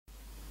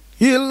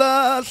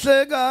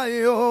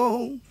ilahlekayo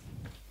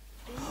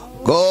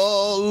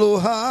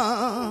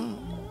Goluha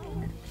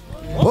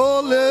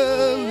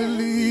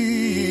olelizwe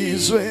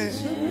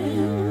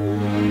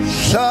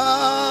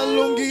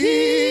Shalungi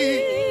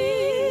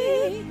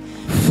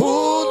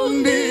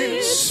fundi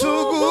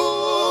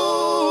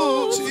suguti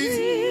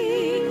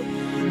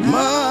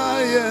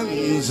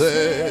mayenze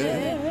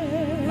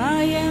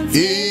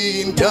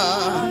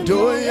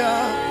intandoya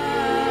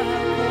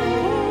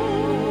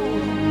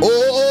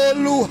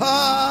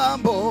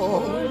oluhambo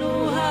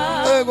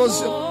egos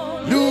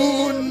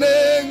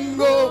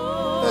lunengo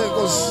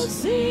egos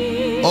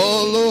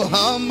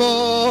oluhambo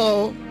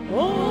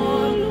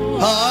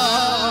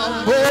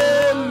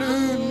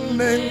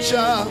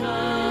lunencha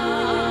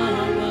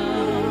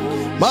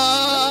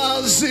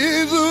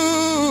mazidu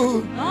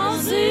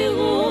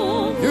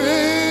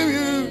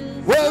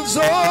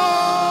wazonke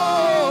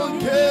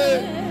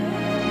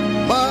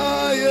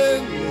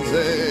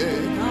mayenze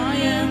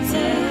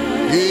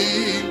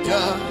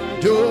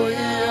intandoya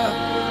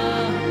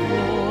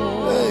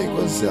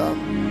Nkosi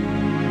yami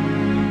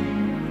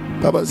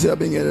Baba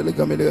siyabingelela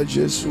igama lika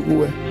Jesu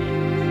kuwe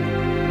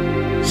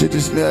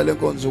sithi sinela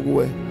lenkonzo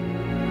kuwe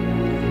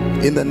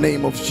in the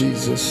name of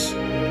Jesus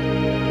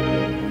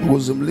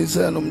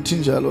ukuzumlisa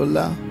nomthinjalo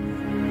la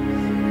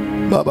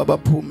baba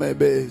baphume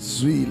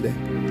bezwile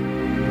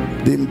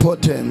the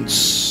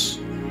importance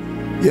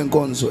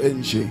yenkonzo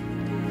enje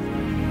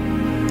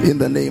in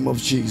the name of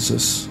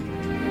Jesus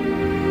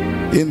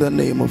in the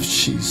name of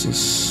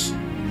Jesus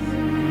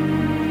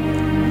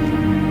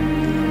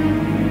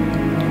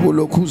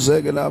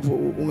ulokhuzeke lapho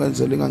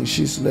ungenzele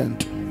ngangishisi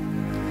lento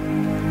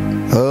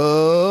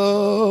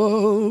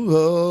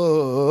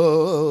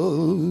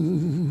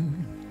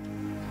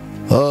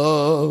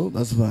oh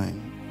that's fine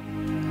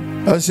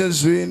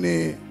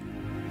asezwini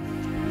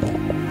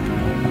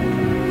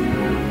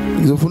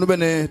ngizofuna ube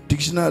ne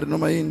dictionary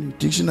noma yini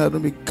dictionary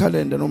noma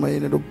calendar noma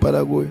yini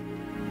lokubhala kuyo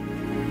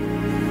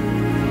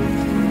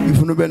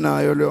ngifuna ube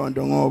nayo leyo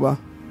nto ngoba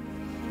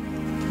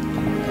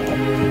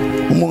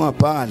uma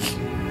ungabhali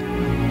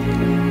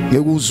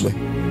ngekuzwe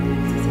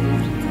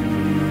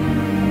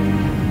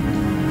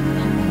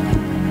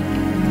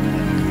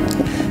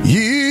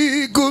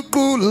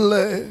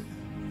yiguqule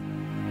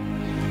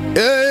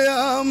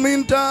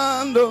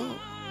eyamintando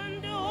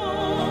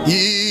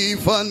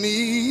yifani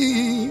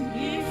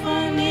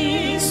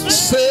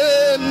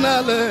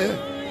senale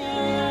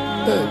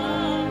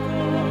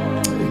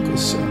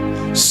inkosi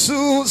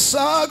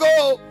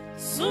susago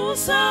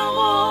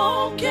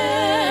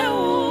ke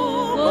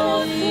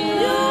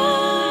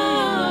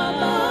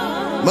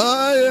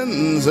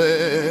mayenze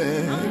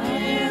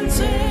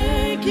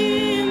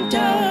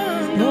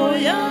kintando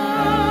ya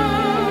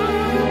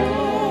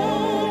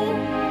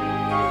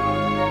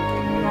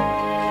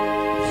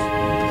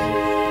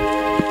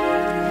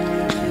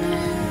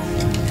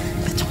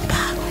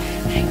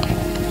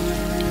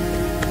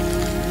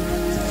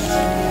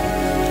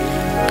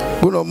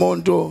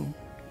kunomuntu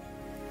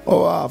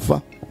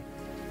owafa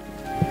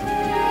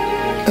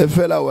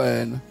efela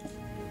wena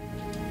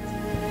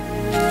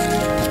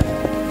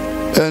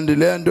and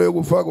lento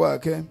yokufa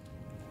kwakhe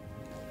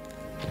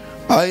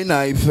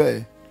ayina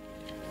ife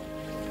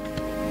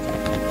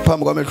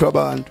phambi kwamehlo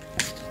abantu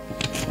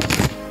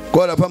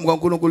kodwa phambi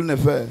kwaNkulunkulu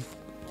nefe amen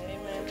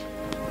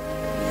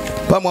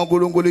phambi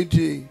kwaNkulunkulu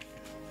ithi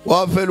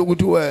wafela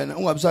ukuthi wena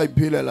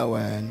ungabisayiphilela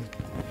wena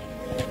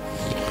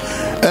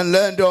and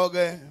lento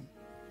ke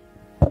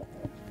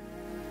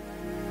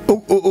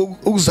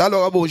ukuzalwa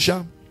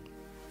kwabusha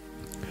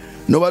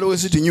noba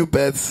lokusithi new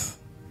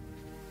birth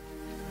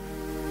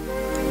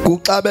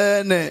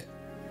kuxabene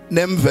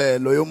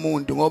nemvelo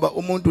yomuntu ngoba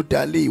umuntu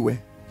udaliwe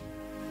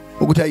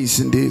ukuthi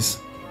ayisindise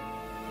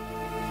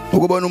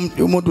ukubona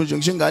umuntu nje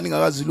ngishingani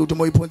ingakazi lutho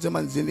moyiphonse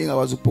emanzini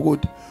ingakwazi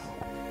ukubhukuda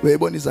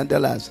uyayibona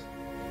izantalaza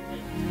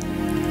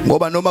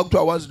ngoba noma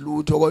kuthiwa wazi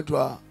lutho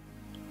kodwa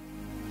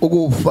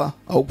ukufa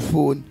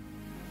awukufuni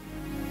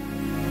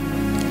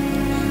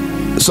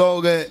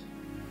so ke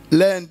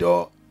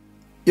lento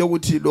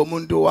yokuthi lo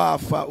muntu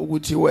wafa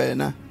ukuthi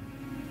wena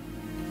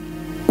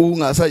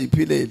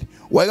ungasayiphileli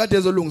wayekade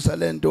ezolungisa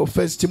lento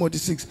 1 Timothy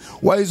 6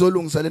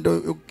 wayizolungisa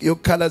lento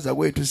yokukhalaza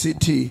kwethu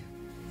sithi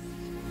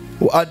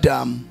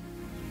uAdam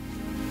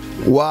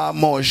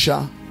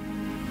wamosha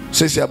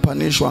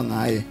sesiyaphanishwa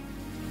ngaye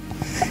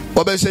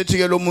obesethi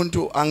ke lo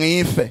muntu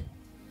angife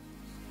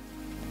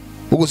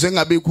ukuze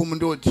ngabikho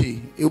umuntu othi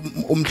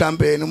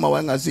umhlambeni uma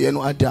wayengaziyena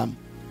uAdam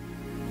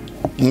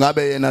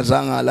ngabe yena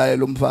zangalaye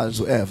lo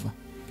mfazi uEva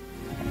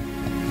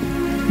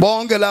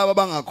bonke laba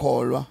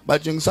bangakholwa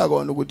batshengisa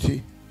kona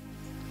ukuthi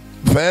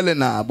vele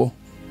nabo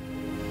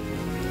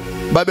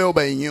babe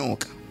uba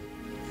inyoka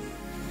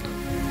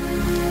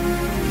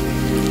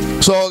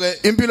so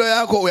ke impilo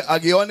yakho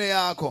akuyona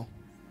yakho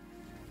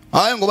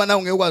hayi ngoba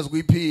nawe ungekwazi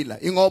kuyiphila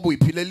ingoba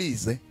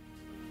uyiphilelize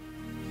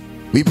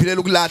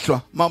uyiphilela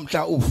ukulahlwa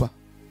mamhla ufa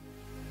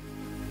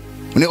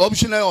une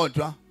option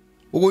eyodwa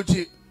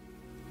ukuthi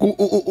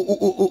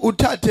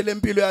uthathe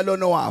lempilo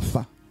yalona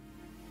wafa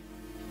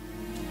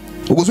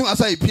ukuze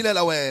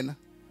ungasayiphilela wena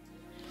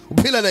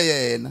uphila le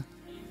yena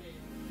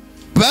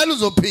phela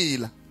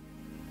uzophila.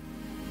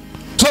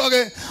 So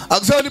ke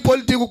akusona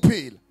ipolitiki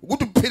ukuphila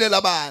ukuthi uphile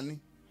labani.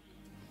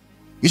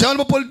 Ngisho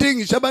abantu bepolitiki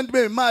ngisho abantu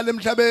bemali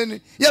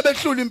emhlabeni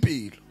yabehlula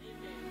impilo.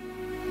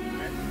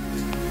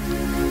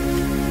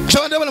 Ngisho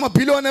abantu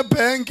abanamabhiliyoni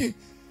ebhenki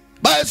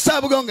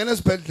bayasaba ukungena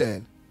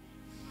esibhedlela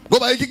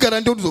ngoba ayikho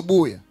igaranti ukuthi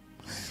uzobuya.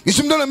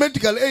 Ngisho umuntu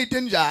one-medical aid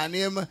enjani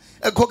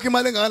ekhokha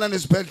imali engakanani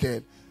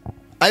esibhedlela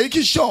ayikho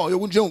ishoyo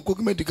ukuthi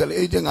njengokhokha i-medical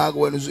aid engaka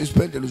wena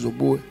esibhedlela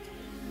uzobuya.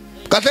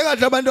 Kahle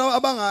kahle abantu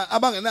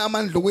abangena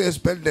amandla ukuya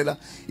esibhedlela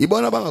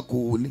ibona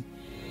abangaguli.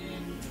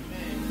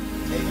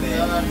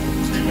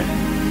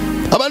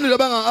 Abantu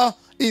labanga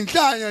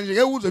inhlanya nje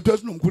ngeke uze uthe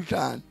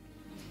sinomkhuhlane.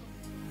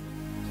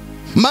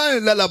 Manje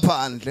lala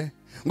phandle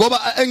ngoba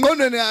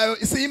engqondweni yayo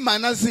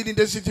isiyimana sili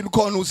into esithi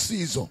likhona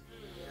usizo.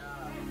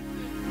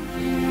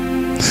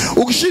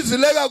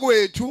 Ukushizileka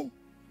kwethu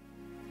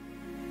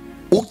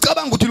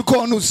ucabanga ukuthi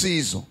likhona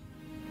usizo.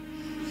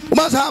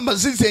 Uma sihamba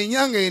size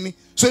enyangeni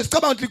so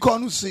sicabanga ukuthi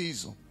likhona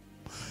usizo.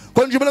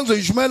 Kodwa nje mina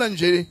ngizoyishumela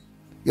nje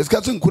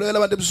ngesikhathi ngikhulela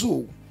abantu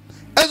ebusuku.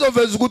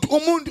 Ezoveza ukuthi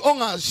umuntu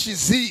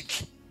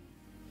ongashiziki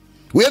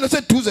uyena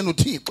seduze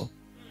noThixo.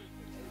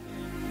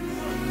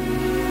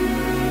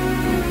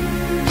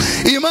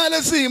 Imali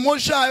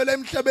esiyimoshayo la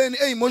emhlabeni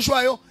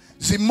eyimoshwayo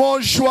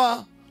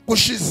zimoshwa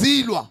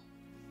kushizilwa.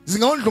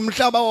 Zingawondla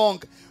umhlaba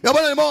wonke.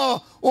 Uyabona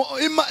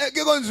noma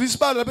ke kwenziwa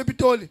isibalo lapha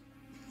ePitoli.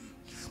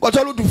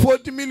 Kwathola ukuthi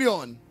 40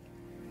 million.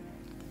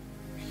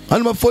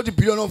 Anima 40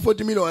 billion or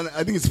 40 million,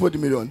 I think it's 40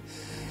 million.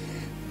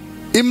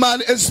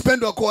 Imali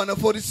espendwa khona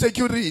for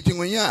security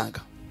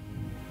ngonyaka.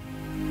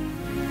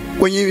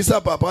 When you is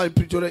up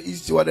Pretoria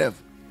East whatever.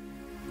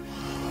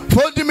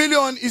 40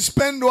 million is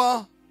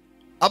spendwa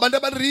abantu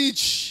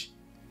abarich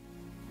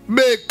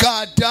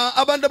begada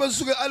abantu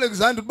abasuke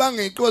Alexandra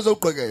bangeqiwa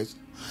zogqekeza.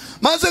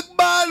 Mase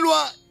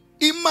kubalwa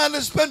imali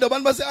espendwa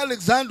abantu base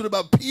Alexandra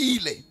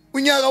baphile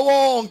unyaka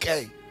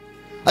wonke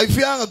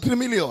ayifikanga 3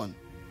 million.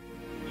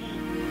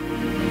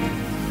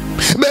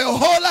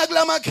 Behola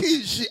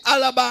kulamakhishi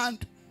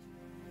alabantu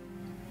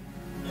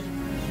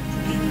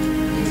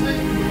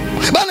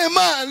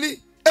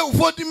banemali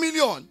ewu40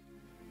 million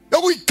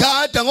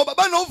yokuyigada ngoba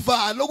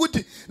banovalo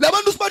ukuthi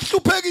labantu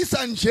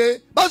sibahluphekisa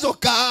nje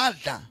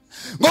bazogada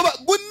ngoba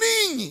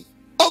kuningi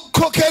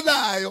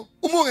okukhokhelayo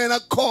uma ungena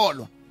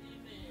kukholwa.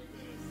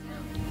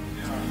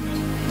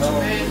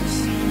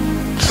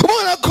 Uma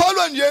ungena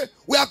kukholwa nje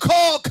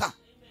uyakhokha.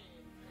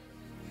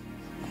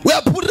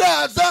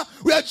 Uyaphuraza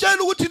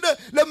uyatshela ukuthi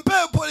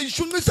lempepho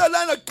ishunqisa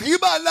lana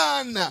gqiba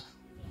lana.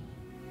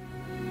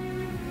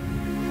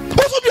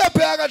 Bese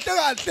uyabheka kahle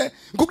kahle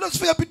ngikulo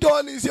sifika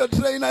ePitoli siyo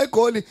trainer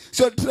eGoli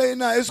siyo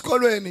trainer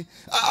esikolweni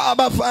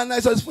abafana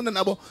esasifunda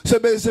nabo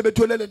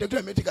sebetholele into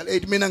ekuthiwa medical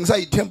aid mina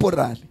ngisayi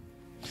temporary.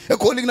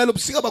 eGoli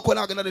kunalobusika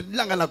bakhona ke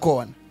nalilanga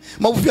lakhona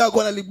mawufika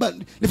khona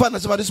lifana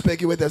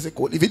naseMaritzburg weather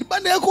eGoli ivini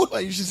bane yakho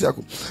ayishisi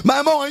yakho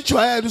mama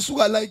ungayijwayela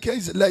usuka la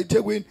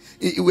eThekwini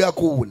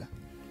uyakhula.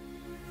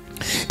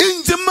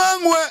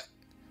 Inzimangwe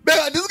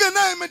beka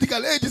ndisingenayo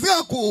medical aid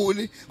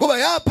singaguli ngoba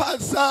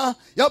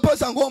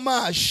yaphasa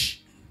ngomashi.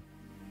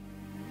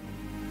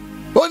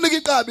 Onika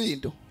iqaba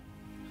into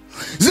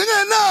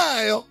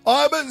zingenayo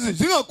abenzi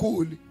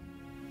zingaguli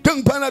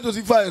ngiphanato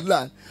zifire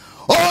lana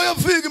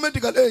yafika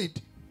medical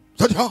aid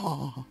sathi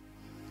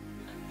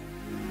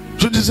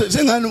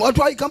sengani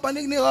wathi icompany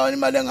inika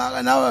imali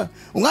engaka nawe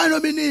ungani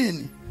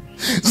nobinini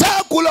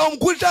zagula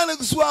umkhuhlane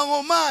kusuka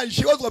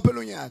ngomashi kodwa phela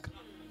unyaka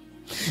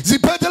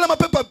ziphethe lama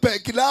paper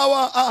bag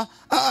lawa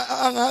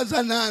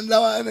angazanani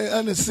lawa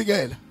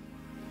anesikela.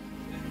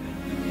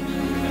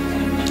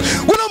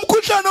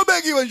 Kunomkhuhlane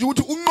obekiwe nje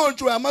ukuthi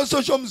unqotshwe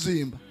amasosha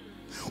omzimba.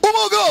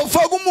 Uma uke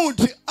ufaka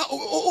umuthi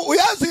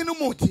uyazini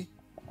umuthi?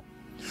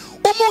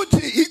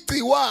 Umuthi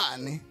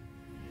igciwane.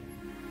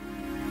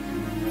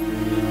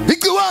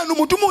 Igciwane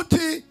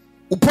umuthi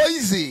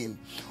upoison.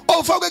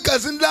 Ofaka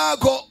egazini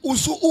lakho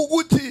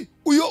ukuthi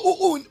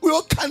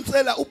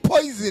uyokhansela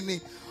upoison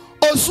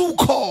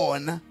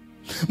osukhona.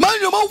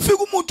 Manje uma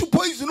ufika umuthi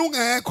upoison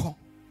ungekho.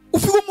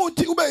 Ufika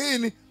umuthi ube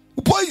yini?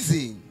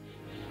 Upoison.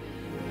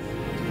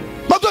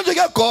 Manje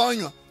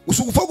kuyagonywa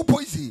usuke ufaka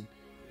upoison.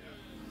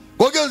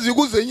 Ngokenza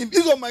ukuze yini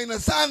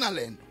izomayinasana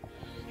lento.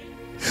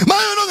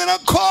 Manje nongena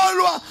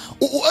kukholwa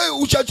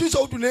uchatshisa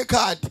uthi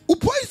unekhadi.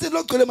 Upoison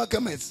logcwele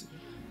emakhemesi.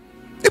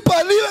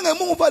 Ibhaliwe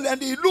ngemuva le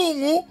nto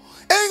ilungu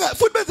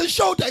futhi bese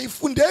shout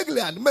ayifundeki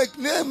le nto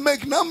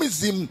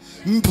magnesium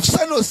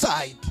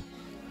cyanide.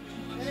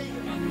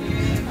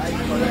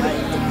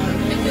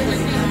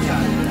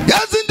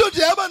 Yazi into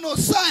nje yaba no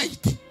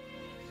side.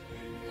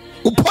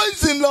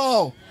 Upoison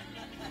lo.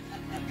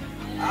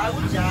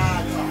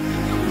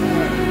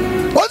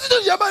 What's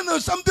it yaba no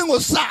something on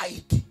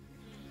side?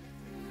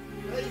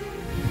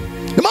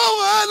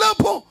 Mawa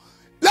lapho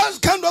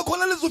lasikhandwa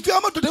khona lezofika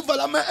amadoda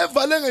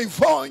evale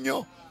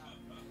ngeyifonyo.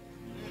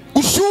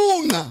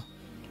 Ushunga.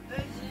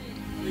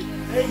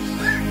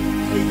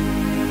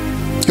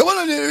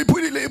 Yabona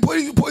le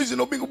poison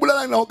obinga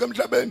ubulala nawo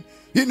emhlabeni.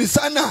 Yini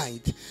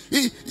cyanide.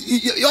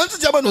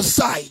 Yonke yaba no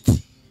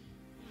side.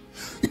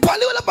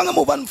 kubhaliwe lapha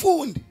ngemuva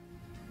nifundi.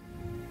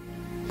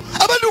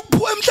 Abantu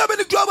kuphuwa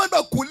emhlabeni kuthiwa abantu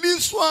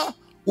baguliswa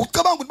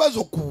ucabanga ukuthi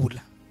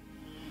bazogula.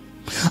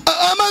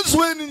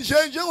 Amazweni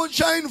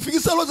njengoShine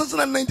ufikisa lo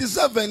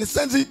sasina97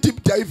 senze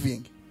i-deep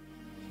diving.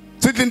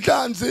 Sithi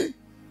inhlanzi,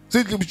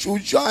 sithi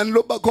utshani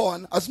lo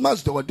bakhona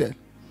asimazi dokotela.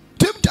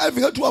 Deep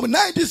diving athi waba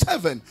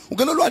 97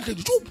 ungena olwandle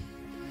nje chup.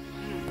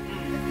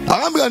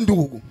 Ahambi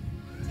kanduku.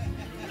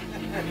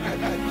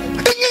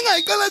 Inkinga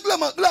iqala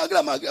kulama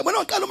yabona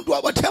uqala umuntu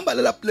wathemba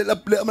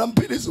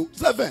lamphilisi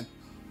 7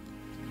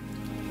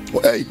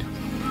 8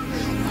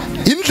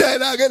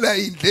 indlela ke la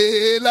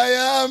indlela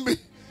yami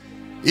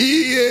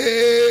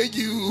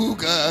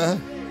iyenyuka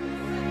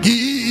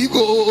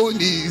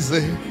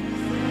ngibonise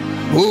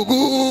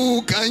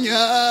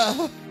ukukanya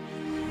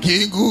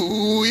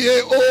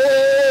nginguye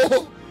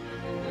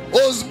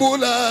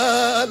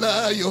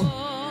ozibulalayo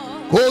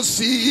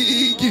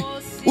osiki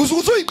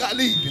usukuthi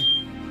uyiqalile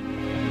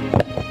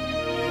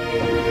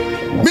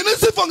mina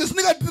sifo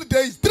ngisinika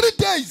 3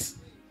 days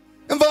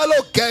emva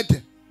kwalo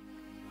gede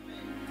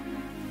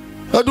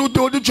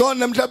adudu John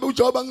namhlanje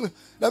uJoba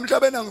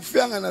namhlanje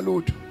angifiyanga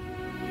nalutho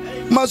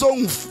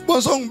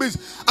masongibiza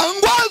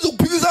angikwazi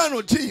ukuphikisana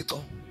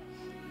noThixo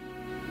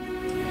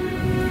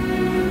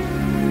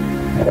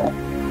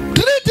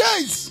 3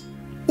 days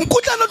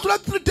umkhuhlane odlula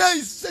 3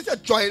 days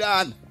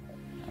sesiyajwayelana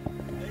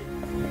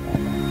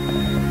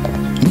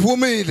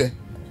ngivumile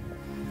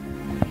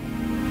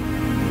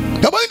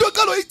yabo into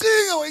oqala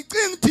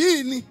uyicinga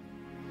thini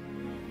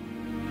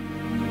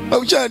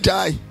awutshela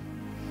hayi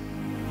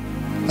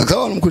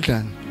akuzawona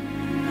umkhuhlane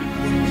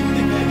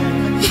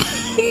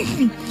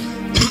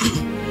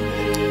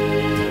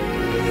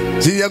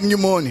siya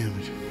pneumonia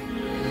nje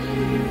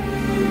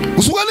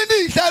usuka lento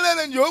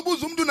ihlalele nje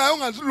ubuza umuntu naye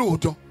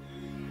ongazilutho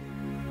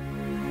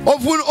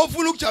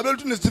ofuna ukujabulela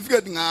ukuthi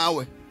unecertificate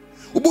ngawe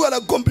ubuka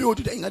la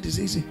computer uthi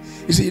ingathi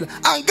isila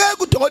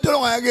angeke udokotela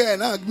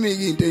ongayakena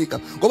angakuniki into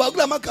igama ngoba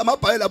kulamagama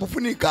abhale lapho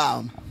ufuna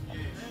igama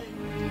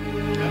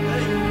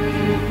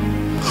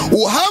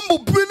uhamba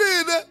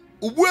uphilile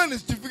ubuya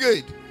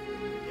necertificate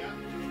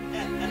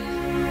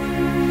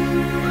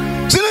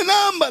sine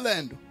number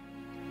lento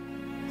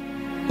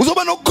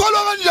uzoba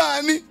nokukholwa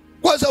kanjani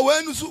kwaze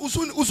wena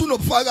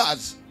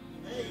usunobufakazi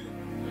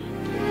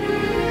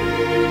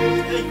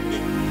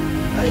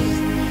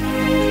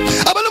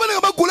abantu abaningi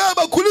abagulayo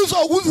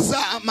bakhuliswa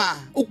ukuzama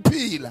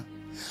ukuphila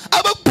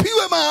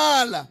abakuphiwe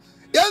mahala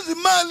yazi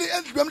imali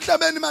endliwe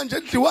emhlabeni manje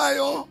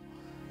edliwayo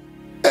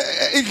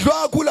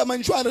idliwa kula ama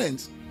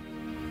insurance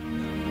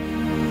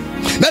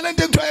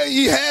nalento ekuthiwa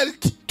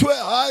i-health kuthiwe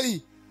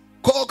hayi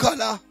khokha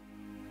la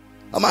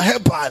ama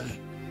herbal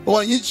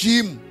okanye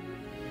i-gym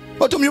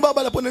wathi umnye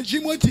ubaba lapho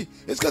ne-gym wathi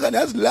esikhathini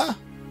yazi la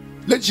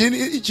le gym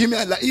i-gym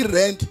yala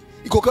i-rent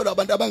ikhokhelwa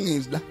abantu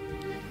abangezi la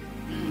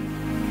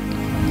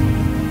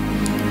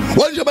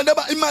wanje abantu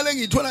imali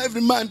engiyithola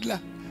every month la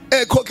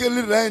ekhokhela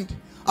i-rent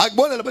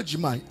akubona laba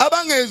jimayo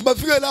abangezi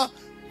bafike la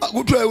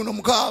kuthiwe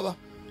unomkhaba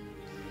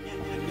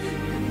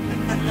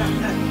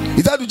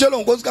ithathu utshelo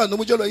ngonkosikazi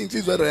noma utshelwa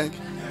insizwe rank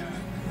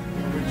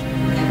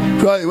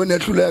try wena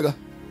ehluleka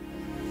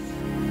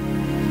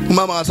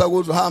umama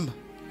ngasakuzwa hamba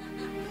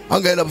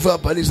angela bufika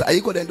bhalisa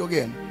ayikho lento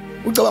kuyena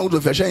ucabanga ukuthi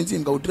ufasha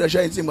insimbi ka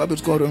utrasha insimbi ngabe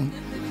usikoro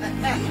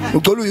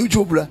ucela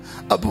uYouTube la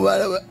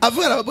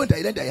afika lababonda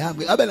ilenda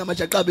ihambe abe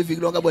namajaqaba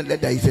iviki lonke abonda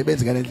lenda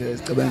ayisebenzi ngalendlela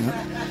esicabanga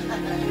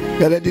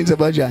ngalento into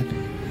banjani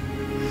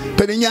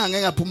phela inyanga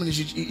engaphumuli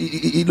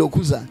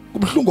ilokhuzana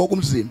kubhlungu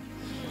okumzimba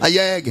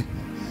ayeke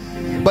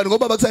bani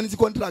ngoba bakusanisa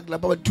icontract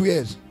lapha ba 2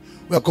 years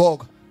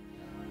uyakhokha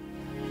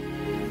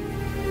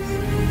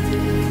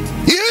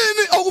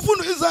yini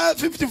okufunda Isaiah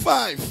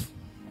 55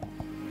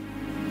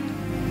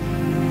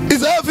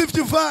 Isaiah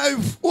 55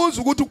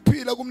 uza ukuthi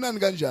ukuphila kumnandi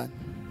kanjani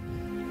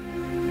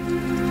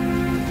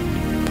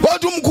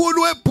wathi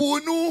umkhulu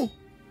webhunu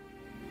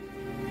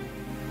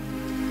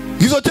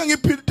ngizothenga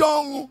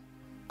ibiltong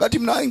ngathi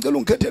mina ngicela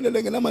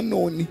ungikhethelele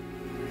ngenamanoni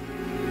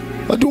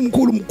wathi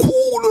umkhulu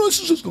mkhulu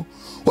nosisisko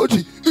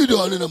wathi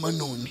idale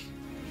namanoni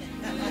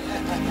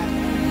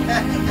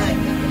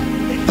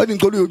wathi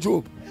ngicela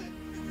uYouTube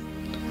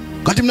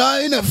ngathi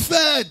mina ine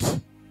fat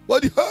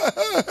wathi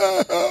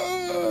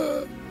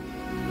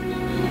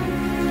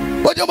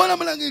wathi yabona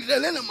mina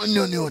ngidlele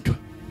namanoni yodwa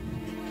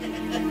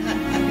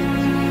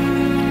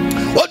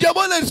wathi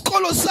yabona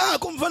isikolo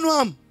sakho mfana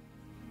wami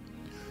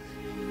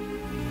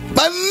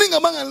baningi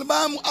abangani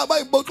bami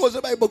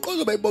abayiboqoza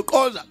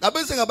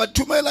ngabe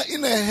sengabathumela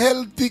in a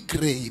healthy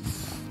grave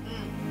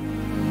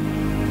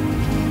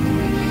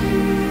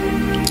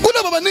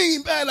kunaba baningi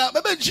impela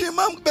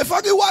bebejima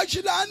befaka iwatch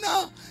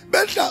lana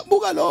bedla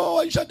buka lo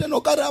wayishada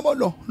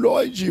nokarabo lo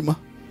wayijima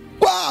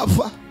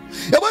kwafa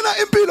yabona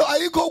impilo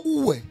ayikho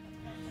kuwe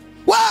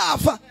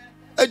wafa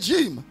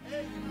ejima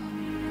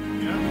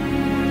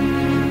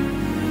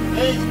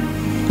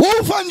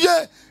ufa nje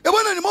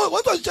yabona ni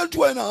wathi utshela ukuthi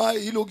wena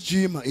hayi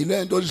ilokujima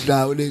ilento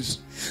odlayo lezi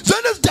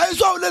zona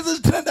ezidayiswa lezi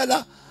zitrenda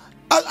la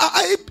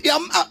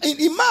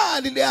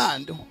imali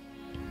leyanto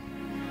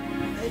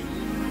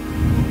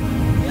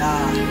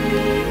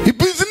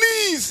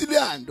ibhizinisi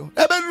leyanto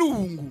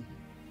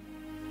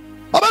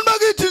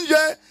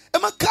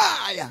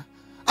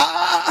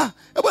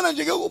yabona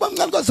nje ke uba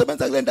mncane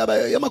kwasebenza kule ndaba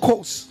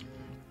yamakhosi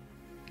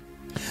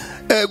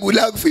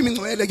kula kufima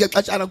ingcwele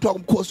kuyaxatshana kuthiwa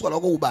kumkhosi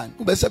kwaloko ubani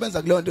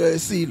ubesebenza kule nto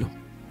yesilo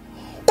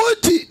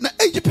uthi na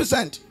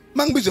 80%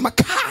 mangibiza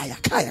emakhaya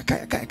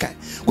khaya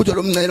kuthi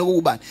lo mncele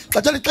kokubani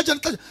xatshana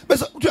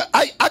bese kuthiwa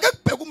hayi ake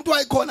kubheka umuntu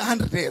wayikhona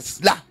 100 years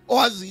la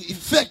owazi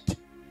effect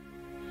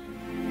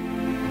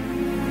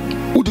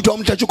uthi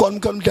umhlatshe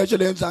khona umhlatshe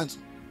le emzansi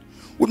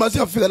uthi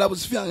masiyafika lapho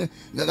sifika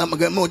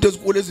ngemoto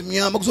ezinkulu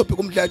ezimnyama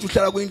kuzobheka umhlatshe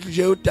uhlala kwindlu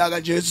nje yodaka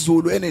nje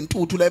esizulu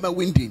enentuthu la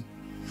emawindini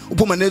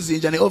uphuma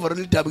nezinja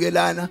neoverall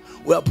idabukelana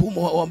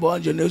uyaphuma uhamba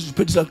kanje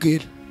neziphethe sakhe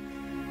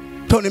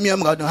thona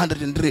emnyama ngathi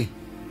 103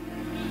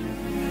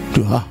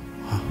 ha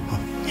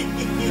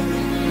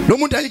lo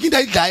muntu ayikho into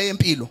ayidlayo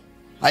empilo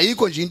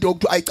ayikho nje into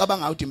ukuthi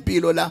ayicabanga ukuthi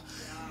impilo la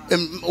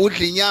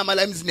udla inyama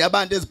la emizini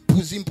yabantu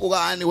eziphuza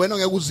impukane wena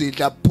ngeke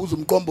uzidla phuza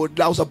umqombothi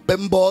la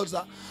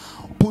usabhemboza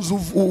phuza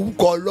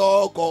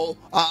ugologo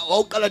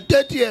awuqala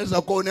 30 years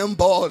ago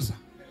nemboza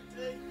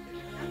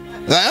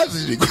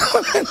yazi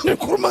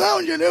ngikhuluma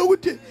ngawo nje leyo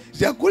ukuthi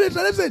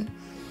siyakhulisa lesento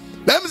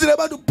la emizini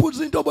abantu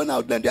uphuza into obona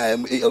ukuthi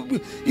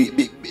lento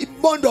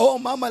ibondo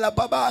omama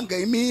lapha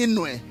bange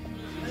iminwe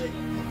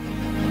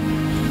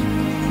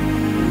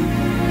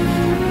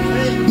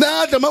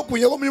nada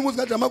magwinya komunye umuzi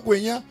ngathi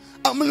amagwinya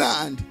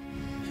amnandi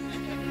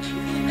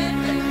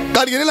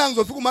kanti ngelela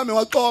ngizofika umama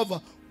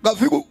waxova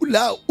ngafika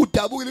la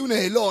udabukile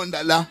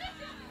kunehilonda la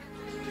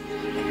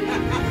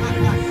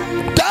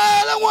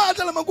dala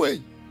ngwatha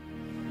lamagwinya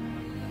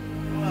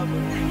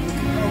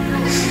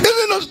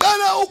izinto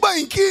ziqala ukuba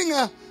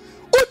inkinga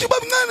uthi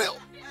babncane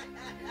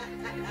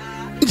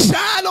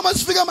njalo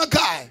masifika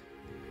emakhaya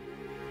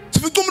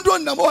sifica umuntu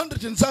onamba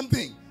 100 and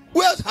something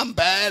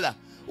uyazihambela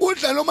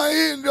udla noma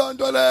yini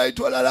lonto la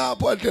ithola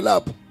lapho adle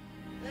lapho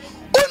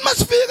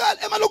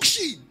masifika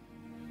emalokishini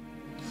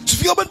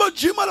sifika abantu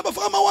bajima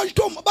labafaka ama-watch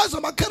tom baza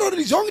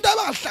ama-calories yonke into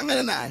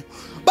abahlangana nayo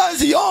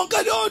bazi yonke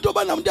lonto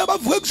banamuntu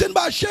abavuka ekuseni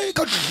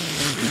bayasheka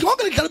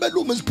yonke lidlala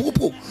beluma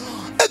iziphuphu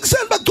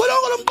ekuseni bagcwele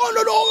yonke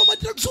lomqondo lowo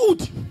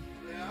amatracksuit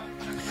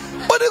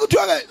kodwa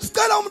kuthiwa-ke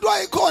sicala umuntu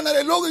wayekhona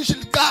le lokishi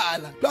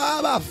liqala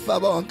abafa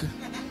bonke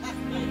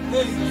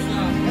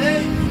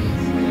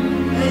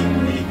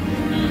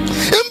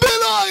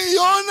impilo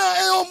ayiyona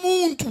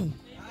eyomuntu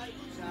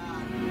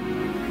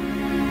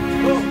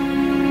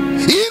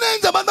yini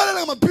enza abantwana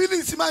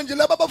ngamaphilisi manje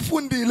laba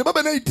abafundile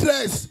babe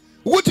neyistress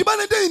ukuthi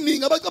banento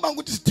eyiningi abacabanga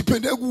ukuthi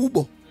sidipende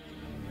kubo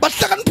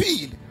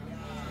bahlakaniphile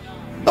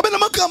babe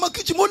namagama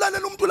agijima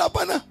olalela umuntu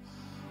laphana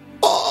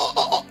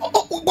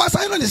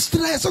kwasayina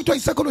nestress okuthiwa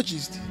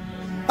yi-psychologist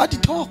athi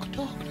talk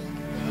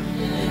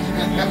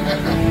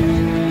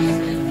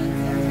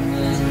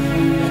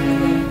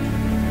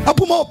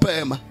aphuma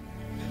obhema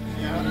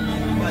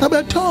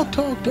abe talk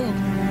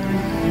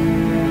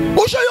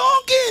usho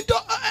yonke into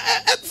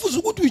ekufuza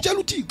ukuthi uyitshela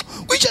uThixo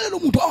uyitshela lo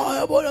muntu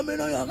yabona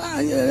mina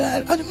yakanye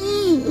athi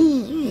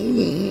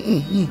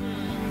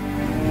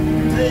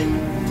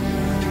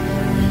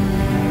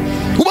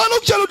ubani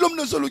ukutshela lo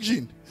muntu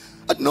esolokishini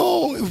athi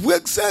no ivuke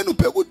ekuseni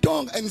ubheka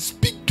udonga and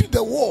speak to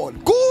the wall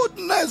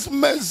goodness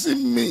mercy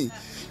me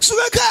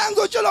suke ekhaya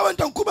ngizotshela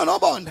abantu ngikhuluma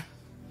nobonda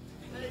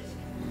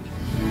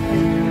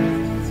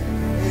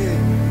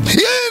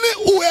yini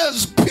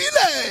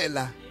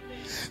uyaziphilela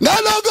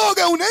ngaloko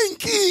ke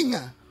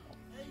unenkinga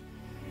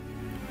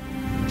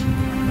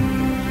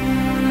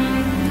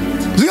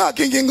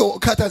zingakho inkinga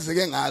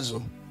okhathazeke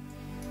ngazo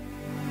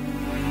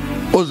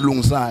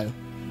ozilungisayo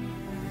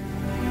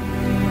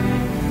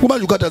kuba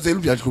nje ukhathazela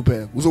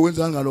uyahlupheka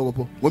uzokwenza ngaloko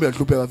pho ngoba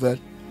uyahlupheka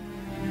vele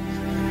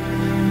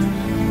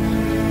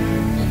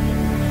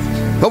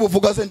babo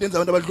focus entenza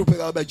abantu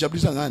abahlupheka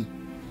abayajabulisa ngani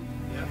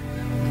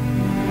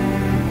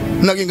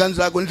nake ingane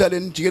zakho nihlale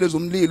nijikeleza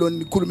umlilo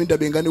nikhuluma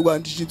indaba yengane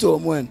kwanti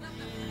shitsomo wena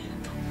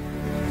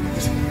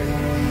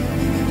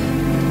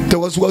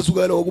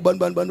kwasuka lokho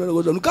kubantu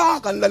kodwa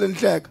ukaka nilale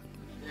nihleka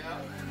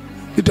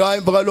ithi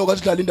hayi mpaka lokho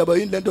asidlala indaba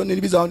yini lento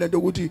nibizayo lento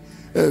ukuthi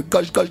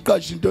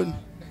qashi intoni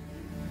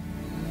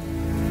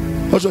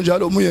washo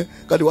njalo umuye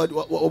kanti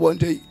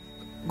wabonke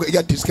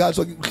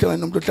kuyadiscusswa kuhlangana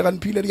nomuntu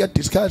ohlakaniphile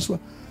kuyadiscusswa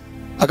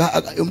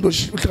umuntu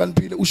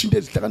ohlakaniphile usho into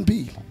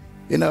ezihlakaniphile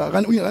yena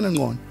ungakana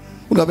ngcono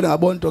ungavele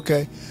ngabona into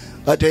okay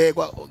kade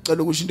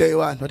kwacela ukusho into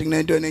eyi-1 wathi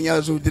kunento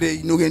enenyazo 3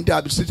 inuke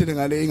intabi sithele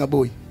ngale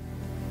ingabuyi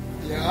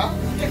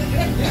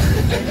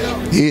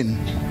yini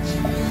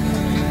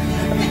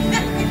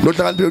lo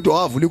hlakaniphile uthi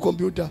wavula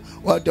ikhompyutha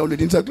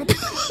wadownload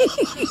encyclopedia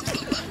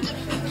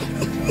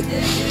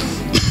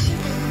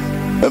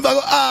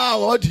emva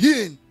wathi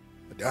yini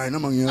hayi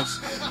noma ngiyazi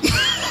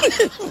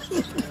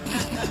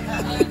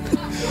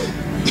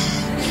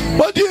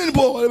wathi yini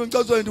bo wale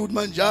ngicazwa into ukuthi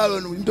manjalo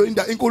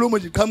into inkulumo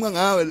nje iqhamuka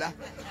ngawe la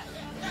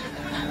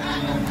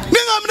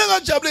ningamne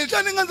ngajabule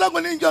hlani ingane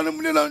zakho ninjani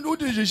umlilo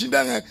ukuthi nje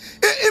ishinta ngeke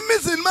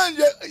imizini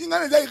manje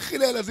ingane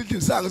zayikhilela zidla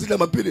isanga zidla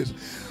amaphilisi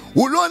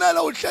ulona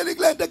la uhleli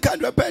kulento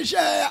ekhandwe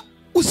phesheya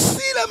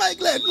usile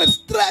mayikule une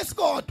stress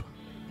kodwa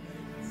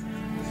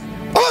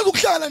awazi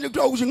ukuhlala nje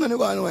kuthiwa ukusho ingane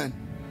kwani wena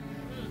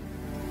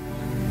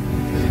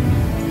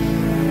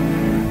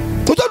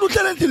uthanda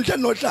uhlala endlini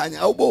uhlala nohlanya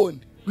awuboni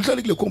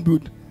uhlala kule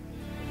computer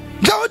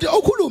ngathi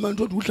awukhuluma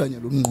nje uthi uhlanya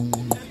lo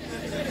ngqongqonqo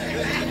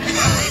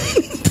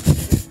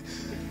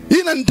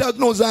yina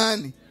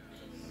ndiagnosani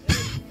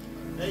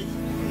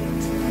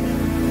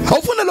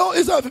awufuna lo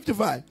Isaiah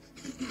 55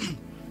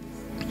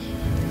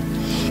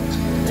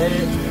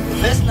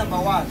 verse number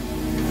 1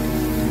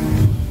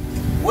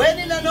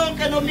 wenina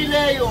nonke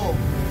nomileyo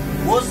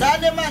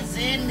wozani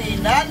emanzini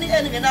nani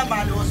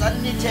eningenamali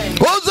wozani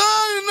nithenge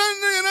wozani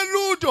nani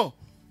enalutho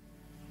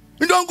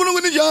into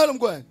kaNkulunkulu injalo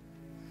mkwena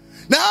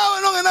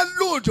nawe nongena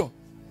lutho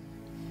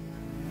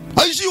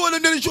ayishiwo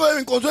lento elishoyo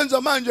inkonzweni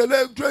zamanje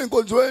le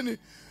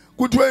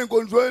kuthiwa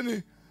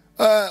inkonzweni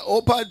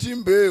ophathi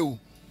imbewu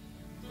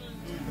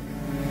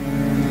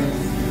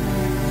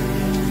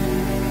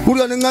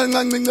Kulo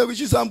ncancane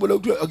kwishisambu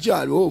lokuthiwa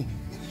akujalo ho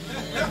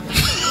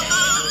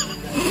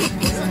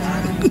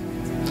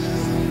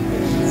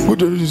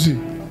Kuthi uthi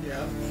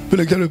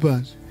phela kujalo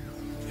phansi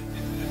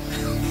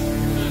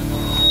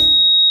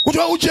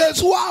Kuthiwa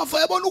uJesu wafa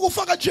yabona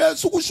ukufaka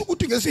Jesu kusho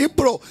ukuthi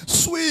ngesihebrew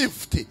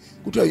swift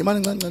kuthiwa imali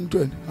encancane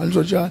 20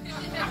 alizojala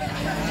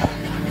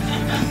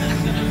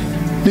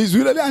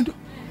Nizwile le nto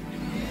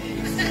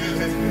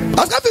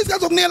Asikafisi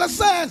kazokunikela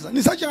seza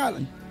nisatshala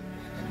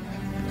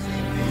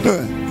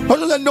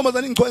Hoje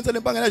ntombazana ingchwense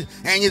lempangela nje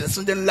enye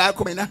esontweni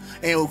lakho mina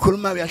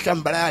ukhuluma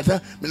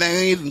uyahlambalatha mina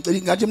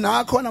ngicela ngathi mina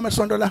akhona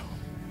amasonto la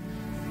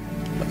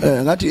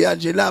ngathi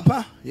yanje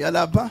lapha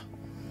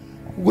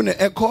kune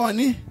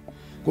ekhoni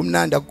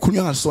kumnandi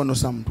akukhulunywa ngasono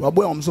samuntu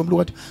wabuya ngomsombuluko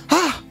wathi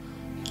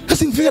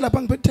asingifike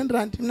lapha ngiphethe 10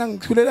 rand mina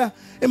ngikhulela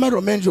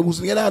emaRoman nje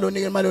ukuzinikela kalo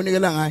nikela imali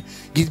onikela ngayo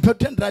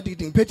ngiphethe 10 rand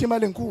ngithi ngiphethe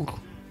imali enkulu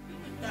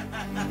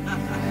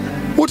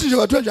uthi nje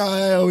kwathiwa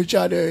nje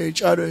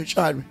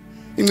utshale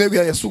inceke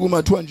yasukuma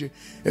athiwa nje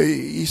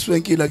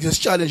iswenkila ke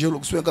sitshale nje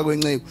lokuswenka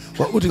kwenceke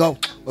uthi ngawu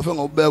wafika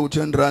ngobeka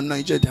u10 rand na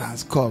itshe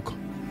dance khokho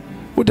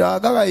uthi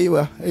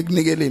akakayiwa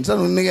ekunikeleni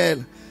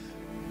sanonikela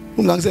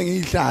ungangise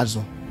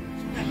ngiyihlazo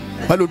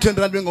Halo 10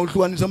 rand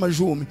bengawuhlukanisa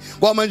amashumi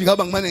kwamanje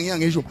ngaba ngimane ngiya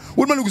ngisho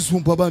uthi manje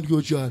ukuzivumba abantu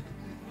kuyotshala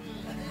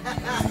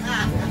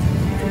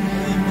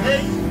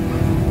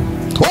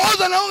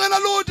Woza na ungena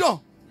lutho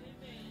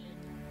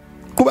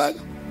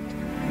Kubeka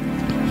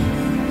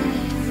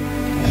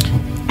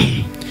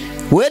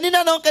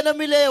wenina nonke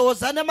nomileyo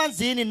wozani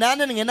emanzini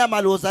nani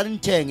ningenamali wozani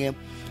nithenge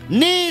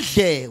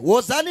nidle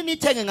wozani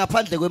nithenge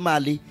ngaphandle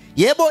kwemali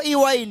yebo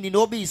iwayini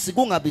nobisi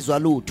kungabizwa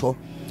lutho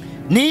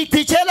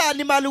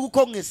nichithelani imali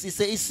kukho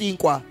ngesise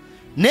isinkwa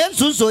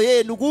nenzuzo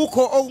yenu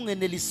kukho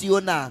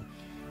okungenelisiyo na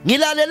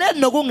ngilaleleni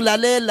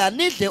nokungilalela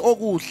nidle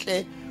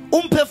okuhle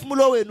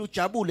umphefumulo wenu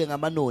ujabule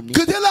ngamanoni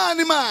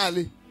chithelani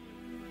imali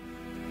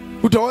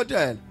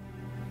udokotela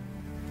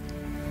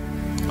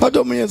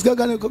Omunye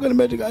sikakane kokene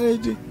medical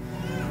aid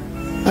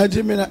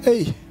athi mina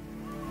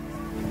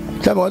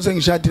mhlawumbe wathi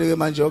ngishadile ke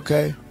manje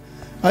okay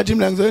athi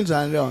mina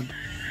ngizenzani leyo nto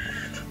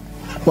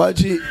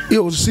wathi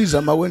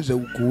iyosiza mawenze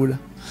ugula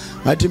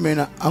athi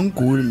mina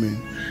angiguli mina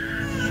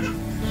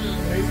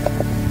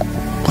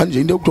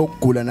kanje into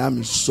yokugula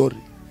nami sorry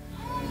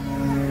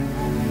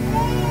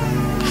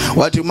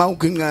wathi uma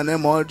uginqa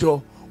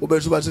nemoto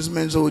ubese uba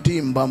sesimeni sokuthi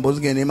imbambo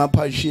zingene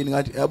emaphashini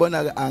ngathi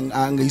yabona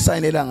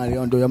angiyisayinelanga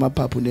leyo nto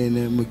yamaphaphu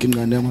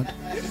nemuginqa nemoto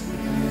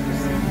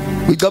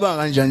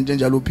Ucabanga kanjani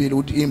njalo uphile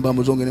ukuthi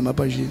imbambo zongena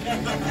emaphashini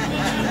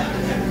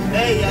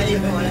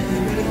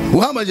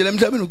Uhamba nje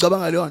lemhlabeni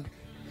ucabanga leyo nto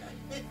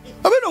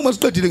Abena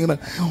ngomasiqedile ngemali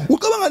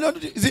ucabanga leyo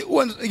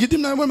nto ngithi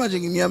mina manje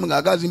ngimnyama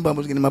ngakazi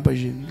imbambo zingena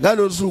emaphashini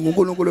ngalo suku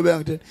uNkulunkulu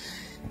beyangithela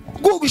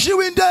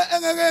kukushiwa into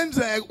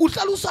engekenzeka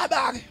uhlala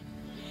usabake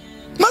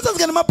mase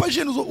zingena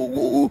emaphashini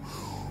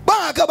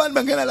bangakho abantu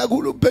bangena la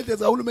kulo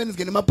ubhedleza uhulumeni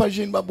zingena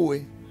emaphashini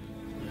babuye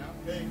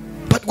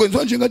But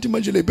kwenziwa nje ngathi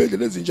manje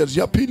lebhedlela ezintsha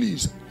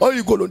ziyaphilisa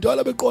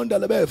ayikolontala beqonda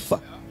lebefa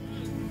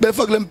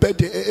kule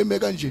mbhede eme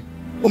kanje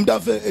umuntu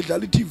afe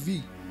edlala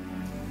iTV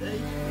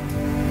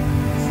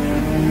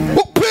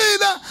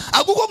ukuphila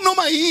akukho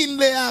kunoma yini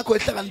le yakho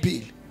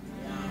ehlakaniphile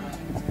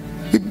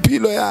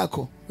impilo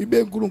yakho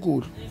ibe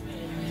uNkulunkulu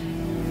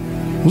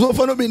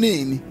uzofana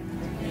obinini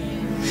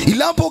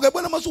ilapho ke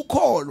bona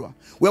masukholwa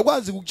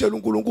uyakwazi ukutshela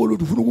uNkulunkulu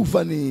ukuthi ufuna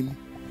ukufa nini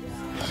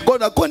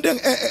kodwa konke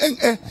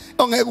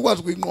ongeke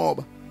ukwazi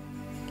ukuyinqoba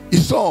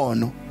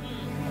isono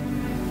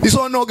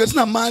ke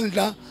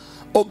sinamandla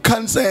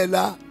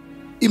okukhansela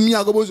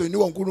iminyaka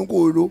obozoyinikwa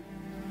uNkulunkulu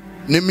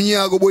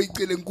neminyaka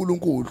oboyicela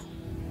uNkulunkulu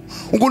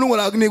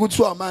uNkulunkulu akunika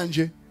uthiwa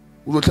manje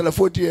uzohlala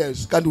 40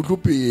 years kanti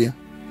uhluphiya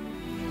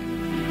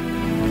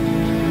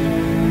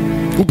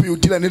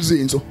uphila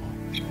nezinzo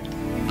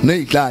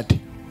nezihladi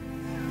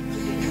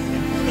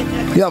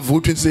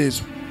yavuthwa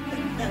insizwa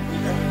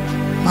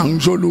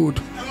angisho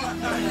lutho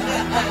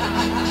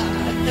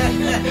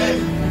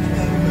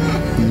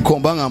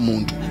ngikhomba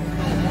ngamuntu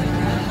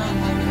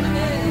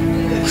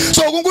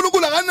so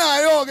uNkulunkulu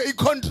akanayo ke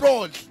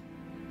icontrol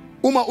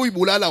uma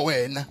uyibulala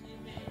wena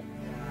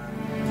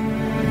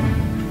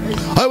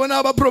ayibona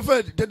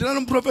abaprofeti dedana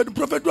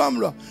umprofeti wami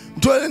lo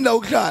mthole indawo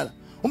ukuhlala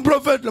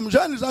umprofeti lo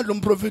mshana izandla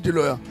umprofeti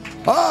loya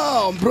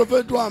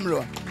umprofeti wami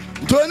lo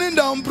Thona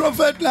indawo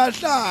umprofeti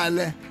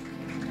lahlale.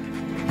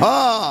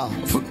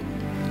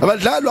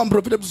 Abadlali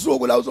wamprofeti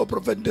ebusuku la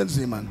uzoprofeti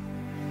enzima.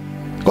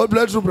 God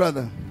bless you,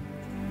 brother.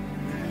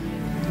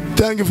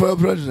 Thank you for your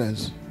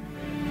presence.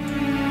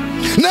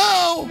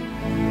 Now,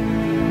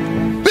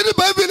 the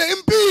Bible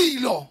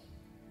impilo.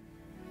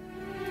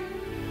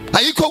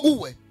 Ayikho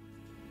kuwe.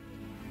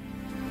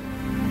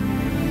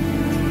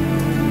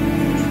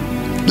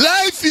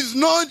 Life is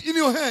not in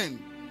your hand.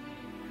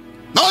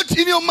 Not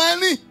in your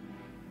money.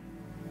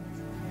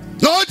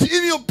 Not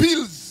in your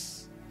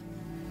pills.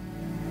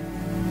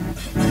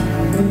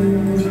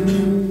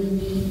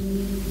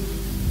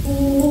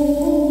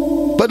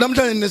 But I'm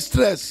trying to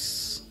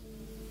stress.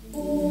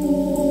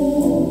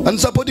 And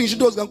supporting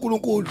shitos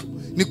kaNkulunkulu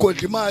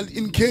nikodla imali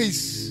in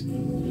case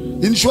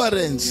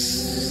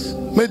insurance,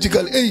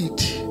 medical aid.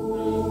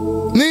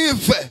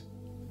 Nife.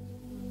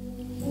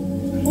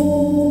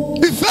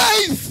 The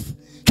faith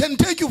can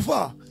take you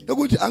far.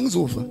 Ukuthi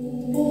angizofa.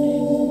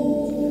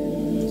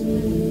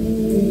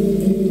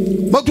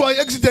 Bakuthiwa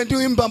accident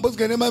uyimbambo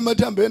singene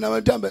emathambeni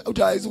amathambe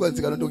uthi hayi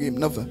izokwenzeka lento kimi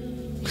nafa.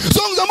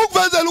 So ngizama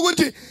ukuvezela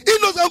ukuthi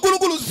into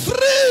zaNkulunkulu is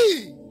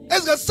free.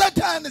 Ezika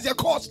Satan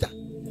ziyakhosta.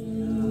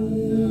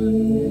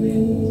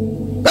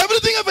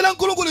 Everything evela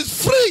uNkulunkulu is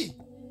free.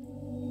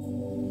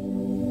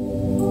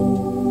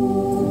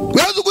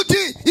 Uyazi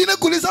ukuthi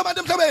inegulisa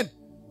abantu emhlabeni.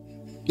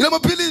 Yile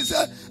maphilisi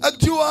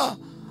akuthiwa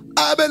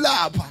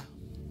abelapha.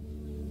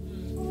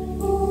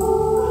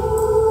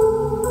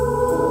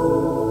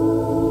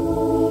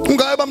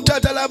 Ungaye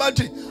bamthatha la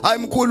bathi hayi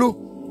mkhulu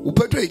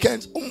uphethwe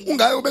icancer.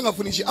 Ungaye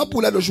ubengafunishi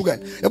iapula lo sugar.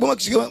 Yabo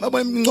makujike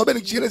abamncobeni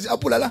kujikele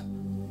iapula la.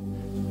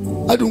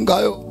 Athi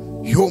ungayo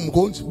yo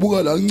mkhonzi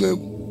buka la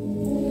nceko.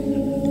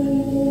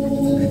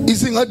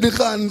 Isingathi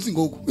likhani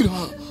singoku.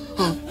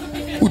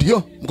 Uthi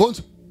yo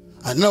mkhonzi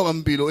andinawo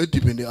kampilo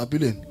edepende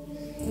apileni.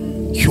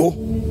 Yo.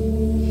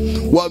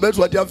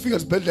 Wabethu wathi afika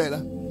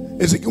esibhedlela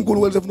esithi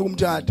uNkulunkulu sefuna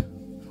ukumthatha.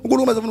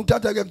 uNkulunkulu sefuna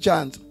ukuthatha ke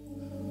kuchance.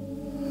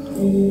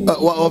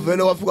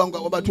 Wavele wafika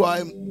kwabathi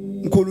hayi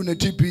mkhulu une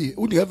TB.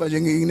 Uthi ngeva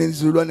nje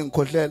nginenzilwane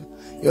ngikhohlela.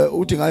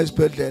 Uthi ngaye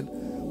esibhedlela.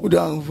 Uthi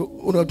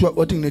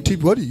wathi ngine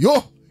TB. Wathi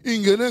yo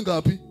ingene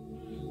ngapi?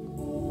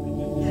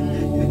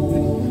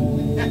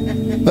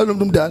 Lo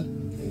muntu mdala.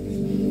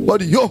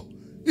 Wathi yo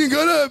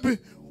ingene phi?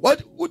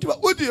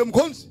 Uthi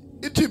mkhonzi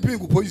iTB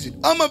ngupoison.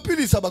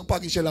 Amaphilisi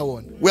abakupakishela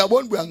wona.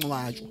 Uyabona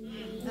buyancwatshwa.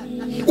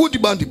 Uthi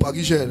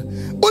bandipakishela.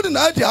 Uthi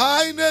nathi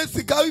hayi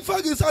nesika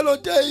ifakisa lo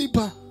tape.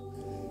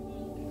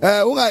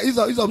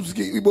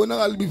 Izawusuke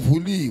ibonakala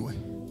bivuliwe.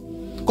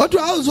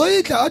 Kodwa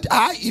awuzoyidla athi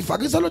hayi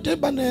ifakisa lo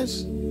tape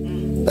nesi.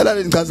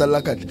 Elale ngichaza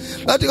la kahle.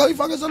 Athi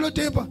awuyifakisa lo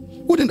tape.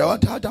 Uthi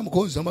ndawathatha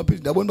mkhonzi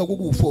amaphilisi ndabona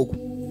kukufoku.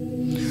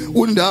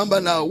 Uthi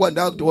ndihamba nawo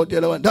kwanda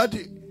kudokotela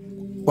wandathi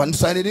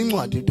wanisayinela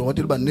incwadi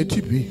udokotela bane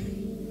TB.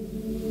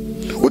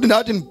 Uthi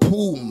ndathi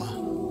niphuma.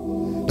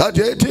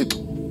 Ndathi hey Thixo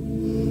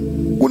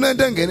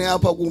kunento engene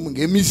apha kimi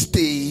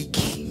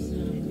ngemistake.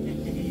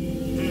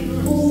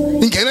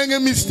 Ingene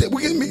ngemistake.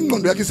 Buke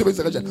ingqondo yakhe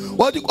isebenza kanjani?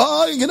 Wathi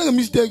hayi ingene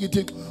ngemistake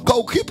Thixo.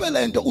 Kawukhiphe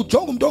lento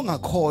ujonga umuntu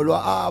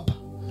ongakholwa apha.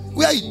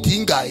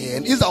 Uyayidinga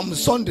yena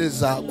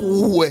izawumsondeza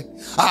kuwe.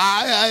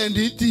 Hayi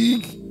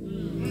ndiyidingi.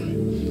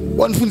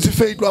 Wanifundisa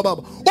ifaith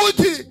wababa.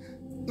 Uthi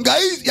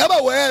ngayizi yaba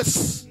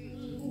worse.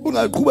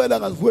 Ungaqhubela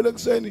ngazivulela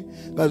ekseni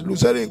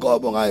ngazilusela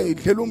inkomo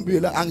ngayidlela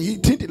umbila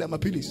angiyithinti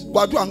lamaphilisi.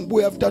 Kwathi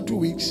angibuya after 2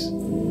 weeks.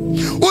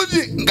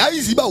 Uthi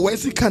ngayiziba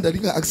worse ikhanda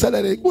linga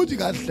akusalaleki. Uthi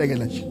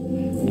ngahlekela nje.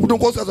 Uthi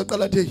unkosikazi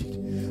aqala athi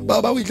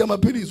baba uyidla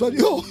amaphilisi.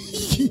 Wathi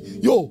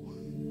yo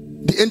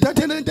the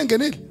entertainer into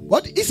engenile.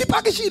 Wathi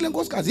isipakishile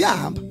nkosikazi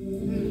yahamba.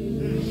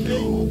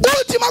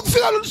 Uthi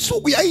makufika lo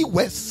suku yayi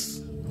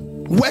worse.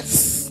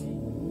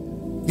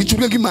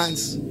 Ngijule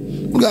ngimanzi.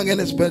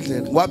 Ungangena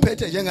esibhedlela.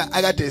 Waphethe njenga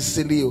akade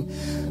esiliwe.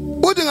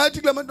 Uthi ngathi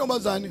kule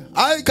mantombazane,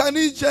 hayi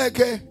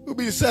kanicheke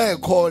ubise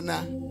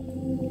khona.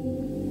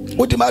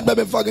 Uthi bathi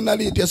babefaka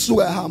inaliti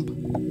esuka ehamba.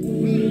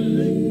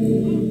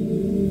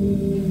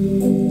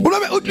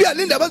 Uthi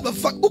uyalinda abantu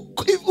bafaka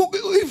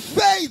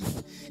ifaith.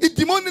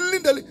 Idemon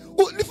ilinda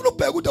lifuna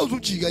ubheka ukuthi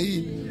awuzujika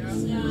yini.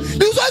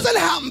 Lizoze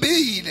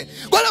lihambile.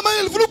 Kodwa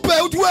manje lifuna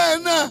ubheka ukuthi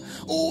wena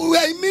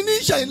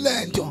uyayiminisha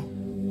ilento.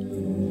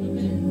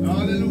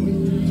 Hallelujah.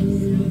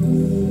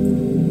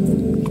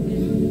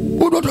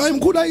 Uthi hayi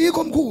mkhulu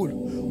ayikho mkhulu.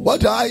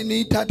 Wathi hayi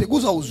niyithathe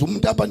kuzawuza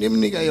umuntu apha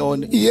nemnike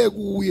yona iye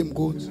kuye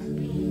mkhonzi.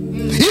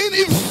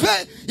 Yini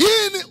ife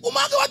yini uma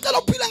ke wacela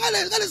uphila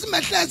ngalesi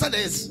mehleza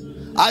lesi.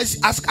 Hayi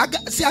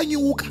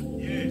siyanyuka.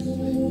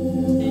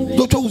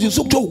 Dokho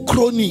uzisa ukuthiwa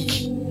uchronic.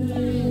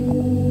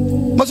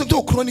 Mase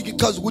kuthiwa uchronic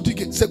ichaza ukuthi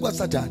ke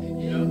sekwasathana.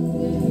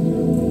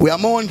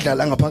 Uyamondla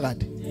la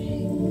ngaphakathi.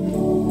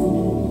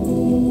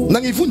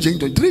 Nangifunda nje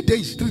into 3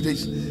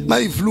 days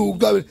mayiflu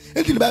kwabe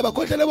endlini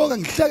bayabakhohlela bonke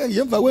ngihlaka nje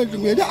emva kwendlu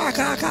ngithi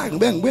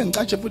ngibe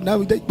ngicatshe futhi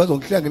nawe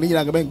bazongihlanga ngelinye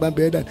ilanga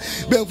bengibambelana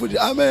bengifuthi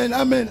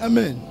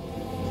amen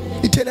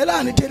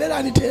ithelelane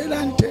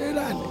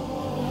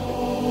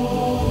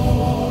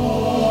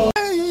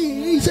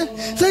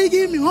say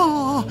give me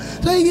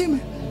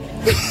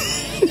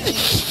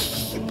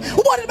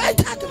ubone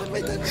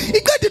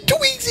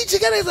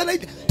Jikeleza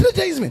late 3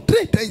 days man,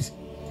 3 days.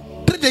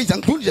 3 days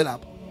angidluli nje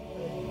lapha.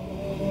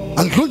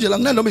 Angidluli nje la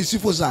nginanoma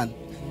isifo sani.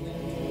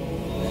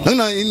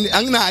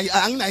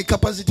 Anginayo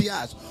capacity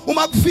yazo.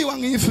 Uma kufiwa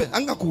ngife,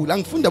 angigagula,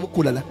 angifunda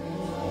ukugula la.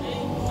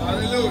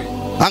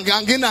 Hallelujah.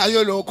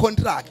 Anginayo lo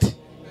contract.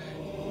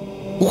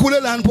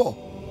 Ukhulelani pho?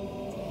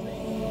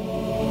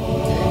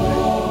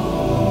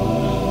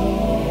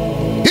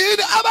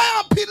 Yini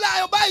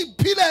abayaphilayo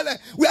bayiphilele,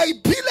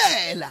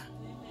 uyayiphilela.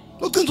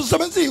 Ucinga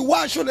usebenzisa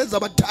iwasho lezi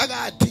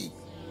abathakathi.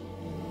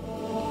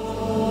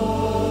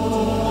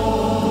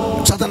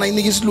 Sathana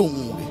inika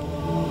isilungu.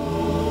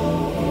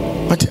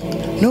 But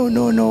no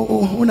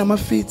unama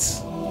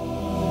fits.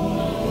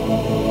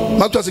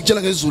 Makuthiwa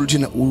sikutshela ngesiZulu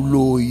thina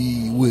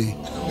uloyiwe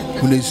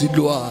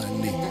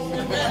unesilwane.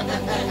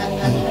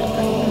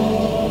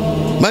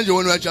 Manje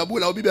wena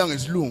uyajabula ubibe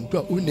ngesilungu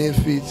kuthiwa une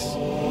fits.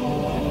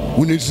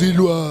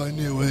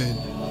 Unesilwane wena.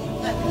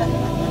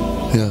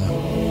 Yeah.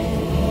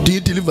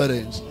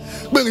 Deliverance.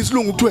 Kube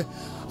ngesilungu kuthiwe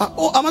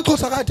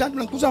amaXhosa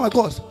akathanda ngikuza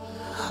amaXhosa.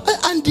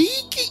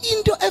 Andiki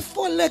into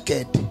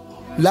efour-legged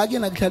la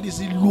kuyena kuhlala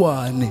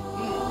isilwane.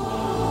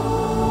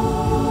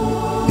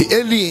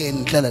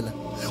 I-alien hlala la.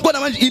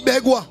 Kodwa manje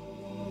ibekwa.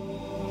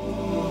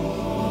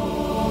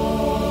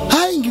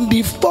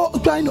 Hayi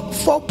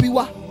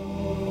phobia.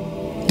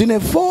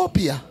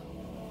 Phobia.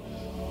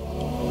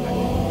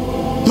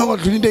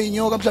 Makwadlula into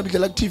eyinyoka mhlawumbe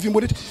idlela ku TV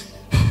imbuthi.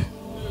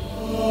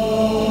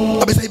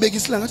 Abesayibeka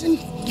isilanga athi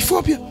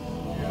iphobia.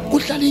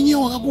 Kuhlala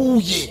inyoka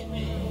kuye.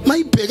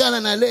 Mayibhekana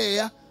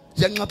naleya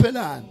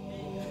ziyanqaphelana.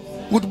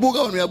 Ukuthi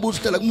buka wena uyabuza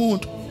uhlala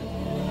kumuntu.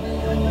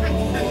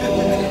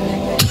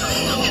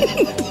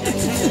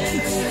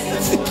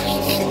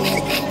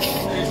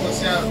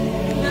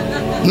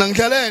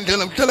 Nangihlala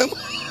endlela ngihlala.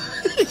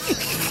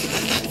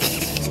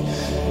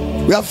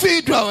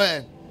 Uyafitwa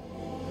wena.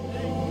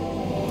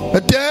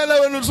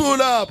 Adela wena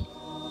usulapha.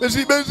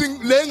 Bese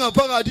le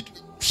ngaphakathi.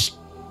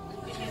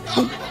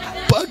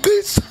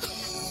 Baqisa.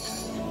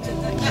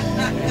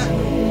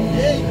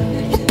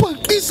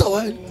 Baqisa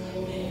wena.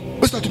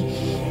 Bese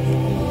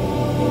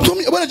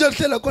Thomi yabona nje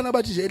uhlela khona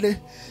bathi nje le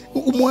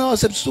umoya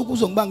wasebusuku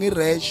uzongibanga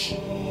irash.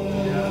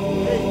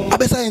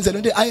 Abesayenza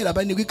lento aye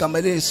labanika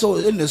igama le so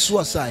ene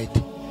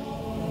suicide.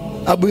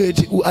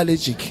 Abuyethi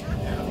uallergic.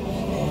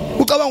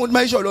 Ucabanga ukuthi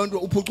mayisho lonto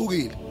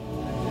uphucukile.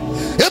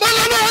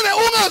 Yabona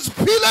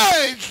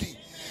ungaziphileli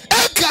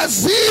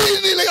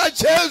egazini lika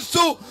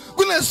Jesu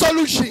kune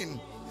solution.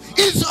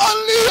 It's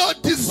only your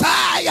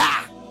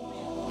desire.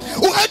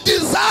 You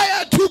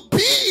desire to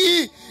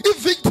be a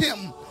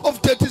victim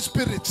of dirty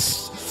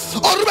spirits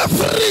or be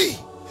free.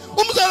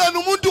 Umzalwane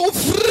umuntu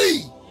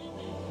ufree.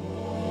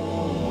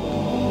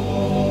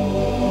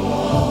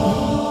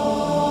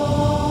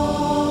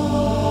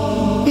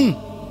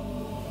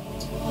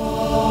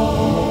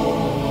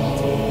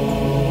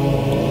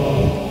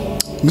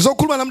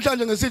 Ngizokhuluma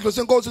namhlanje ngesidlo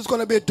senkosi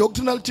isikhona be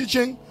doctrinal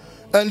teaching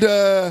and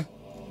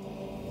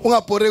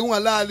ungabhoreki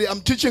ungalali.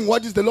 I'm teaching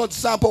what is the Lord's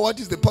Supper, what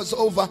is the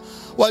Passover,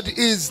 what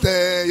is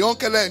the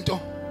yonke lento.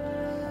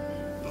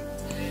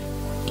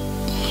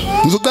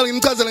 Ngizoqala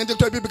ngimchazela into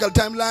ekuthiwa biblical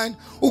timeline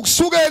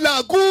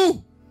ukusukela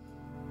ku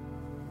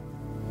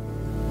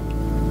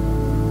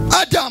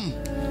Adam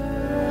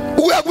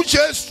ukuya ku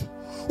Jesu,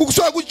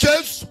 ukusuka ku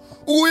Jesu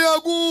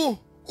ukuya ku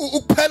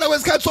ukuphela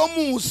kwesikhathi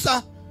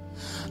somusa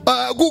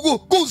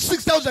ku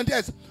 6000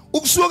 years.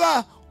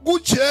 Ukusuka ku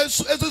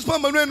Jesu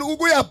esesiphambanweni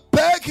ukuya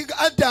back ku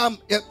Adam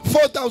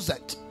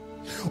 4000.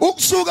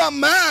 Ukusuka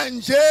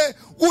manje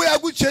kuya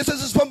ku Jesu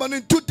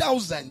esesiphambanweni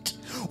 2000.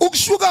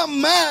 Ukusuka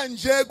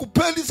manje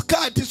kuphela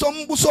isikhathi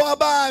sombuso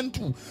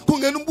wabantu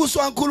kungena umbuso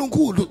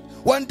kaNkulunkulu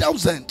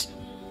 1000.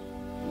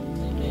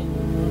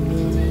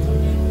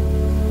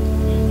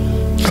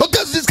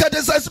 Because isikhathi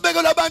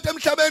esasibekela abantu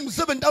emhlabeni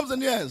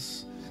 7000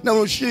 years.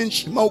 Now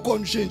ushintshe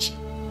mawukhona ushintshe.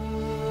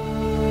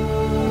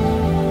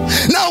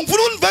 Now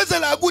ngifuna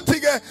univezela ukuthi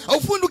ke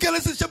awufunda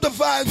uGenesis chapter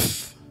 5.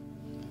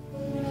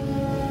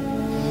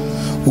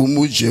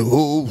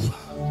 Jehova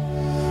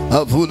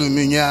avula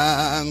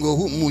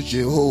iminyango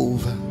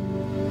Jehova.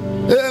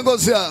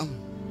 Nkosi yami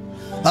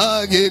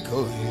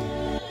akekho.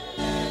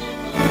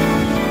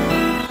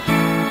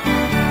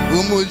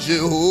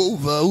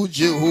 Jehova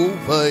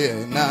uJehova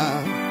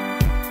yena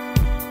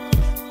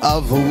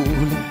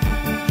avula.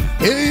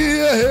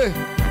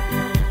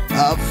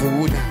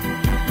 Avula.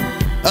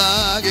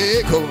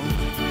 Akekho.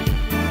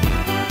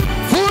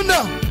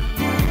 Funda.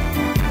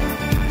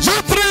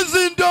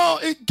 Izinto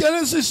in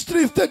Genesis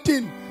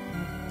 3:13.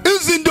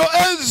 Izinto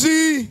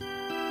ezi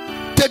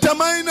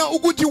determine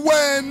ukuthi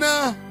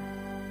wena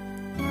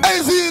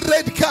ezi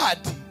red card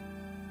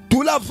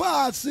dula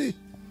fasi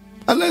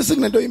unless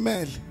kunento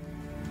imele.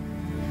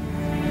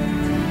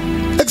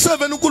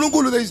 Except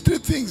uNkulunkulu, there is 3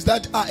 things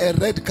that are a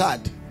red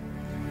card.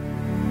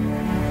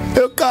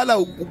 Ekala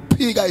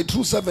ukuphika a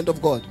true servant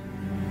of God.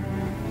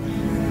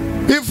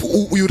 If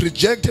you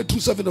reject a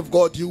true servant of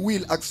God, you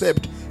will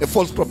accept a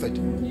false prophet.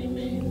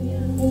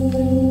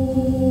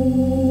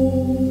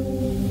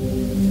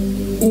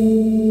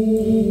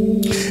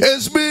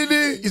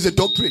 Esbili is a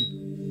doctrine.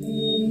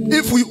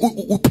 If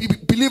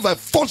believe a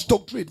false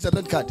doctrine, it's a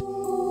red card.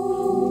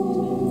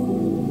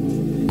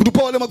 Kuthi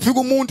Paul makufika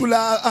umuntu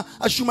la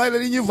ashumayela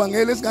linye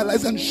ivangeli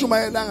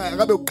esinganishumayelanga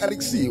akabe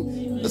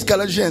uqarikisiwe. That's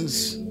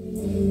Galatians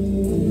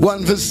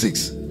 1 verse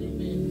 6.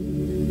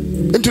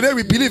 And today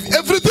we believe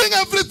everything.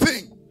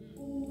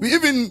 We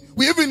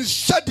even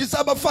shut this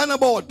abafana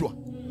bodwa.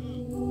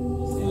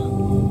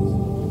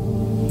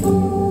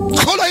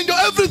 Call into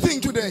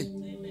everything today.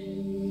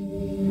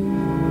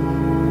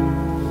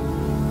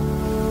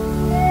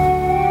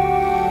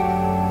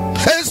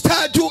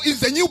 Esithathu is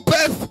the new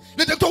birth.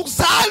 Lethe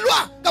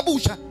ukuzalwa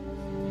kabusha.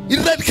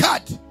 I-red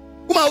card.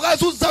 Uma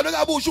ukazi uzalwa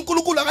kabusha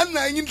uNkulunkulu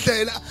akanayo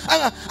indlela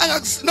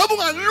noma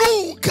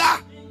ungalunga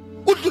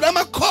udlula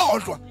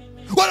amakhohlwa.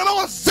 Wena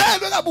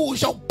mawazelwe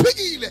kabusha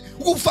uphikile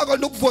ukufaka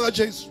nokuvuka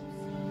Jesu.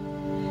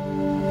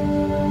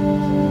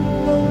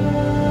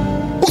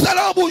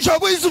 Uzalwa kabusha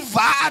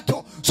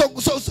kuyisivatho so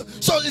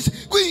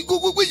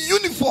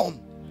kwi-uniform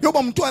yoba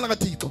umntwana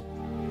kaThixo.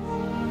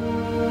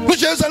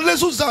 uJesu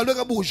unless uzalwe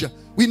kabusha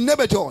we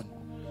never turn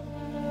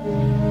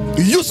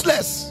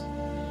useless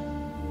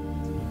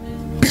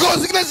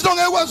because kunezinto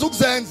ngekwazi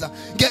ukuzenza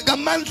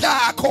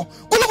ngamandla akho.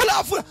 uNkulunkulu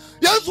afuna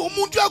yazi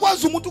umuntu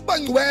uyakwazi umuntu ukuba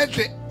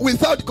ngcwele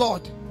without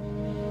God.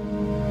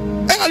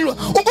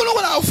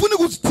 uNkulunkulu awufuni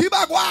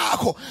ukuzithiba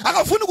kwakho,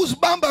 akafuni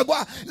ukuzibamba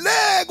kwa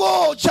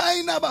leko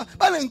China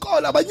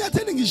balenkola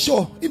abanyatheli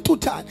ngisho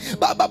intuthane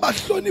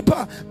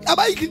bahlonipha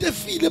abayidla into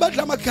efile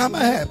badla amagama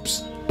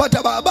herbs but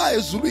abaya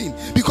ezulwini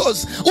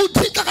because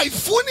uThixo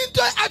akayifuni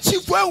into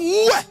eachieve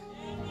nguwe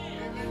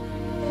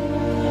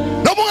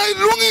noma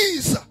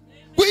ungayilungisa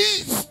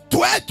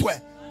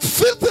kuyidwedwe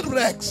filthy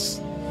rags.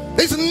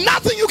 There's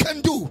nothing you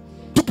can do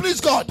to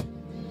please God.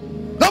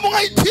 Noma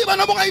ungayithiba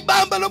noma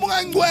ungayibamba noma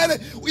ungangcwele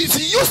is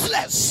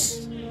useless.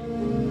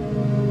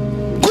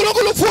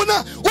 uNkulunkulu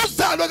ufuna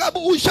uzalwe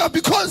kabusha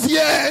because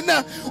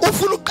yena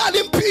ufuna uqala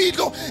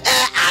impilo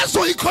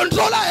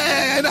azoyicontrola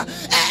yena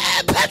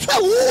ephethwe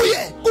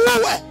uye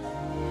uwe.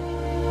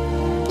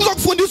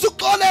 Uzokufundisa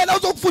ukuxolela,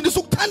 uzokufundisa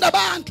ukuthanda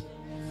abantu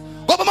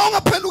ngoba uma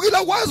ungaphendukile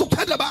ukwazi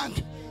ukuthanda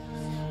abantu.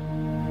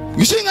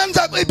 Ngisho ingane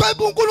zakho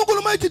iBhayibheli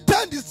uNkulunkulu mayithi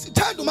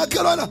thanda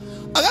umakhelwana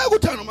akake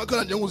ukuthanda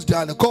umakhelwana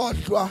njengozithanda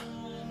kodwa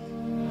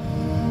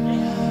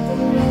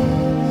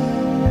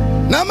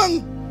nama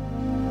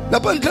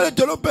lapha ngihlala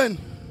edolobheni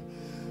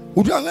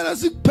uthi angena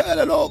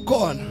sikuphele lo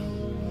khona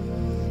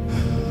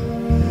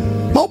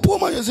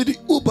mawuphuma nje sithi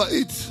Uber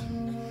Eats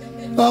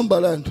hamba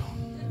lento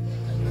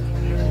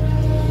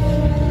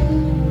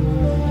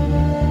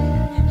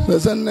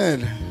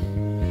sesenele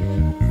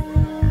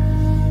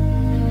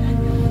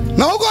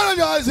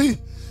nawukhona nje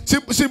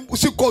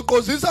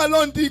sigoqozisa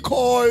lonto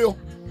ikhoyo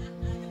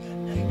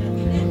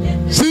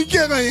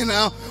sikeka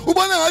yena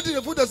ubona ngathi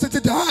nje futhi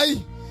sithi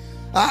hayi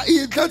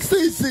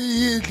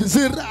ihlathisi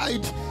si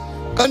right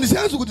kanti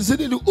siyazi ukuthi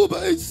sinele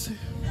Uber Eats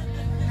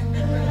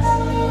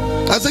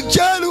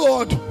asekutshela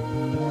kodwa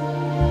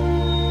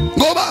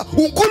ngoba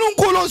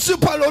uNkulunkulu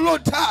osipha lo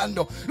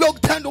thando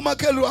lokuthanda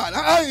umakhelwane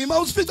hayi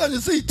mawusifica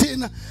nje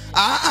siyithina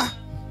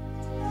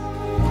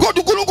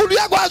kodwa uNkulunkulu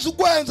uyakwazi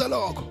ukwenza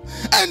lokho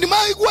and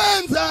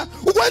mayikwenza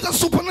ukwenza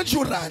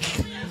supernatural.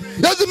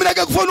 Yazi mina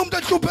ke kufona umuntu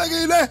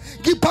ehluphekile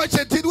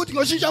ngibudgeted ukuthi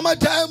ngoshintsha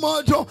amathayi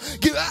emoto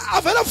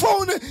avela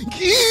phone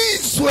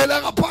ngizwe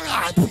la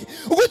ngaphakathi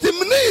ukuthi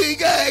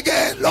mnike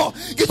ke lo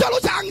ngithola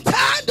ukuthi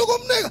angithanda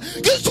ukumnika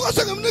ngisuka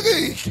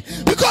sengemnikile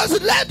because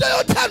lento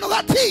yothando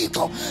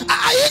kaThixo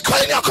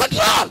ayikho in your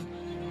control.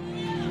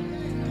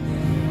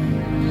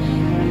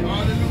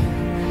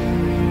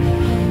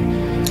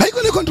 Ayikho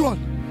in your control.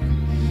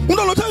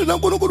 Umuntu lothanda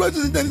uNkulunkulu wenza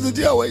izinto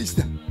ezinje ya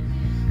waste.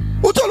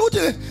 Uthola ukuthi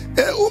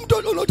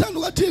umuntu onothanda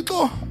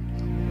ukaThixo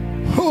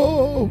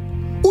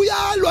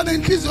uyalwa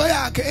nenhliziyo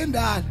yakhe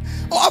endala.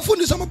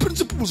 Afundisa ama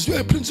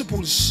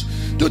principles.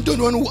 Don't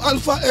wena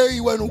ualpha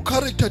A, wena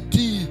ucharacter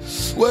D,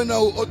 wena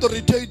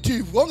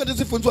authoritative. Wonke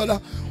lesifundiswa la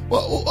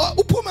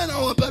uphuma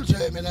nawo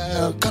phela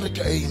mina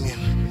character A mina.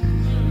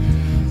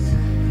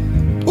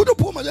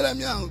 Uphuma nje la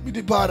emnyango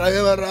bithi phara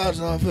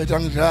yebaraza fethu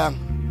angidlanga.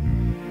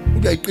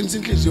 Uyayiqinisa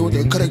inhliziyo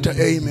ukuthi character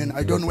A man,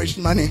 I don't waste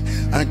money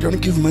and I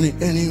don't give money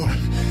anyone.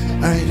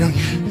 I don't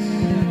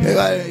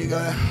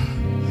eka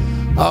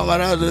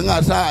awarazo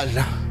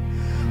ngasadla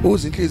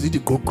uzinhliziyo ithi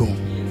gogo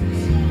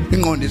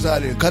ingqondo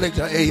isale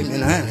character A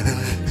mina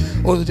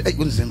uthi ay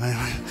kunzima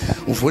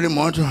uvula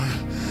imoto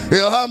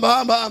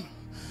hamba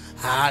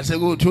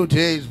seku 2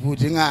 days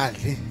futhi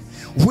ngadli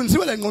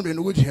ufundisiwe la engqondweni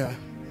ukuthi ya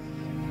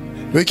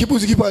wekhipha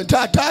uzikhipha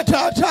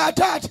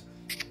thatha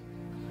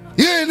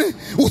yini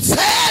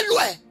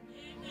uthelwe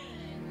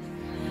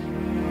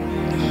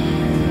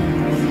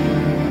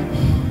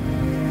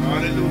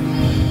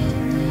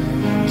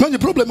manje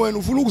problem wena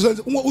ufuna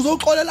ukuzenza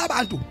uzoxolela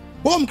abantu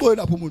womxolela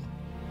lapho umuntu.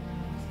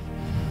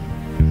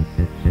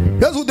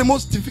 That's what the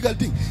most difficult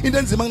thing into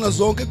enzima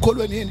kunazonke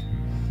ekukholweni yini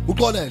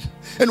uxolela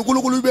and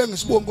uNkulunkulu ube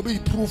ngesibongo ngoba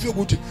iproof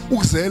yokuthi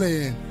ukuzele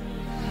yena.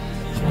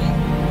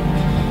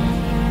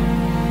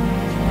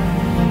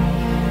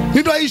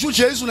 Into ayisho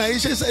uJesu naye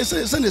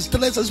sene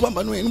stress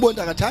esibambanweni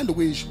ibonta akathanda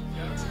ukuyisho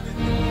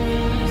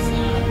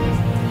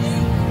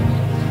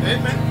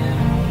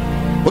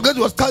Because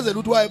wasichazela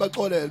ukuthi waye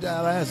baxolele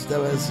abayazi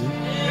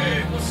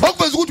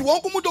okuveza ukuthi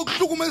wonke umuntu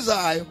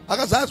okuhlukumezayo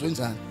akazazi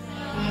wenzani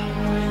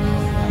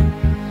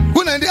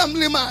kunento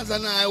yamlimaza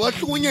naye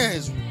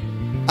wahlukunyezwa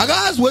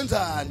akazi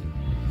wenzani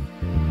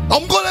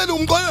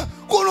umqolela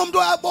kunomuntu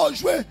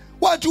oyaboshwe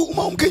wathi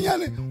uma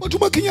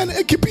umakhinyane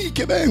ekhiphe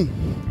igebengu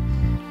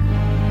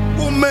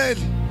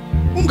umeli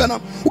umngana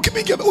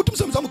ukhiphe igebengu uthi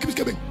umsebenzi wami ukhiphe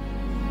igebengu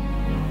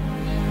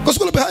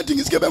kosikole behading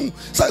isigebengu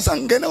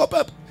sangena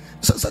kwaPepe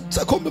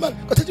sakhomba imali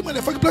kathatha imali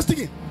efaka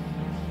iplastic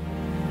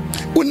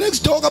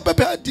next door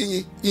kaPepe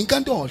hading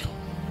inkantolo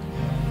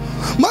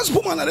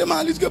masiphuma nale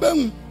mali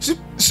isigebengu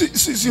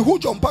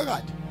sihujwa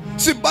umphakathi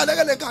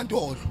sibalekele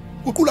enkantolo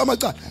uqula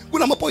amacala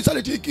kunamaphoyisa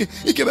lethi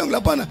igebengu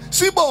laphana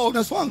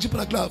sibona sifanga nje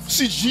phela glove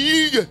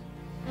sijike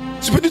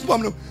siphethe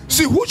isibhamu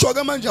sihujwa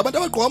ke manje abantu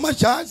abagqoka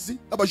amajazi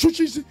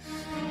abashushisi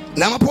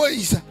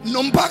namaphoyisa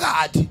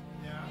nomphakathi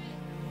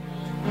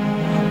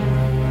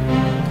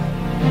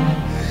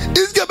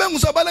isigebengu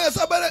sabaleka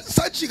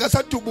sajika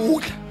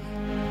sadubula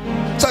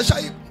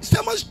sashaya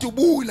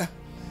siyamadubula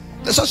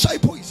sashaya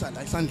iphoyisa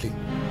la esandleni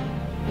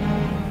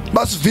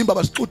basivimba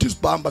basixutha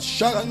isibhamba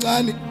sishaya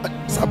kancane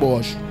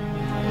saboshwa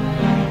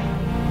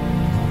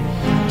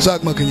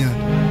sakumakhenyana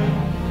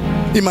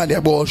imali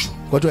yaboshwa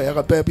kodwa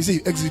yakaPepe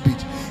isi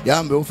exhibit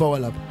yahambe ufakwa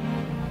lapha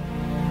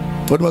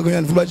kodwa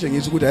makhenyana ufuna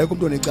batshengisa ukuthi ayikho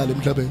umuntu onecala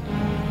emhlabeni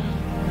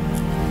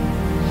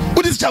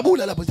uthi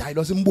sijabula lapho hayi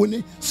lo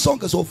simbone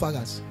sonke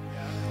sofakazi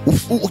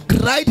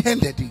right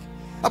handed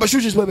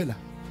abashushisi babela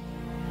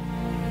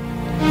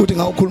uthi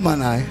ngawukhuluma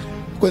naye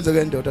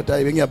kwenzeke indoda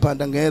tayi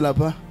bengiyaphanda ngeke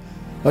lapha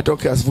bathi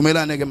okay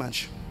asivumelane ke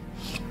manje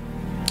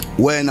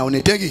wena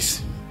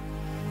unetekisi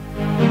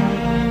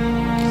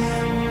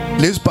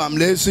lesibhamu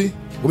lesi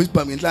ngoba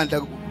isibhamu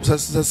ngenhlanhla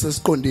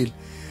sasiqondile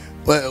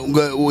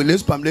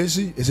lesibhamu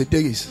lesi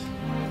esetekisi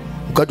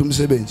ukade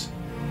umsebenzi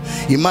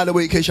imali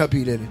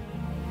obuyikheshaphile le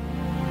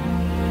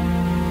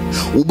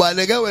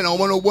ubaleke wena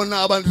uma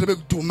ubona abantu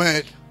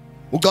sebekudumela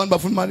ucanga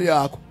bafuna imali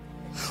yakho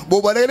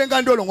bobalekele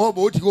enkantolo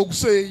ngoba uthi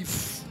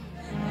kokusafe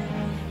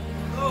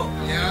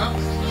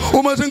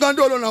uma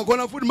senkantolo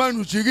nakhona futhi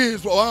manje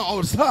ujikiswa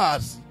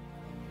awusazi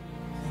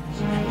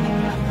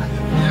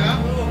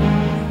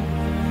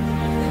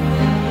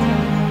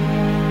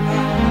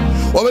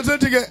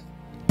wabesethi ke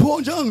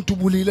pho nje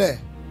angidubulile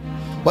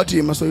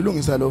wathi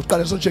masoyilungisa lo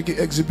uqala so check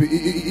exhibit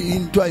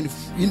intwine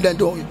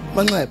indento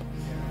manxeba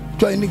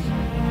twine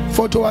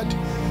photo what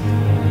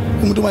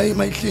umuntu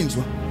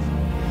mayihlinzwa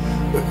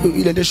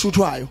ilento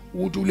eshuthwayo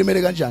ukuthi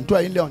ulimele kanjani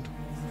kuthiwa yini leyo nto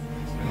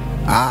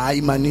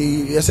hayi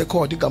mani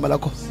yasecourt igama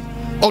lakho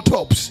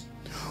autopsy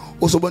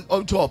uzobona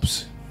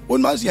autopsy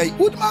umazi yayi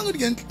uthi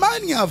manje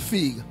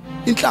ngiyafika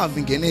inhlamvu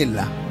ingene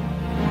la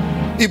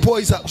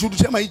iphoyisa kusho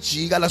ukuthi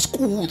mayijika la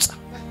skutsa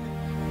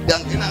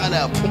yangena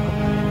lapho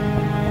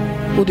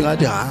uthi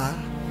ngathi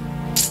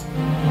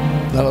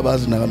laba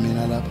bazi naka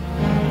mina lapha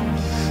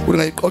uthi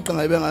ngayiqoqa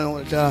ngayibeka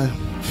ngala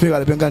fika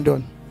lapha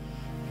enkantolo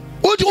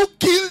uthi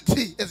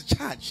guilty as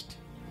charged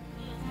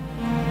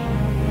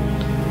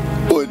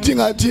uthi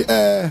ngathi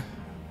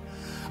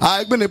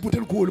hayi kube nephutha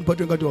elikhulu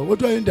umphathi wenkantolo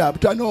kodwa indaba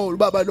uthi no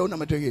ubaba lo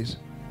namathekisi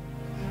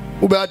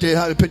ube kade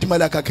ehambe phethe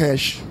imali yakhe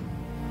cash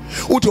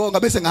uthi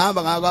ngabe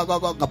sengihamba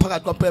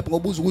ngaphakathi kwaPepe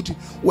ngobuza ukuthi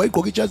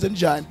wayigqoka ijazi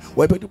enjani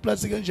wayiphethe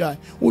uplastic enjani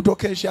uthi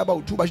cash yaba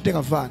u2 basho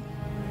engafani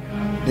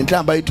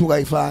nenhlamba ayithuka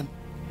ayifani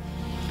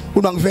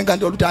uma ngive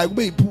enkantolo uthi hayi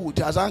kube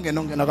iphutha azange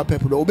nongena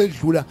kwaPepe lo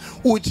ubedlula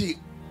uthi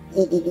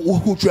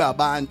uhutshwe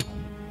abantu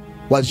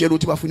wazitshela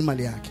ukuthi bafuna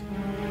imali yakhe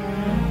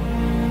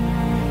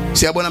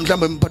siyabona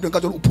mhlawumbe umphathi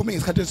wenkantolo uphume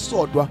ngesikhathi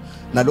esisodwa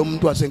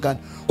nalomuntu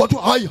wasenkantolo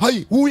kodwa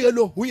hayi uye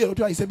lo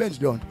uthi ayisebenzi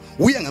leyo nto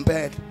uye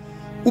ngempela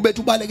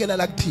ubethu ubalekela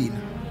la kuthina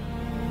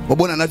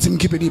wabona nathi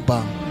imkhiphele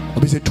ibhanga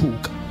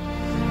obesethuka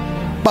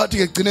bathi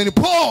ke gcineni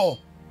pho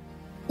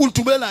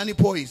ulidubelani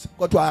iphoyisa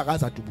kodwa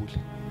akaza dubule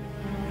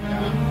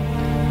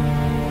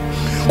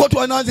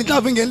kodwa nanzi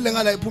inhlamvu ingenile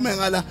ngala iphume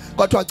ngala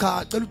kodwa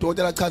cha cela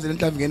udokotela achazele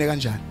inhlamvu ingene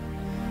kanjani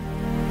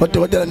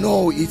udokotela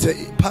no it's a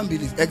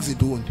phambili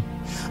exit wound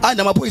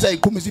amaphoyisa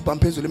ayiqhumisa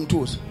ibhamu phezulu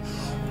emthusa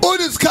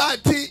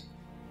ulisikhathi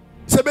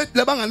sebethi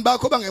labangani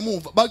bakho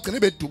bangemuva bagcine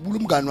bedubula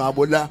umngani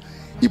wabo la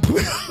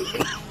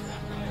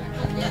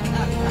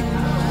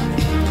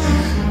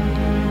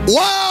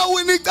wow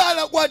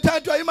inicala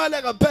kwathathwa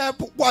imali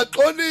kaPepe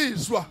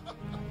kwaxoliswa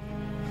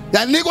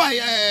yanikwa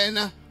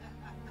yena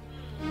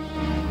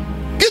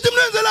kithi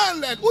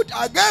mlenzelani like uthi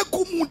akekho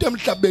umuntu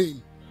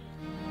emhlabeni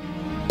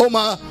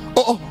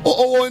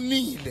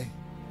owonile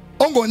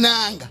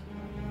ongonanga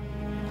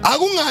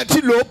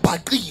akungathi lo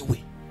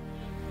bhaqiwe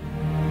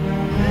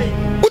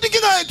uthi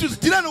inkinga yethu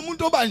sidila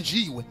nomuntu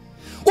obanjiwe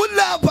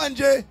ulapha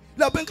nje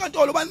lapha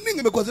enkantolo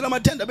baningi bekhozela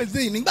amathenda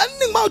bezini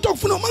baningi mawuthi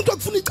akufuna umuntu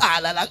akufuna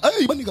icala la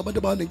hey baningi abantu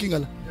abanenkinga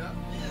la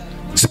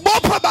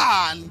sibopha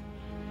bani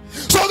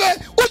so ke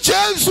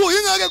uJesu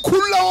ingeke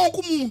khulula wonke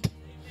umuntu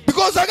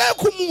because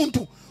akekho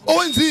umuntu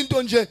owenza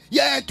into nje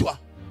yedwa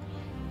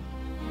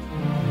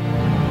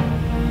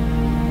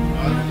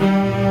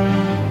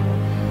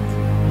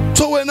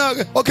so wena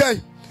ke okay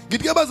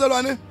ngithi ke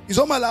bazalwane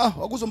izoma la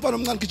wakuza umfana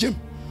omncane gijima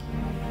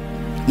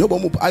yoba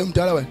umuphi ayi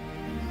umdala wena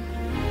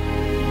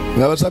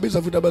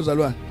uyabasabisa futhi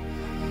abazalwane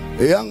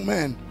a young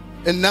man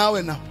and now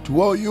to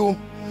wow you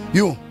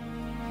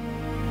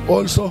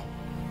also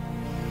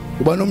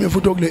uba nomnye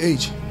futhi okule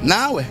age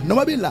nawe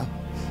noma bila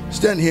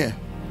stand here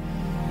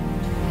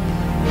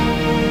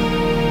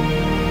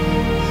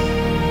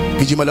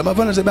gijima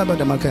lamafana sebehamba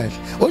ndamakhaya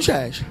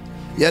oshayisha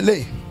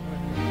yale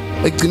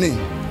ekugcineni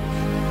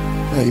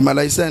imali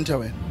ayisenta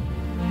wena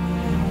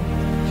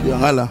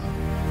ngala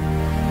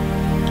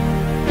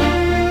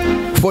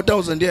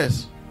 4,000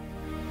 years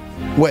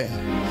where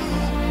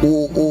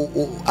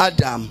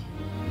Adam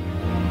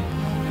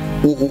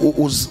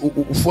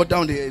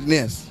 4,000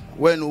 years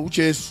when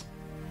uJesu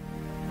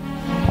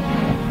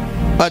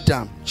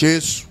Adam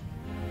Jesu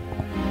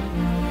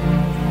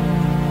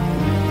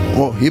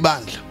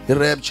ibandla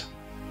irapture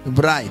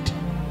bride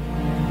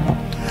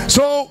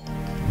so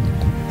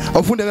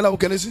awufundekela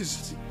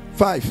uGenesis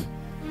 5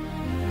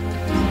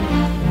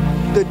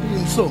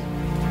 13 so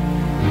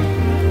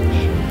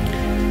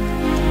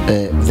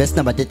verse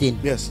number 13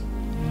 yes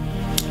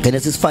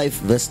Genesis 5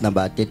 verse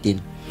number 13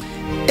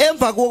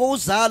 emva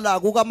kokuzala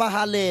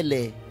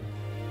kukaMahalele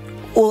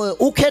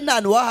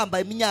uKenani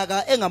wahamba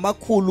iminyaka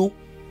engamakhulu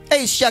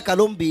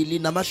eyisishiyagalombili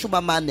namashumi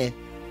amane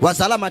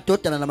wazala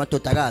amadodana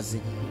namadodakazi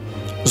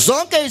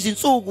zonke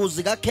izinsuku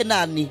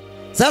zikaKenani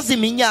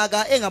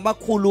zaziminyaka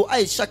engamakhulu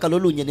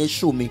ayisishiyagalolunye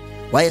neshumi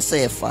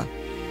wayesefa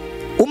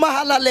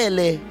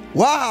uMahalalele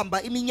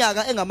wahamba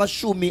iminyaka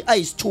engamashumi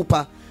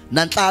ayisithupha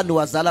nanhlanu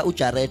wazala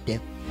uJarede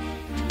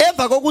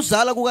emva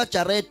kokuzala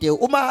kukaJarede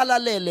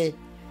uMahalalele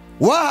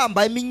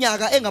wahamba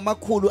iminyaka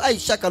engamakhulu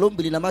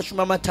ayisishiyagalombili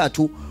namashumi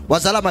amathathu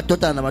wazala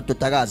amadodana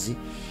namadodakazi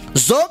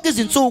zonke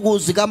izinsuku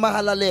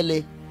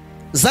zikaMahalalele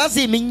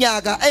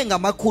zaziminyaka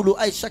engamakhulu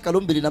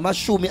ayisishiyagalombili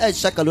namashumi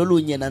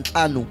ayisishiyagalolunye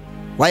nanhlanu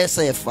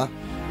wayesefa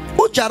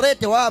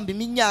uJarede wahamba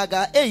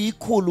iminyaka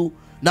eyikhulu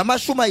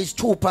namashumi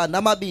ayisithupha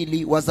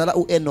namabili wazala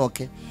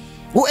uEnoke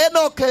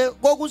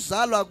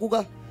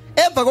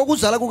emva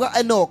kokuzala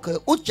kukaEnoke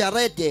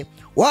uJarede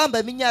wahamba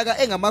iminyaka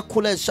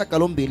engamakhulu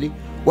ayisishiyagalombili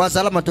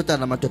wazala amadodana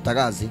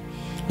namadodakazi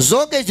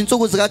zonke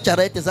izinsuku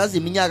zikaJarede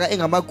zaziminyaka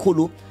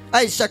engamakhulu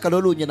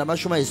ayisishiyagalolunye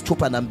namashumi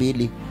ayisithupha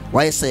nambili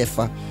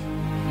wayesefa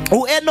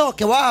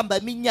uEnoke wahamba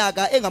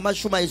iminyaka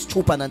engamashumi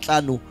ayisithupha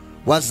nanhlanu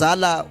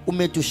wazala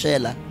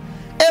uMetushela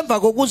emva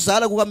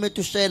kokuzala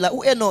kukaMetushela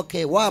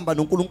uEnoke wahamba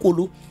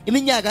noNkulunkulu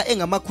iminyaka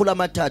engamakhulu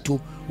amathathu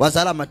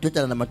wazala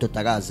amadodana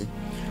namadodakazi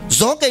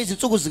zonke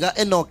izinsuku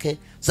zikaEnoke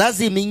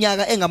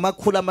zaziminyaka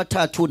engamakhulu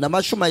amathathu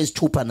namashumi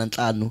ayisithupha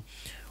nanhlanu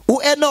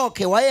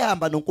uEnoke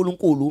wayehamba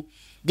noNkulunkulu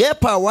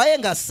kepha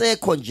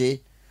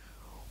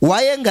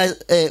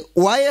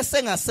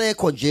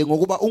wayesengasekho nje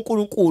ngokuba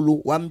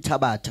uNkulunkulu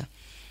wamthabatha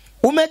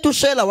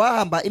uMetushela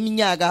wahamba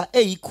iminyaka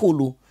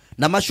eyikhulu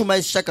namashumi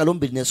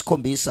ayisishiyagalombili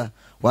nesikhombisa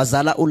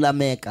wazala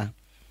uLameka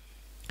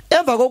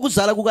emva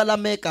kokuzala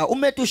kukaLameka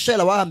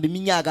uMetushela wahamba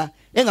iminyaka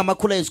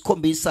engamakhulu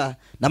ayisikhombisa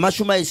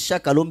namashumi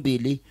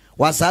ayisishiyagalombili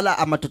wazala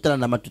amadodana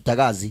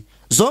namadodakazi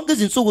zonke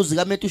izinsuku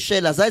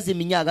zikaMetushela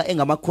zaziminyaka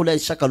engamakhulu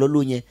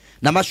ayisishiyagalolunye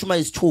namashumi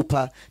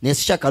ayisithupha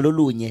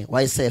nesishiyagalolunye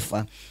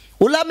wayesefa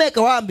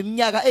uLameka wahamba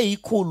iminyaka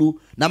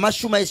eyikhulu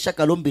namashumi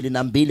ayisishiyagalombili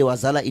nambili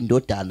wazala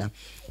indodana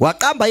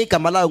waqamba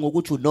igama layo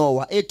ngokuthi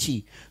uNoah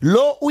ethi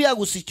lo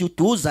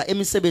uyakusiduduza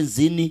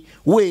emisebenzini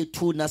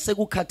wethu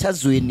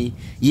nasekukhathazweni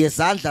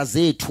yezandla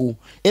zethu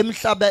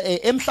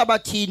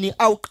emhlabathini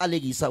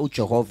awuqalekisa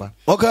uJehova.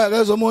 Okay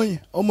lezo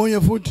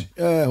omunye futhi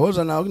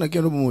hoza nawo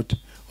kunakuyena ubumuthi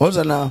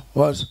hoza nawo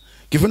wazi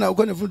ngifuna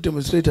ukhona futhi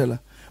demonstrator la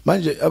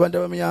manje abantu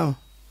abamnyama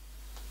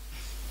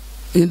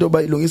into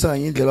bayilungisa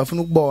kanye indlela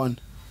bafuna ukubona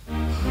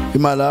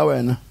imali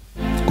wena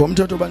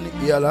ngomthetho bani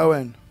iyala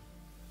wena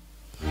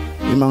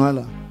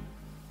imangala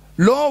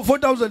lo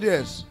 4,000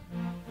 years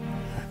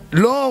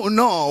lo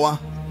Noah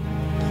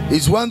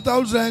is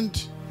 1,000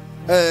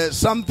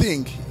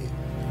 something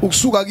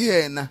ukusuka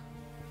kuyena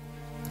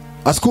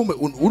asikhumbe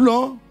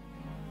ulo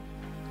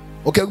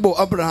okay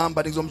kubo Abraham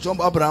but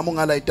ngizomjomba Abraham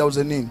ungala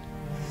 1000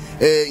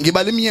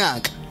 ngibala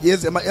iminyaka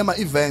yeze ema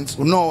events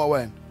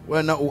uNoah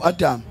wena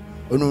uAdam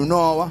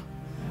uNoah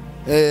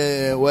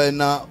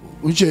wena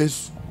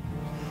uJesu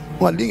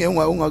ungalinge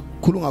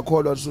ungakhuluma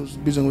ngakholwa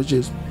sibize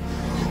ngoJesu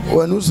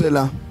wena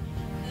uzela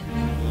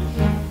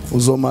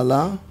uzoma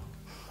la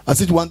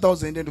asithi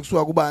 1000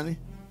 endikusuka kubani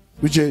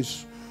uJesu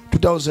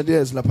 2000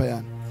 years lapha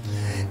yana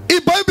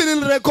iBhayibheli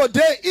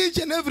lirecorde each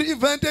and every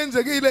event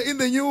enzekile in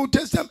the New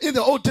Testament in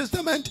the Old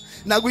Testament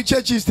na kwi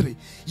church history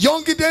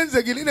yonke into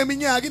enzekile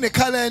ineminyaka ine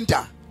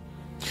calendar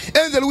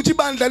enzela ukuthi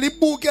ibandla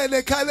libuke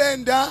le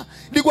calendar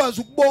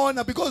likwazi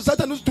ukubona because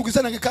Satan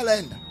usidukisana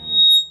ngecalendar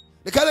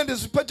le calendar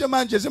siphethe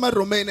manje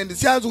semaRoman and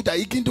siyazi ukuthi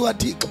ayikho into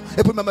kaThixo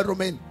ephuma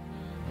amaRoman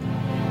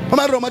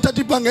amaRoma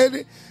athatha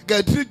ibhangeli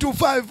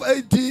nge325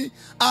 AD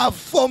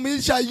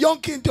afomisha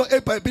yonke into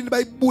eBhayibhelini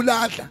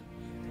bayibulahla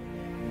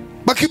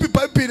bakhipha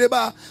iBhayibheli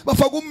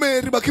bafaka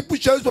uMary bakhipha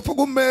uJesu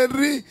bafaka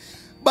uMary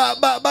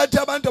bathi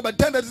abantu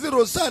abathanda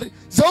irosary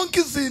zonke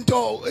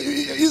izinto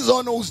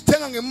izono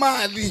uzithenga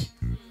ngemali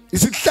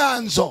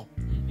isihlanzo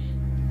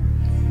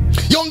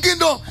yonke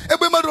into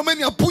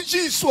ebemaromeni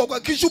yaphutshiswa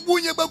kwakhishwa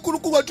ubunye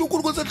beNkulunkulu wathi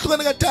uNkulunkulu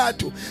sehlukene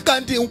kathathu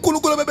kanti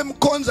uNkulunkulu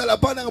bebemkhonza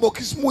laphana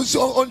ngabokhisimusi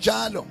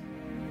onjalo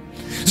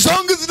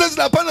zonke izinto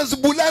ezilaphana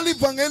zibulala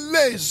ivangeli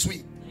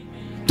lezwi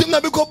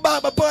Ngabikho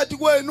baba phakathi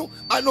kwenu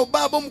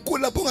anobaba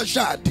omkhulu lapho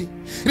ungashadi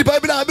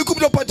iBhayibheli ngabikho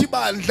umuntu ophatha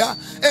ibandla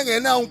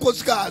engena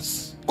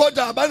unkosikazi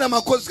kodwa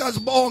abanamakhosikazi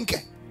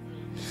bonke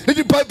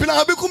iBhayibheli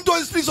ngabikho umuntu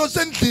oyisilisa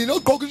osendlini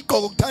ogqoka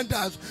isigqoko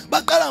kuthandazwa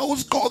baqala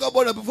ngokusigqoka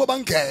bona before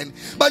bangene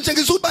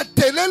batshengisa ukuthi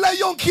badelela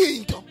yonke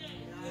into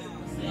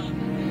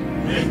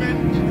amen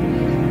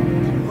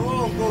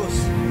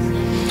Nkosi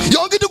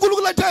yonke into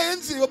uNkulunkulu athi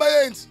ayenziwe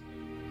bayenzi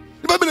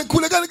iBhayibheli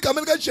ngikhulekana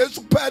igameni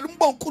kaJesu kuphela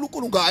umbonga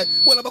uNkulunkulu ngaye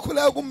bona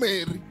bakhuleka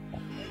kuMary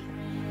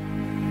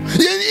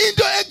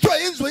into ekuthiwa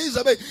yenziwe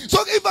izabe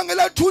so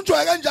ivangeli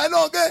athunjwa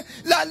kanjalo ke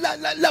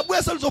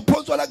labuya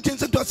selizophonswa la kuthini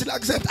sekuthiwa sila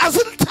accept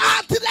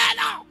asilithathi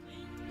lelo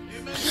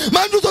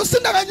manje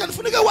uzosinda kanjani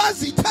kufuneka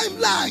wazi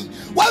i-timeline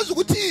wazi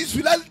ukuthi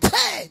izwi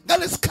lalithe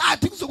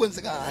ngalesikhathi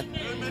kuzokwenzekani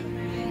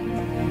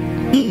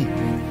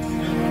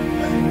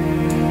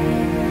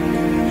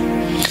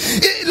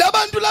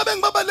labantu laba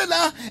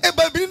engibabalela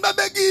eBhayibhelini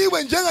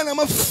babekiwe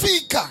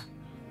njenganamafika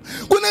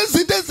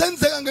kunezinto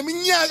ezenzeka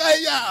ngeminyaka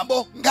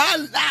yabo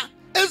ngala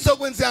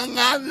ezokwenzeka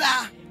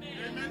ngala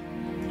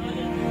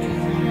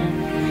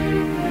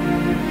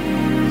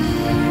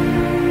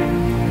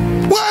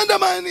wanda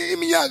mani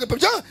iminyaka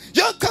phela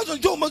njengakhazwa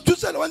nje uma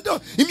uthusela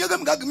wanto iminyaka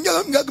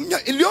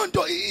emingaka leyo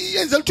nto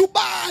iyenza ukuthi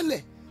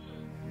ubale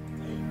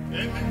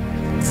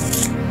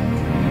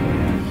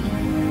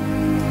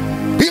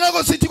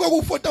ingakho sithi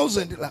kwaku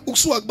 4000 la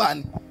ukusuka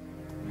kubani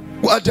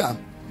kuAdam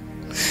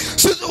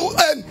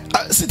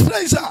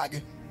sitrayisa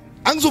ke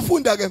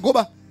angizofunda ke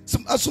ngoba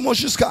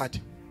asumosha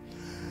isikhathi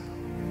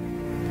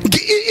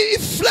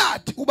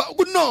iflat uba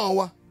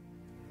kuNoah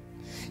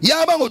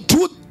yaba ngo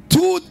 2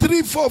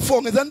 3 4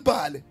 4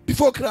 ngezanibhale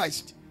before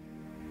Christ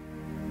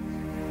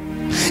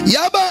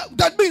yaba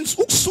that means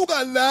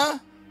ukusuka la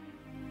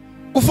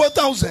ku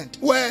 4000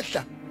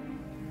 wehla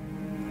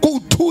ku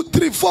 2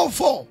 3 4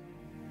 4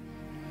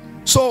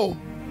 so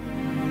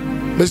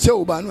bese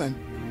ubani wena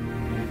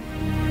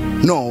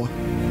Noah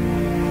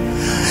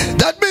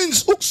that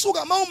means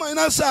ukusuka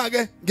mawuminus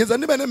ke ngenza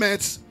nibe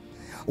nemaths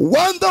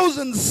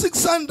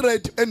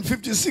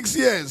 1656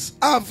 years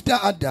after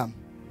Adam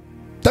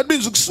that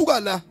means ukusuka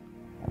la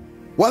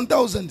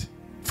 1000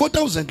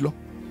 4000 lo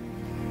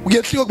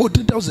uyehlika ku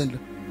 3000 lo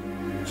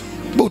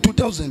bo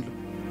 2000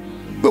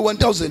 lo bo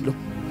 1000 lo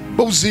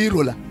bo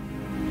 0 la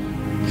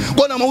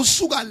kona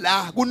mawusuka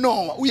la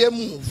kuNoah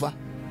uyemuva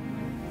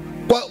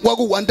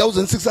kwaku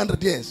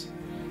 1600 years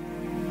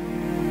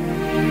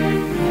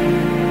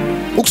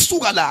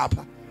ukusuka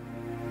lapha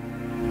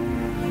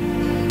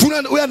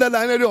thuna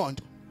uyandalana leyo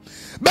nto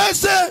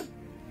bese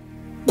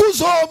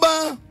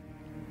kuzoba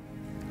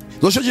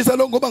zosheshisa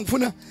lo ngoba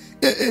ngifuna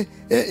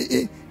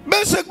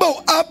bese kuba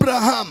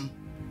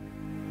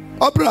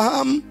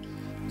uAbraham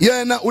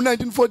yena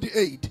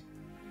u1948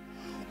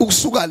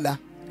 ukusuka la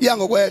iya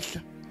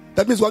ngokwehla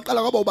that means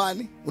waqala kwaba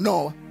ubani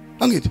uNoah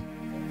angithi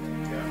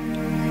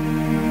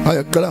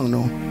hayi qala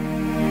ngoNoah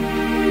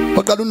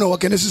waqala uNoah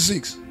Genesis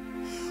 6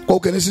 kwa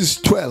Genesis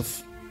 12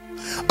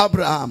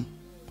 Abraham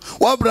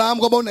kwaba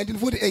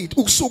u1948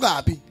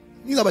 ukusuka phi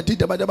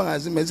ngizabadida abantu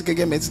abangazi maths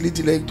keke maths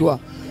lithi le kuthiwa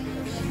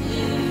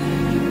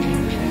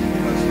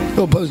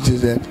no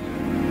positive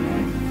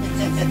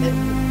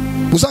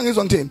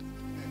usangizwa ngithini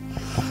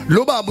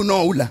lo baba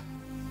uNoah la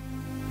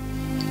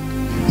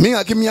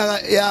mingakho iminyaka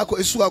yakho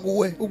esuka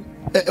kuwe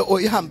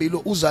oyihambile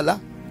uzala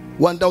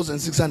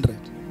 1600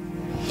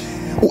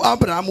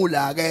 uAbraham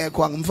la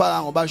akekho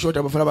angimfaka ngoba shoda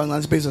abafana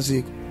abancane space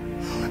sikho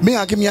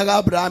mingakho iminyaka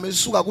kaAbraham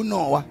esuka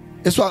kuNoah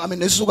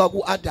esuka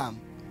kuAdam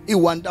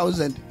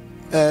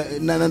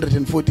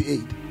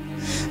i1948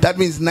 that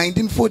means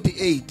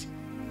 1948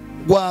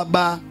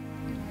 kwaba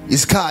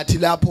isikhathi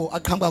lapho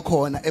aqhamuka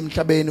khona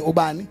emhlabeni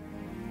ubani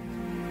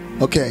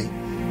okay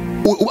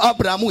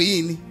uAbraham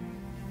uyini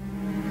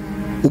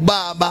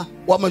ubaba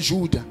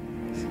wamaJuda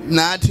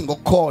nathi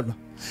ngokukholwa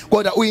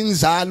kodwa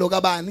uyinzalo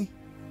kabani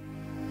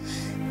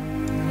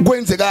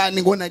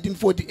kwenzekani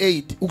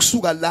ngo1948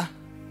 ukusuka la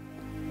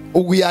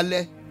ukuya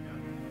le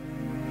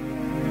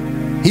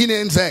yini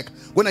enzeka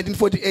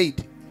ngo1948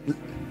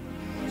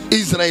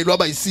 Israel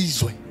waba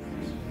isizwe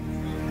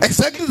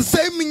exactly the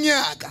same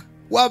minyaka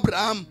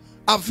uAbraham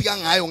afika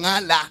ngayo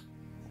ngala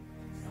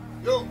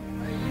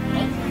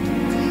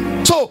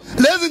so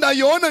lezi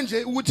ndayona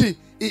nje ukuthi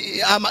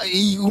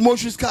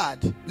umosha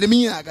isikhathi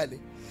leminyaka le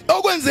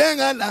okwenzeka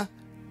ngala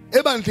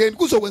ebandleni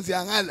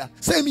kuzokwenzeka ngala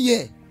same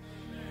year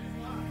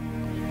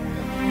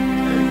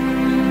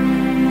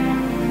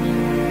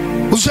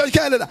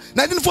ushayikhala la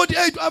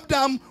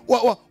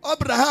 1948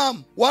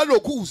 Abraham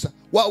walokhuza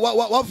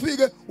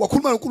wafike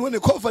wakhuluma noNkulunkulu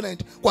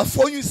necovenant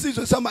kwafonywa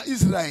isizwe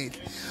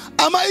sama-Israyeli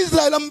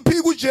ama-Israyeli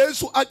amphika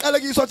uJesu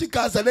aqalekiswa athi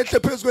igazi lehle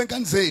phezulu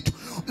kwenkani zethu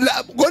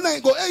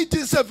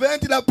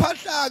ngo-1870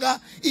 laphahlaka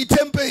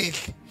itempeli.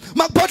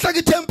 Makuphahlaka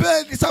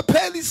itempeli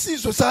saphela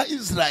isizwe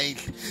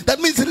sa-Israyeli. That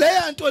means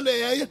leya nto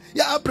leya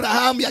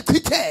ya-Abraham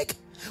yachitheka.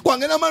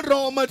 Kwangena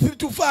amaRoma 3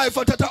 to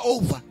 5 athatha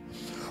over.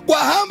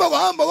 Kwahamba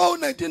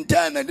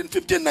kwa-1910,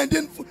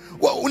 1915,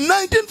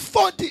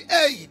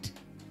 1948.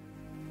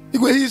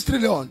 Ikwe history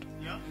leyo nto.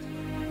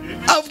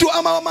 After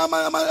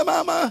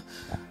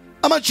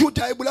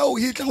amaJuda ayebulawa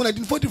uHitler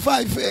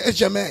ngo-1945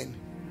 eGermany.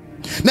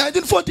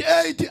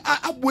 1948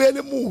 abuyele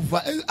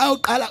emuva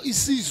aqala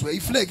isizwe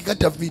iflag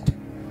kaDavid.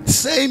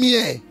 Same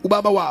year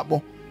ubaba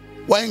wabo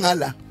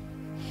wayengala.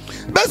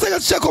 Bese ke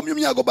sishekho omnye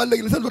umnyaka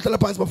obalekile senizohlala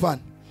phansi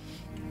bafana.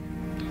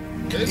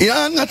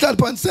 Ya ngahlala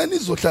phansi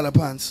senizohlala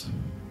phansi.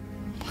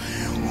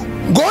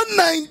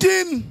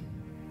 Ngo-19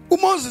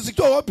 uMoses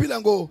kuthiwa waphila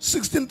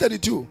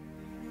ngo-1632.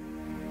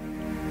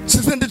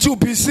 1632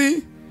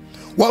 BC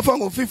wafa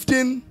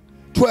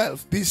ngo-1512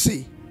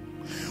 BC.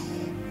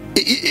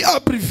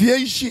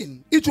 I-abbreviation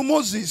ithi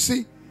uMoses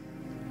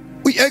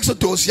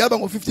i-Exodus yaba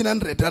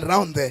ngo-1500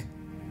 around there.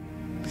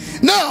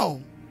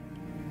 Now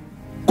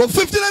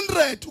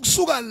ngo-1500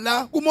 ukusuka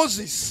la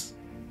kuMoses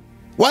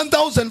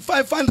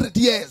 1500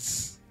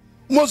 years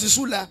uMoses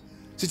ula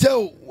sithe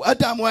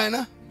Adam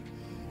wena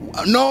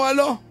Noah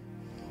lo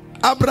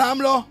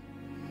Abraham lo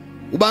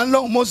ubani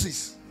lo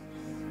uMoses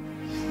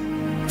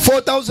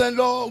 4000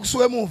 lo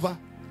kusuka emuva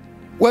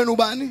wena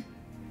ubani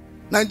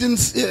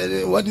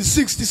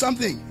 1960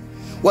 something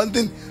one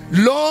thing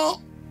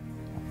lo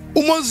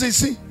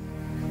uMoses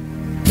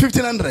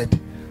 1500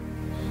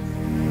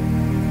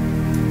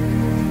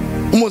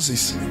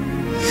 uMoses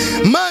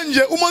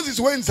manje uMoses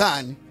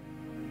wenzani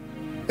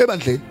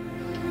ebandleni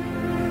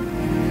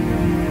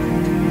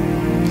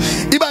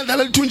ibandla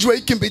lithunjiwe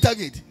eGibhithe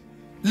akithi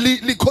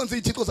likhonze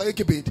izithixo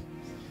zaseGibhithe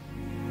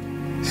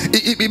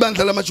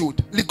ibandla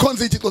lamaJuda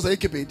likhonze izithixo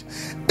zaseGibhithe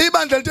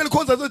ibandla lithe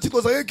likhonza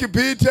izithixo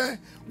zaseGibhithe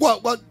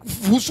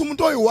kwavusa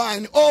umuntu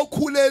oyi1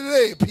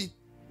 okhulelephi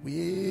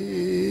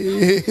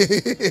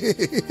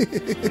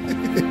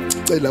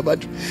cela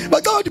abantu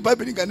bacela ukuthi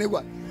iBhayibheli ingane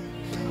kwa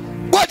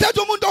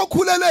kwathatha umuntu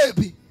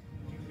okhulelephi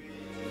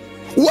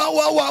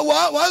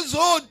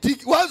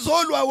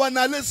wazolwa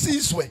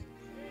wanalesizwe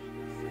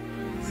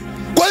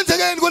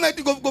kwenzekeni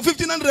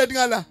ngo-1500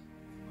 ngala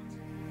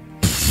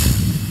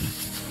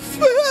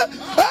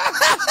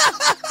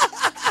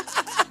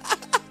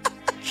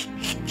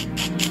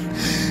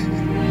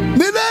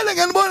nilele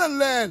ngenibona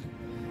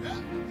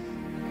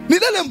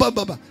nilele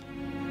mbaba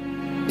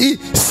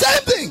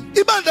same thing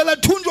ibandla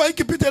lathunjwa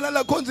eGibhithe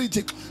lakhonza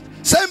izithixo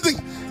same thing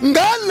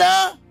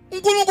ngala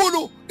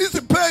uNkulunkulu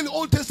isipheli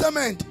Old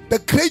Testament the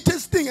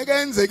greatest thing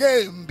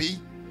ekenzeke embi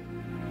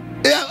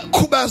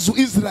eyakhubaza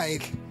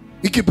uIsrael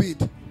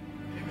eGibhithe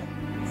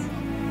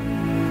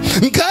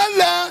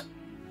ngala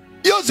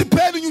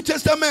iyoziphela iNew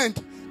Testament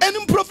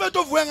any prophet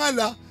of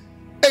wengala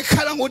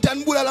ekhala ngothi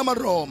anibulala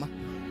amaRoma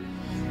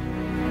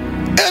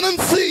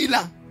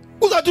enensila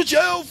uzathi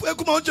uJehova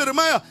ekhuluma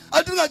uJeremiah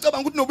athi ngicabanga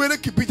ukuthi nobuyele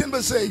eGibhithe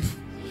nibe safe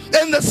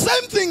and the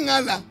same thing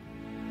ngala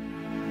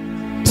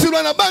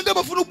silwa nabantu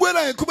abafuna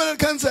ukubuyela ngekhumela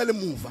cancel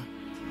emuva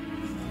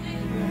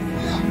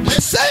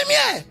same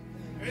year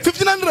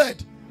 1500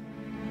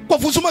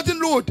 kwavusa uMartin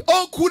Luther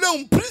okhule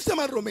umpriest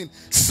emaRomeni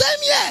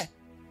same year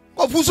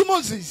kwavusa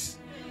uMoses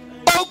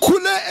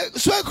okhule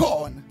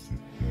swekhona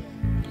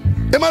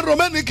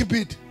emaRomeni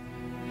eGibhithe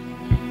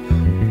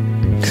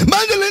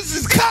manje lezi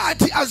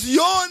zikhathi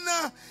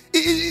aziyona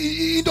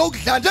into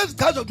okudlanja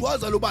ezichaza ukuthi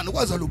wazala ubani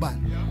ukwazala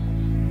ubani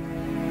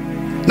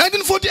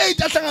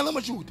 1948 ahlangana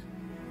namaJuda.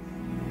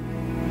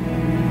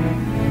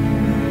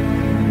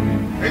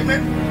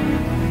 Amen.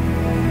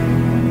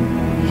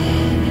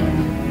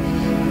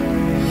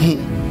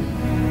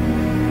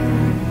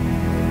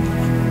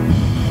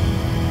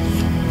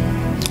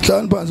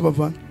 Hlani phansi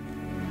bafana.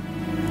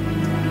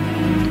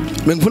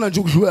 Bengifuna nje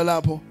ukudlula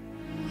lapho.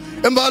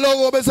 Emva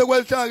lokho bese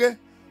kwelithake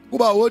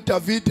kuba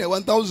uDavid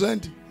 1000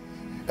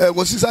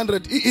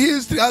 ngo600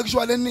 history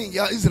actually eningi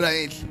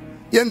yaIsrael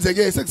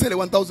yenzeke sekusele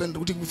 1000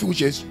 ukuthi kufike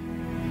uJesu.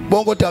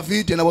 Bonke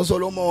uDavid nabo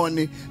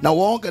Solomon na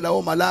wonke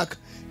lawo malaka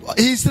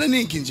history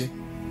eningi nje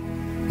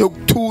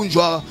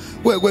yokuthunjwa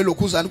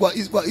kwelokhuzana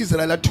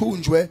kwaIsrael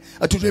athunjwe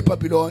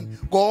eBabylon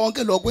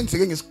konke lokho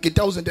kwenzeke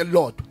nge1000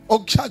 elilodwa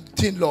okuchaka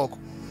kuthini lokho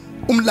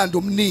umlando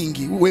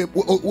omningi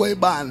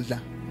webandla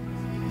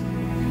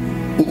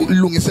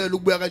ulungisela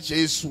ukubuya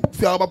kaJesu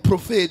kufika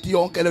abaprofeti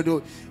yonke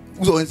lento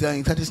kuzokwenzeka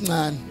ngithatha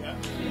isincane.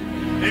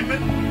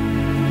 Amen.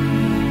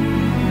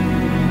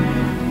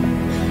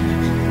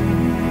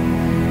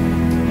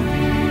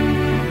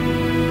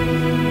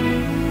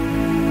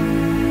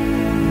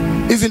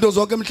 Izinto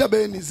zonke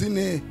emhlabeni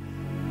zine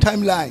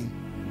timeline.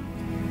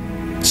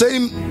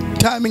 Same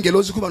time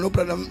ingelosi kuba no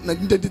brother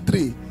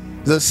 1933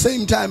 the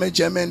same time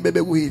eGerman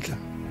bebe ku Hitler.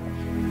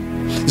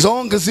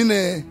 Zonke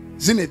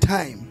zine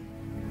time.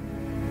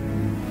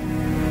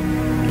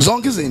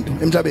 Zonke izinto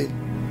emhlabeni.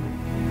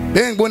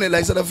 Ngibone la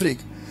eSouth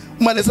Africa.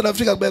 Uma le South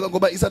Africa kubekwa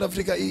ngoba iSouth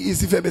Africa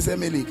isifebe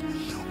seMelika.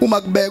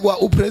 Uma kubekwa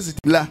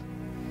upresident la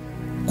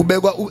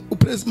kubekwa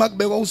upresident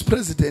kubekwa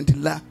uspresident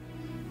la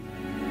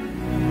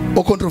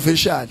o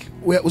controversial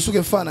usuke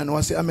efana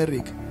nowase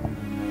America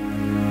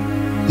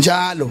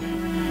njalo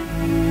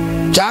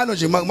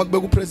nje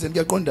makubeka upresident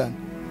kuyaqondana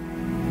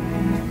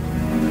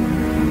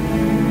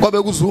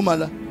kwabe kuzuma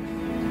la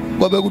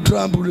kwabe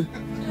kuTrump le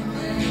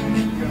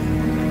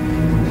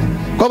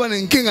kwaba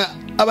nenkinga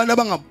abantu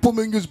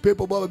abangaphuma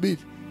newspaper bobabili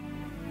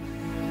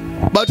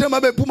bathe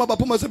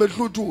baphuma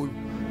sebehluthula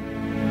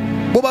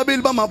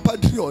bobabili bama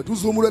patriot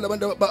uzuma ulela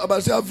abantu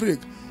abase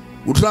Africa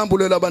uTrump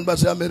ulela abantu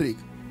base America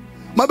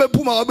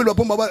mabephuma babili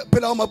baphuma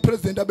phela ama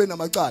president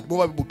abenamacala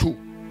bobabili buthu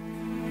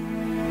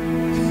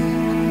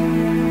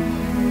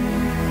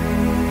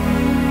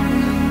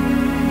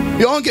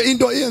yonke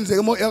into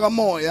iyenzeka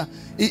yakamoya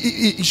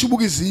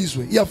ishubuka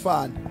izizwe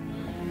iyafana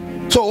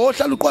so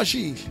ohlala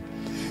uqwashile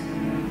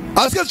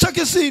asike check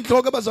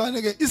isidlo ke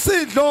bazwane ke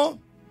isidlo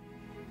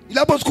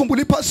lapho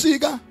sikhumbula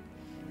iphasika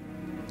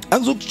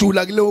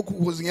angizokujula kulokho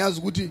ukuze ngiyazi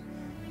ukuthi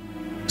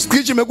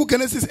sigijime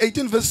kuGenesis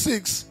 18 verse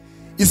 6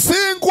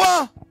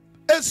 isinkwa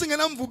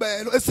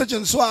esingenamvubelo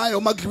esisetshenziswayo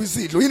uma kudliwa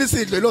isidlo yini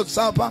isidlo lo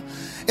sapha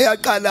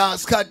eyaqala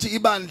isikhathi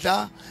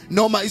ibandla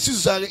noma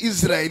isizwe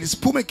sakeIsrael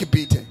siphume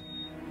eGibhithe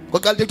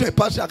kwaqala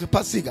kuthiwa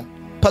iphasika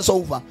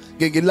Passover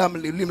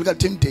ngelimi lika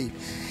Tyndale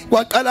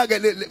kwaqala ke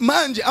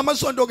manje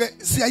amasonto ke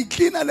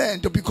siyayiklina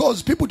lento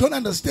because people don't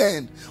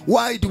understand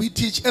why do we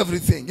teach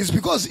everything. It's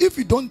because if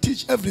you don't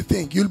teach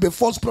everything you'll be a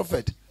false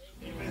prophet.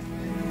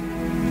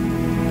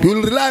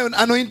 You'll rely on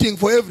anointing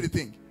for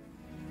everything.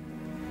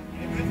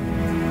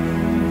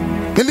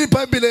 In the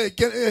Bible,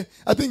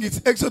 I think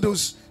it's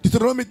Exodus,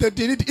 Deuteronomy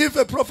 13. If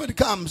a prophet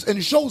comes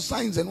and shows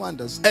signs and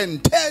wonders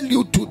and tell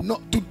you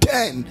to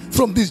turn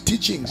from these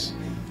teachings,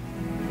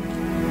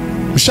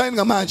 shine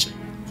a match.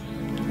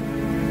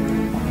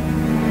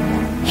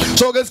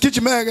 So let's teach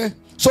me.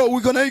 So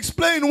we're gonna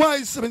explain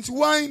why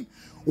 71,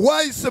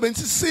 why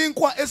 75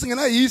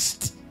 esingena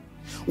yeast.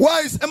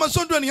 Why is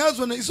emasontweni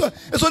ngiyazona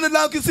isona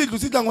lakho isidlo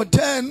sidla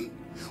ngo10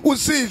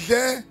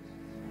 usidle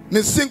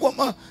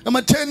nesinkwa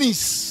ama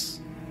tennis.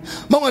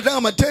 Mangadla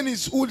ama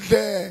tennis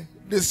udle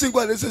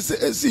lesinkwa lesi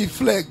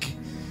esiflag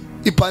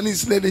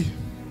ipanis leli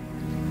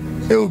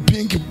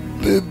pink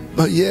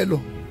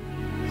yellow.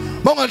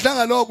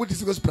 Mangadla lokho ukuthi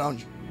siko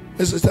brown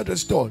esithatha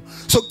store.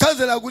 So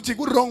kuchazela ukuthi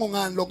ku wrong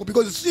ngani lokho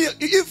because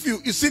if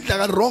you isidla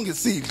ka wrong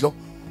isidlo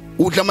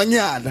udla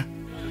manyala.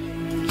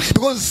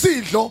 Because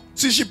sidlo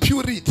sishi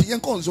purity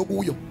yenkonzo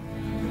kuyo.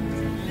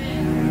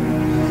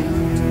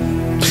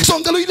 So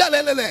ngicela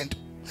uyilalele lento.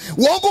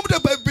 Wonke umuntu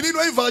eBhayibhelini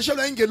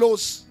wayivakashelwa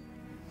ingelosi.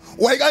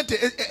 Wayekade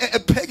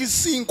epheka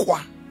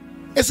isinkwa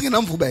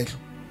esingenamvubelo.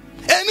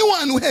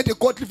 Anyone who had a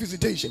godly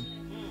visitation.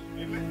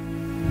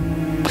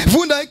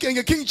 Funda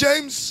King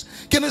James,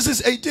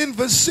 Genesis 18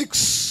 verse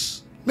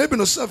 6. Maybe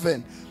no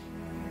 7.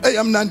 Hey,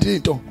 I'm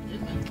Nandito.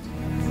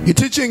 You're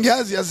teaching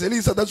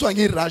Elisa, that's why I'm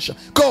in Russia.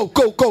 Go.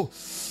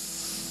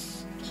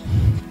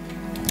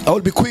 I will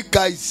be quick,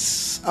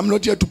 guys. I'm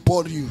not here to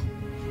bore you.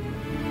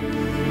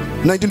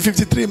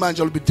 1953, man,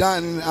 I'll be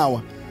done in an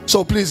hour.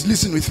 So please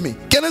listen with me.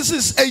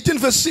 Genesis 18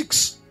 verse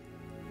 6.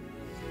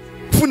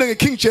 Funding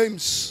King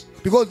James,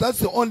 because that's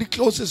the only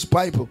closest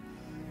Bible.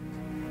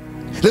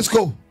 Let's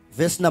go.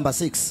 Verse number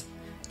 6.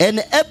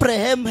 And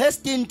Abraham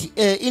hastened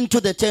into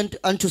the tent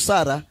unto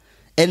Sarah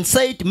and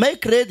said,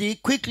 make ready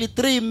quickly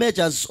 3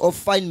 measures of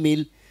fine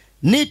meal,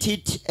 knead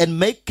it, and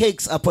make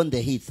cakes upon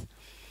the hearth.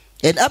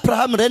 And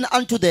Abraham ran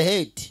unto the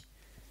head,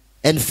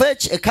 and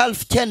fetched a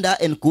calf tender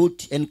and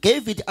good, and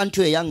gave it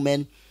unto a young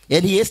man,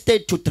 and he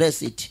hasted to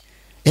dress it.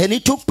 And he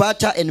took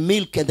butter and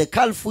milk, and the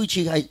calf which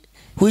he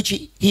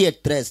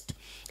had dressed,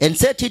 and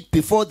set it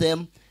before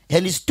them,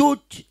 and he stood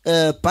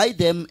by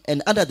them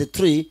and under the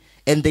tree,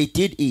 and they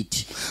did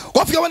eat.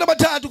 Kwafika abantu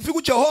abathathu kufika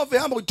uJehova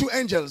ehamba with 2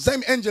 angels,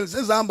 same angels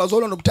ezihamba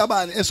zolo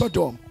nokuthabana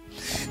eSodom.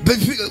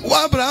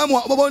 uAbraham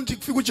wabona ukuthi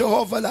kufika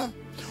uJehova la.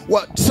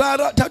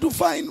 Sarah thathu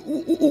fine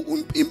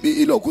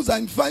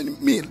ilokuzani fine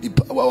meal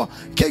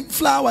cake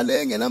flour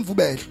le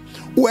ngenamvubelo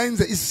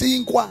wenze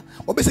isinkwa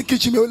wabese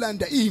kitchen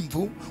yolanda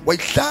imvu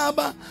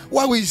wayihlaba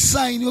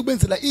wakuyisign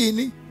yokubenzela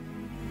ini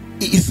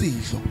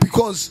isidlo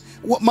because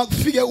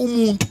makufike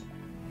umuntu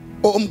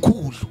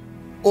omkhulu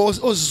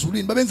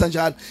ozizulwini babenza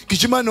njalo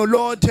gijima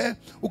nolothe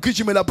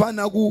ugijime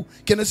lapha ku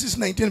Genesis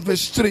 19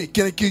 verse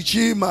 3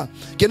 gijima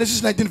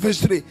Genesis 19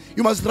 verse 3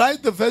 you must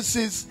write the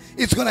verses.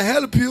 It's going to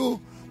help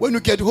you when you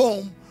get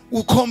home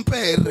u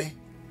compare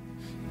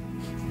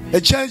a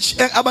church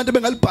abantu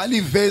bengalibhala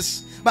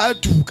iverse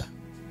bayaduka.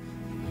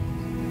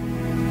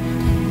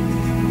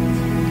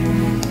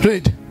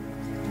 Read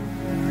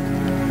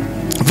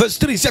verse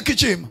 3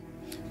 siyagijima.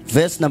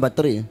 Verse number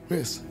 3.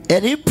 Yes.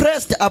 And he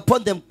pressed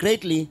upon them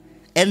greatly,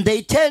 and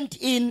they turned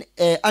in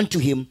unto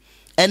him,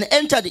 and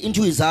entered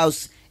into his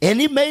house,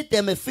 and he made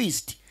them a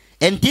feast,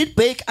 and did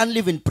bake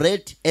unleavened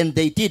bread, and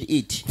they did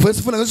eat. Verse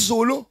 4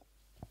 ngesizulu.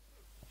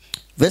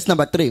 verse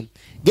number 3.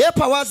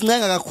 Kepha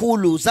wazincenga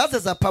kakhulu zaze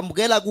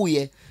zaphambukela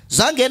kuye,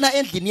 zangena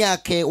endlini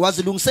yakhe,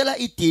 wazilungisela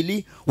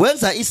idili,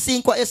 wenza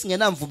isinkwa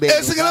esingenamvubelo.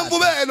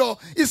 Esingenamvubelo,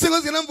 isinkwa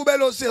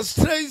esingenamvubelo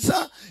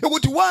siyastracer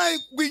ukuthi why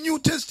we New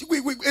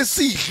Testament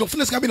esidlo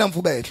kufanele singabi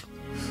namvubelo.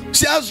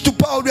 Siyazi to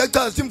Paul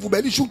uyachaza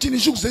imvubelo isho ukuthini,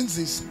 isho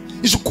ukuzenzisa,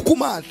 isho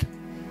ukukhukhumala.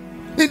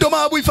 Into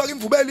mabu ifaka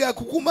imvubelo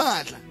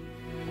yakukhukhumala.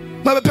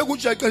 Mabe pheka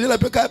ujaqa nje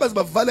lapha ekhaya baze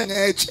bavale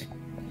ngetshe.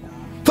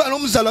 Fana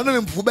umzalwane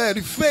nemvubelo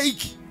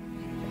ifake.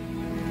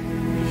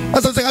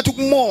 Asenze ngathi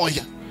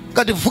ukumoya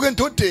kanti vuka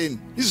endodeni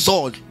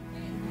izolo.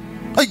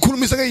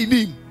 Ayikhulumisa ke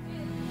yilimi.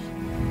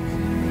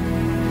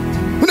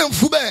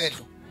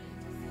 Unemvubelo.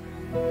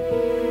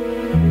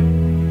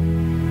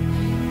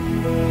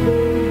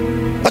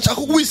 Acha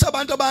ukubuyisa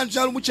abantu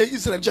abanjalo umuje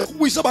Israel, nje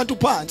ukubuyisa abantu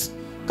phansi.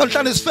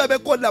 Kanhlanje sifebe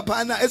kodwa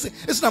laphana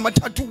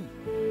esinamathathu.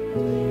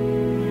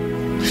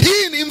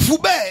 Yini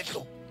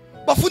imvubelo?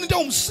 Bafuna into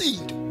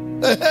umsindo.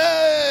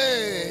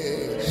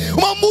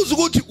 Uma muzi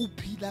ukuthi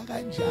uphila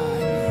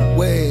kanjani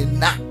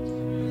wena.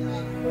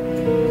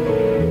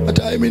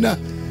 Athi mina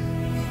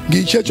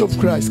ngiyi Church of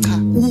Christ, cha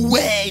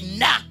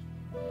wena.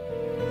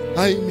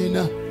 Hayi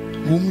mina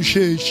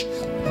ngumsheshi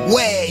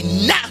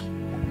wena.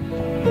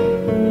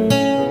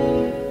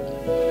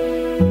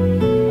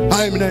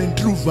 Hayi mina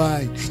in-true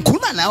vine.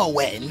 Ngikhuluma nawe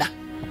wena.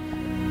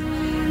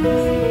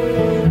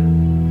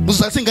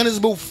 Uzathi ingane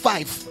zibe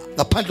u5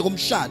 ngaphandle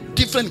komshado,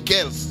 different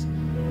girls.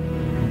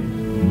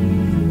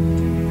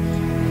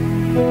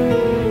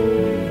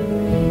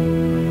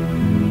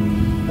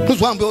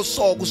 Uhambe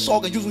usoka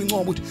usoke nje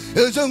uzincoma ukuthi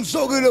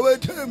sengisokile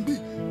wethembi.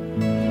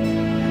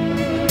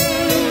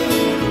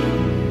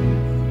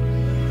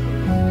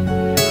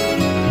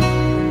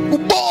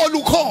 Ubola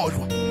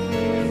ukholwa.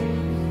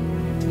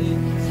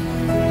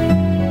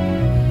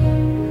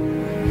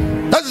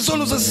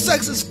 Isono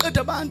sesex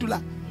siqeda abantu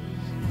la.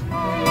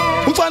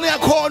 Umfana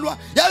yakholwa,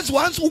 yazi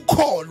once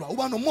ukholwa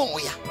uba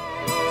nomoya.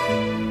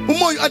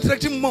 Umoya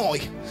attract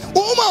umoya.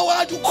 Uma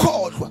wathi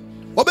ukholwa,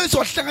 wabese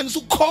wahlanganisa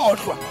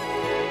ukukholwa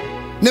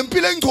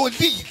nempilo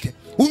engcolile,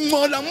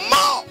 uncola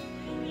mo.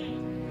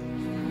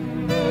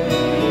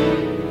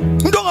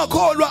 Umuntu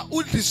ongakholwa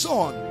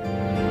udlisono.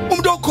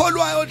 Umuntu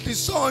okholwayo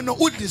udlisono,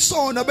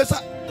 udlisono bese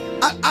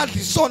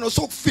adlisono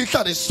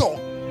sokufihla lesono.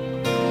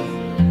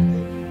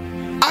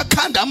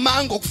 Akhanda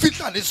amanga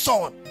okufihla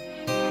lesono.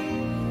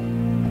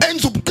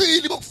 Enza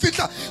ubuqili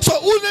bokufihla. So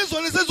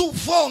unezona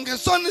sezuvonge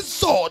sona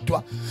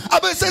isodwa.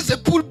 Abeseze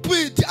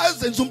pulpit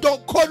azenza umuntu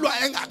okholwa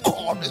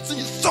engakholwa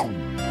esiyisono.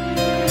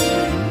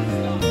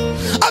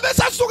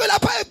 Abesasuke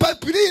lapha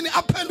eBhayibhelini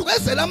aphenduka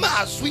ezela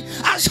amazwi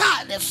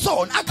ashale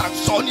sona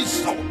akakusona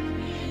isono.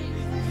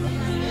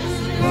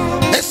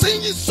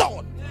 Esinye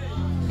isono.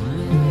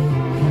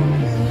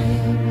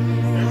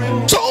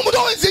 So umuntu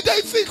owenza into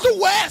ayifihla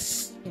uwes.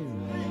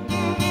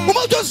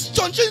 Uma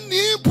uthontshontsha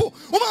iniphu,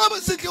 uma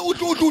ngabe sihle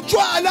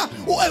utshwala,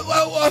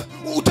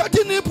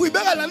 uthatha iniphu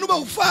ibeka lana ube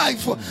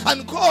u5,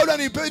 anikholwa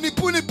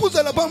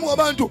niphuza lapha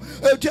kwabantu,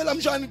 uthela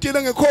mshana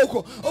ithile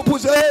ngekhokho,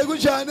 ophuze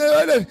kunjani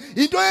wena,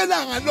 into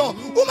yelanga no.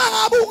 Uma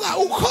ngabe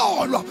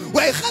ukholwa,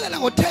 uyayihalela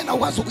ngo10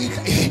 ukwazi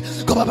ukuyidla.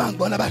 Ngoba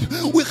bangibona abantu,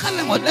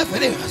 uyihalela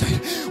ngo11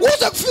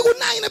 uze kufika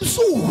u9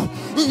 ebusuku.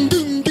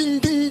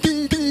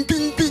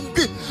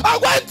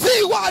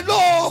 Akwenziwa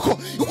lokho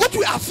ukuthi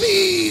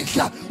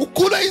uyafihla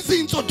ukhula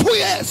izinto 2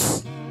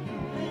 years.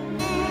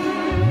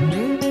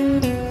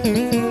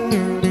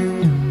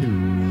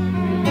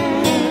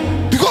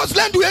 Because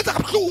land uyenza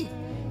kabuhlungu.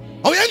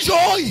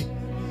 Awuyenjoy.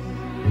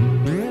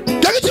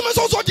 Ngithi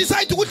mase uzo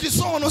decide ukuthi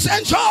isono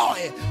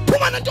se-enjoy.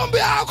 Phuma nentombi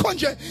yakho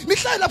nje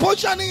nihlale lapha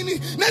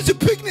otshanini nenze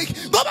picnic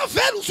ngoba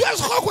vele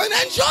usuyazihokwe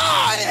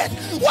enjoy it.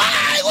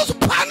 Why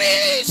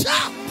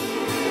uziphanisha?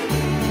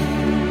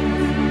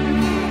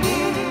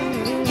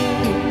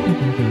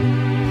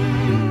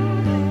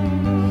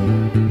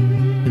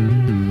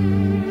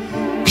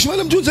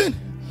 Shimala mthunzeni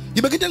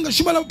ngibeka into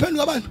engishimala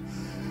uphenduka abantu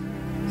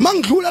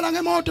mangidlula la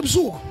ngemoto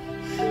ebusuku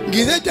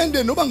ngize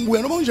etendeni noba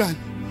ngibuya noba unjani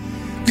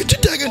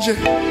ngithitheke nje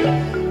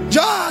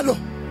njalo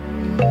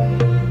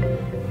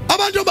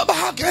abantu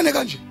babahagene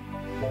kanje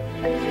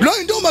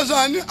lo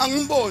intombazane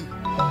angiboni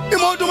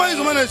imoto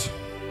mayizoma nethi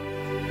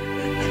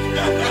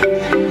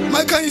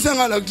mayikhanyisa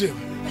ngala kuthiwa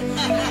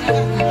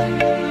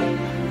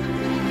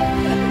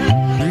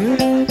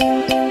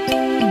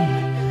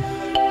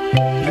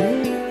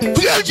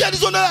Njalo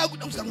zona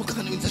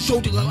ngikhakanisa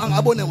show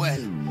angabone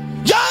wena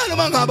njalo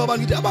mangaba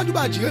abantu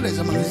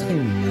bajikeleza manje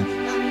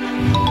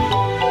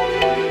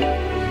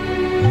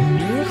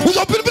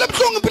uzophila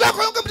ebuhlungu impilo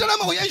yakho yonke impilo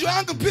yami uyenjwa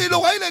yonke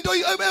impilo wayilento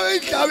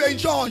eyidlawe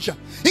yintshontsha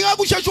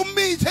ingakushesha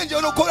umithe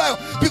nje lokholayo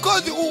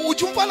because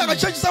uthi umfana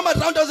ka-church sama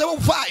round aze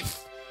u5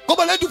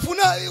 ngoba lento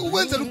ufuna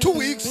ukwenzela 2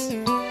 weeks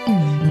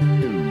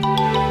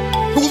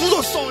ukuze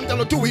uzosonta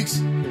lo 2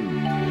 weeks.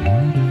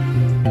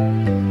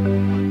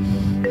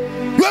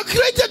 You are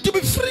created to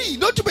be free,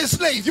 not to be a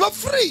slave. You are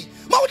free.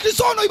 Mawuthi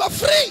sono you are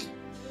free.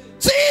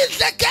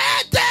 Sidle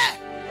kete.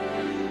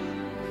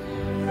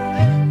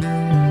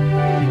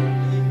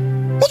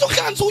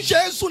 Uzokhanza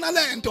uJesu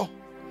nalento.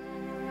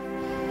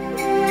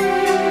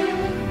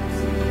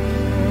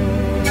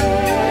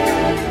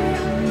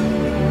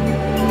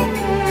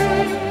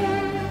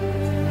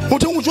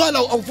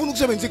 awufuni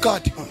ukusebenzisa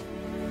ikhadi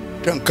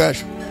thenga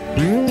cash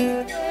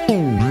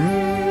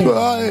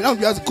hayi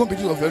nangiyazi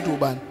computer uzovela ukuthi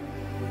ubani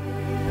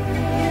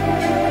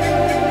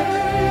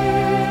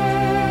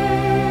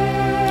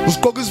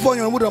usiqoka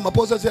isifonyo nomuntu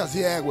amaphosa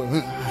siyaziyekwe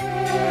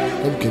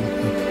okay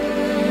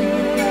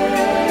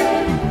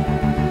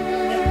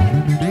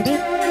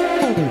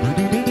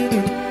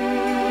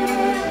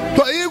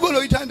to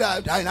lo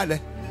ithanda hayi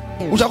nale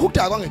ushaka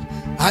ukudakwa ngithi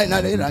hayi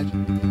nale right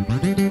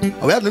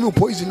awuyazi noma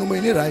upoison noma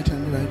ini right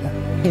and right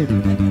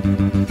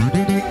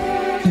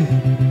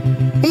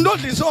umuntu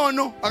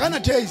odlisono akana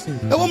taste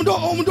umuntu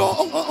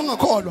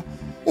ongakholwa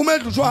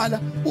umedla utshwala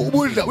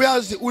ubudla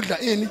uyazi udla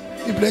ini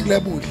iblack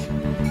label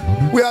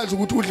uyazi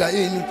ukuthi udla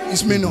ini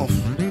isminoff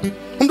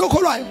umuntu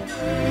okholwayo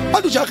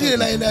bantu ujakhile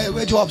la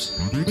eTops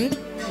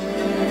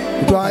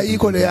uthi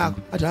ayikho le yakho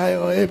athi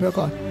hayi ephe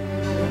khona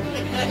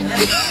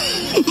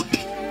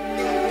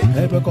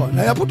ephe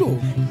khona ayaphuto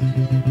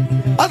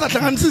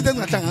azahlanganisile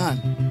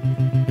ezingahlangani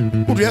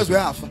uthi uyazi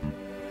uyafa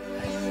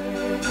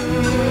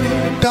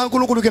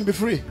uNkulunkulu can be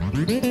free.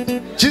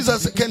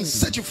 Jesus can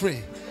set you free.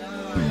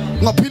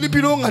 Ngaphila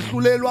impilo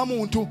ongahlulelwa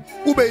umuntu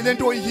ube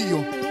yilento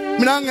oyiyo.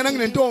 Mina ngena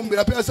nginentombi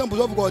lapha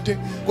eSambuzwa Vukoti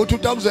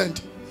ngo2000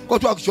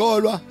 kodwa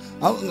akujolwa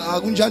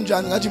akunjani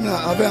njani ngathi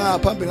mina ave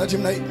ngaphambili ngathi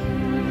mina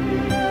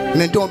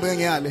nentombi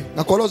engiyale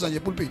ngagoloza nje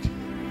pulpit.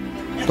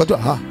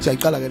 Kodwa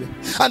siyayiqala ke le.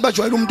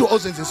 Anibajwayela umuntu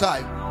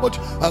ozenzisayo. Uthi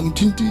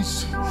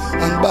angithintisi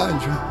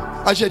angibanjwe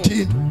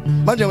ashethinto.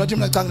 Manje ngathi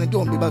mina cha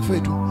nginentombi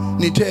bafethu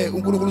nithe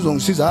uNkulunkulu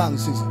uzongisiza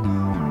angisize.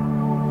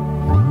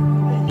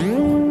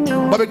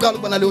 Babeqala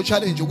ukuba naleyo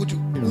challenge ukuthi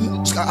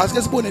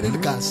asike sibone leli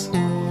gas.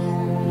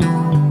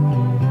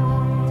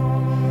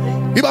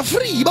 Iba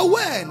free, iba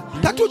wena.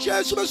 Thathu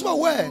Jesu bese uba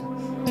wena.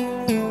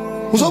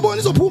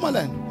 Uzobona izophuma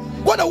lana.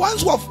 Kodwa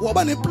once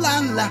waba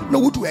neplan la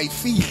lokuthi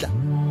uyayifihla,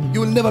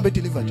 you will never be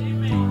delivered.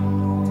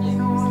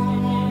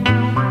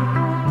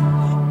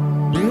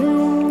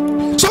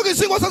 So ke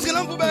singo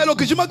sasingena mvubelo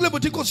gijima ku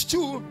Leviticus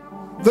 2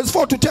 verse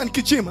 4 to 10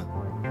 gijima.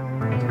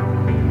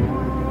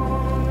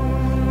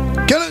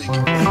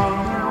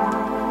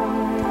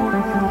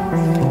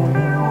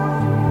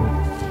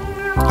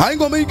 Hayi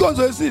ngoma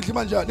inkonzo yesidli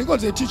manje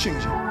inkonzo ye teaching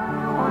nje.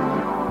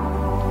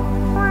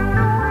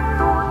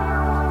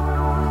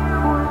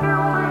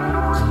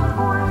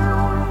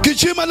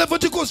 Gijima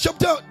Leviticus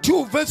chapter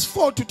 2 verse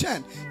 4 to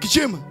 10.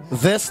 Gijima.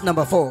 Verse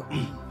number 4.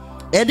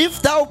 And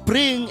if thou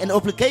bring an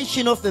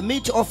obligation of the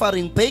meat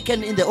offering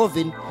baken in the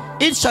oven,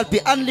 it shall be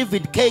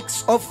unleavened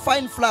cakes of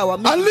fine flour.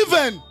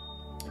 Unleavened.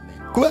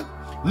 Amen.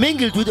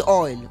 Mingled with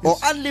oil, yes. Or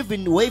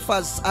unleavened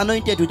wafers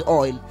anointed with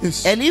oil.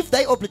 Yes. And if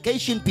thy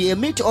obligation be a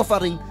meat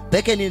offering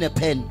baken in a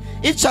pan,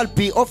 it shall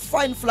be of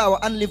fine flour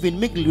unleavened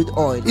mingled with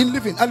oil.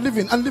 Unleavened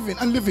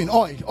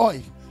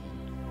oil.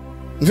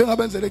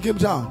 Ngingabenzele Cape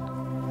Town.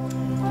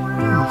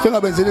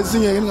 Ngingabenzele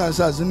sinye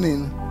engasazi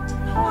nini.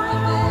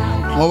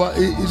 Ngoba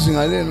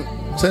izinga lenu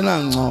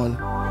senangcola.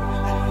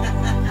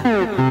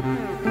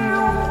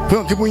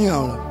 Ngikho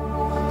unyawo.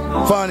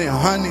 Fane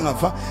hani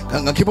ngafa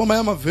ngakhipha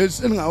ama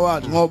verse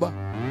engingawathi ngoba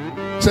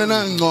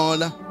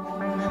senangcola.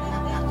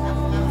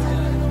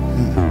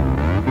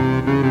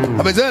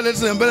 Abenzela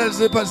lethi ngempela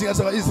lesephansi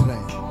yasaba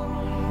Israel.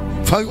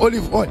 Fake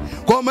olive oil.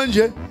 Ngoba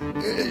manje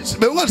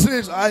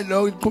beungasizwa hayi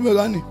lo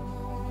iqhubekani.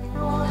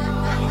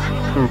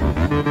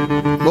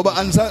 Ngoba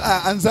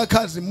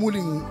ansakhazi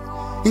muli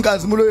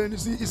inkazimulo yenu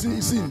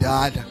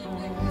isindala.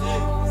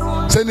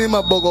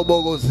 Senima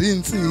bokoboko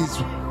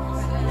zinsizwa.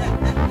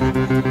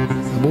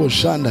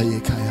 Boshanda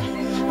yekhaya.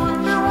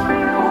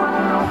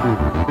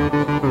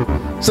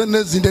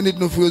 Senezinto enithi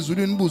nofika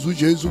ezulwini buza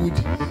uJesu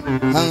ukuthi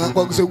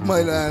angakwakuseke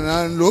kumayelana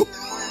nani lo.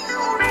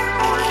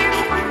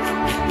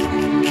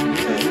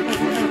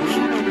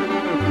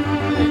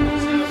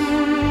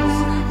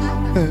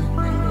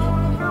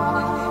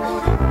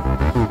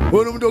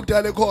 Wona umuntu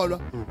okudala ekholwa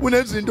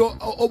unezinto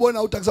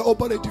obona ukuthi akusa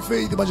operate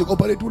faith manje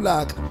operate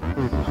ulaka.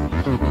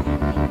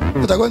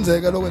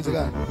 Kuzakwenzeka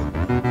lokwenzekayo.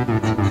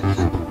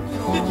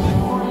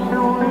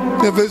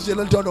 Evesi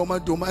lelithanda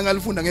umaduma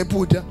engalifunda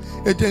ngephutha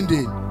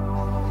etendeni.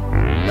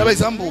 Laba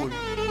isambulu.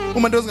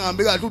 Uma into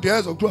zingahambi kahle uthi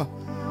yezwa kuthiwa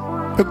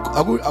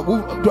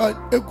akuthiwa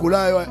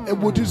egulayo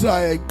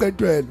ebuthisayo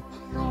iqethelwe.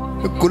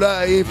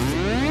 Egulayo ifu.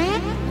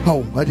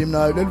 Hawu ngathi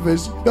mina leli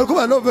verse.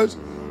 Yakhona lo verse.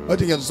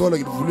 Wathi ngiyazisola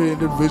ngivulele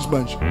leli verse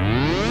manje.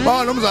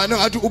 Ba nomzana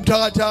ngathi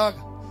ubuthakathaka.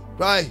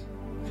 Hayi.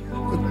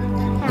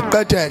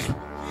 Iqethelwe.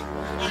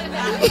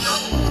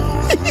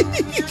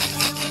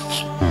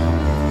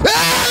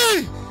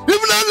 Hey!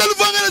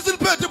 Livangele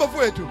siliphethe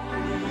bafowethu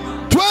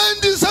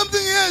 20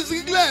 something years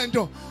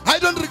ngikulento. I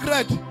don't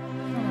regret.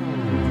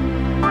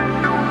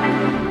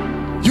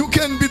 You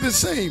can be the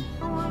same.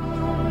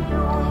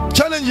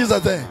 Challenges are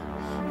there.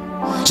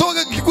 So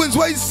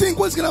kwenziwa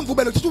isinko esikela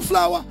mvubelo thatha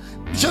flour,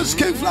 just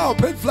cake flour,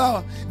 bread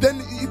flour,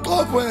 then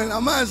iqobo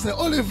namanzi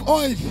olive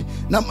oil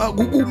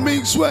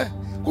kumixwe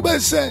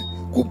kubese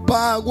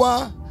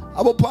kubhakwa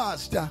abo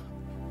pasta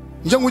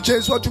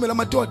njengoJesu wathumela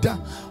amadoda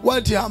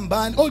wathi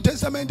hambani. Old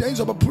Testament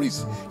ayizwa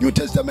priest, New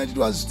Testament it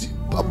was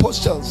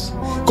apostles,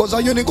 because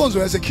ayona inkonzo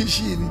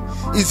yasekhishini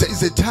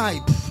is a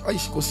type.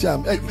 Ayish Nkosi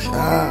yami,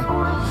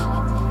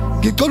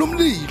 ngicela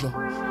umlilo.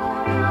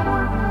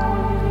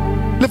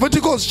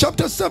 Leviticus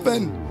chapter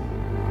 7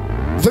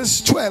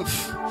 verse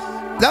 12.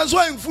 That's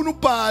why ngifuna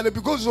ubhale,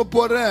 because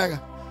uzobhoreka.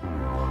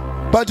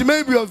 But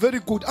maybe you are very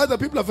good. Other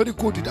people are very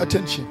good at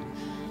attention.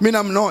 I mean,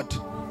 I'm not.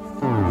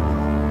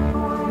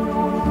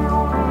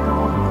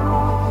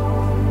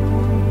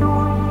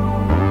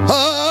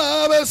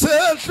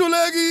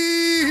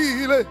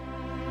 Abesehlulekile.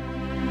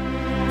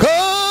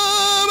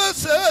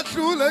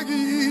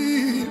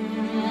 Abesehlulekile.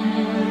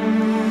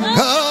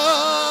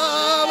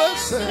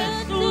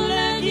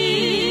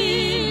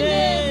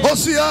 Abesehlulekile.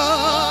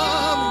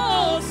 Osiyami.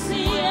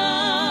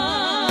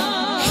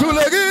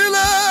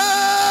 Hlulekile.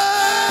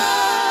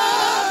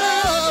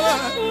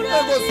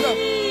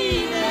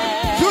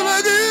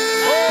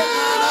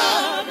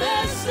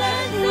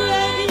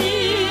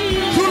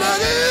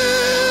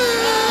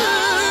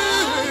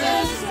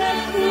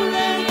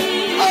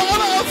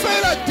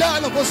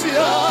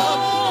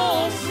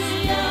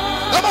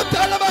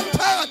 Abadala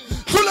bathanda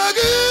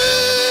hlulekile.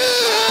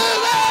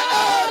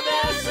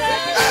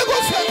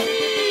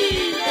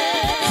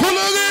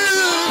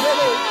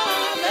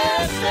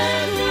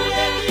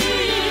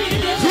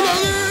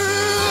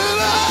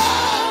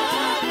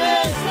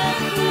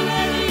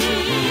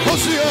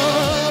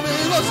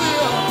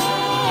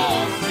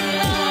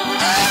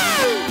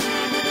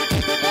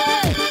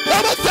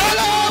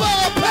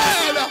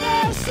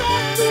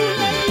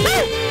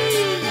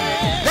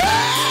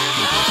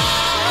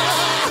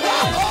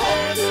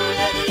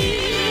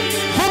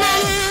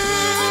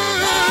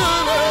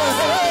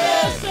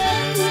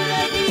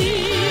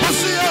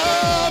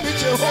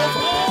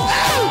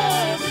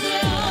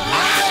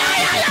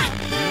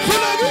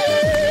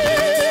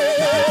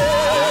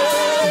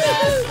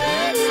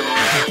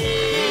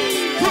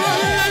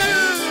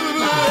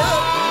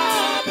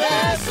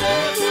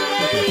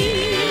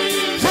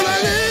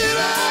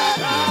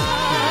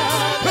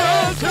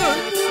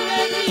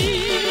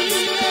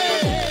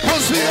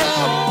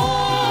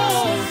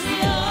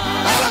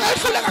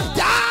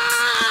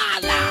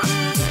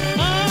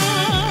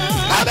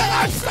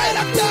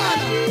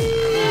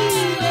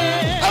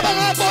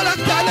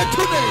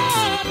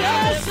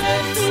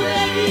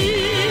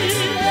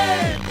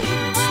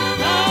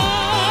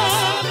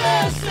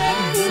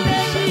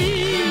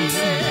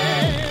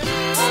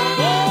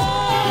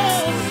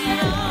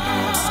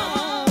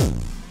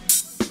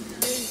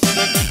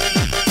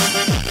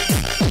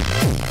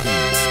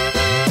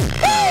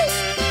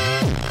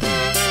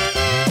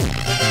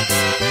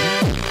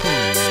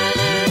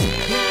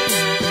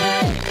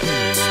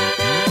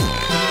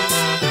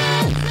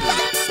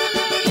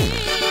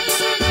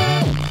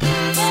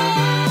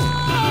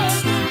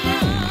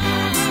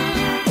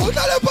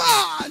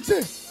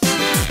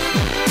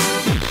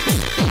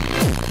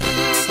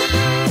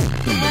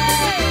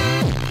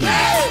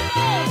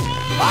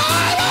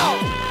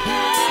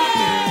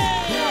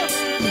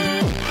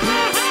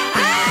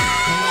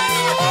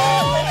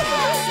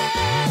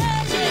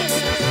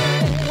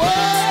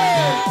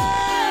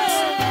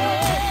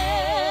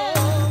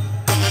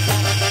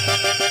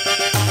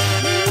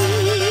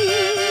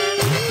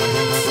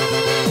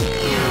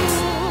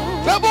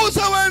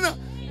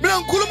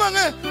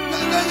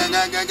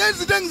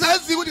 Ngezinto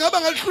engizaziyo ukuthi ngaba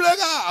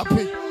ngahluleka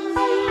kaphi.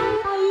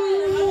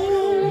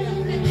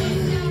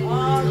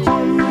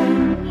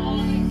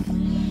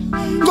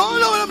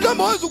 Ngoba wena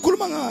mhlawumbe wazi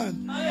ukukhuluma ngani.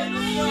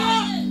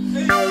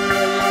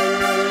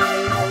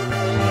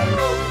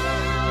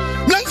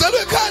 Mina ngizalwe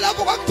ekhaya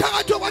lapho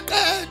kwakuthakathwa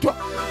kwaqedwa.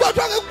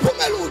 Kodwa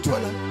ngekuphumela utho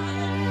la.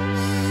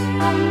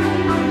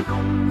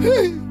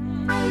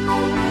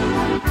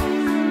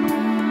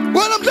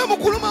 Wena mhlawumbe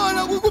ukhuluma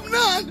ngana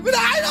kumnandi. Mina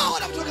hayi no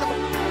wena mthoko.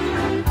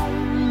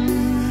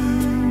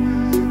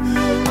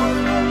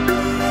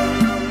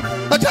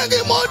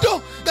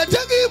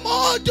 Ngathenga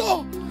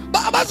imoto.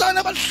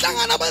 Abazana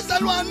bahlangana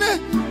abazalwane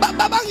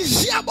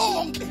bangishiya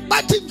bonke.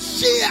 Bathi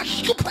mshiya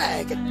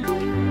hlupheke.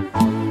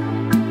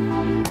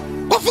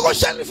 Bafika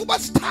usheriff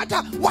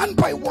basithatha one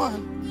by one.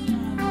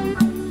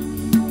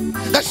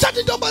 Ngashatha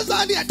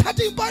intombazane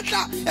yathatha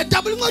impahla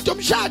yadabula incwadi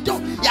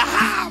yomshado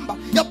yahamba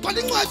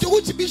yabhala incwadi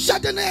ukuthi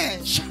bishade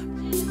nesha.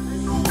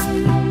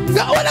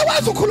 Wena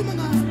wazi ukukhuluma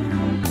ngani?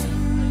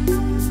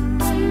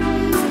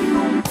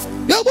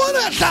 Yabona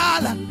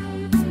yadlala.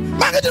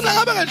 Mangithi mina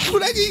ngabe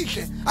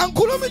ngihlulekile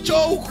angikhuluma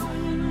ijoke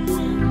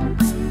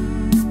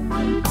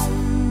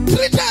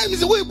 3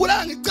 times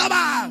ukuyibulala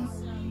ngicabanga.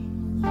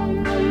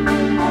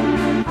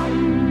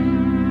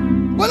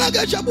 Wala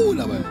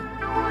ngiyajabula wena.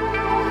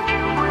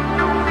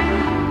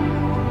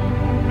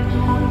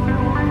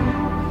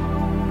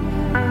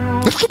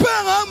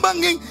 Ngihlupheka ngihamba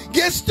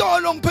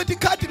ngesitolo ngiphethe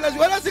ikhadi lazi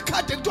wala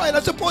ikhadi ekuthiwa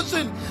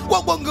laseposini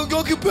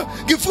ngiyokupha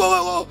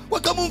ngifika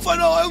kwaqhamuka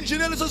umfana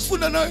wayonginele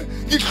sesifunda naye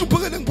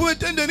ngihluphekele ngiphume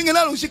etendeni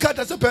nginalo ngisho ikhadi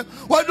lasebhenki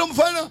wathi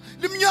umfana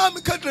limnyama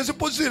ikhadi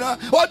laseposini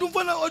wathi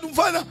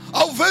umfana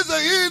awuveze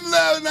yini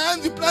leyo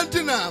nanzi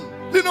platinum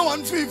lino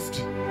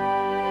 150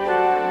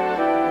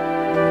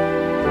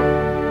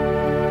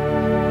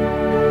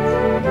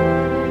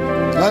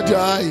 ngathi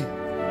hayi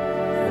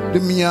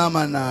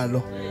limnyama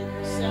nalo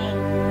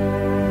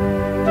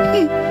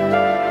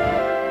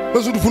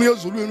bese ufuna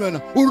ezulwini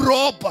wena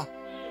uroba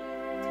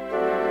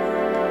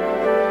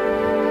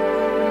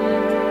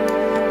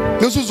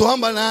Yesu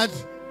uzohamba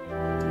nathi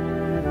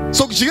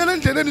sokujikela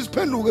endleleni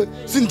siphenduke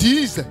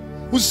sindize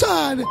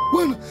usale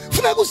wena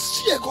ufuna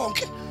kushiye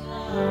konke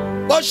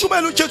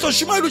washumela uJesu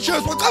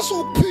wacasa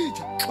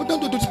ukuphitha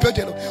uNtando uthi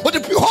phethela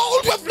what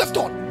behold you have left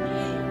on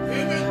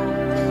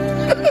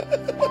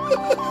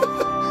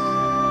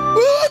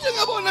uthi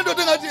ngabona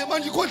ndoda ngathi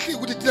manje ikhohlika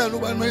ukuthi thina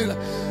nobani mayela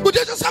uthi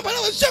sihamba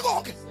nawe sishiye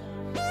konke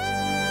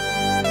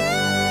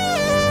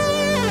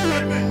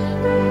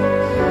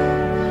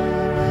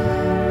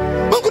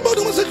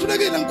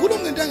Ngikhulekile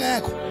ngikhuluma ngento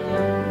engekho.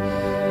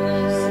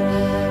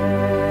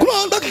 Kuba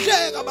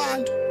bakuhleka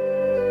abantu.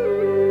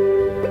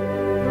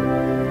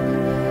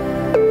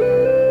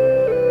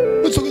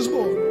 Utsuka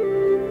isibona.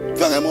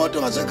 Fika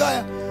ngemoto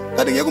ngasekhaya.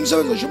 Kanti ngeke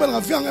umsebenzi oshubela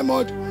ngafika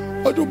ngemoto.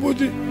 Wathi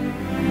ubuthi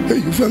hey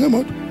ufika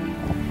ngemoto.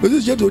 Bese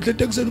nje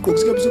uzohlethe kuseni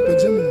ugqokise ke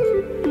bisubhenze emuva.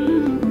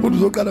 Uthi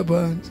uzoqala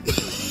phansi.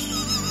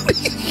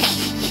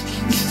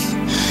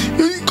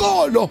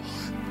 Inkolo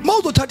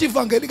mawuzothatha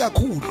ivangeli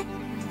kakhulu.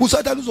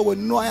 Usathana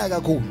uzokwenwaya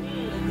kakhulu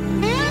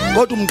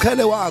kodwa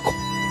umqhele wakho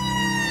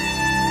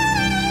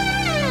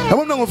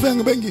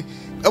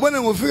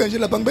yabona ngofika nje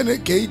lapha ngibe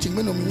negate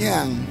ngibe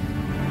nomnyango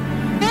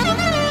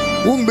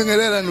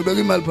ungibingelela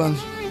nobeka imali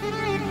phansi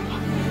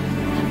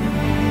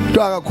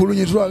Twa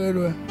kakhulunywa ithwa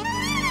lelo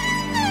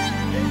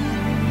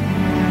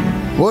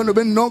wona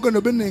benonke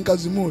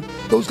nobenenkazimulo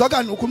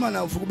usikakani ukhuluma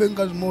nawe ufuka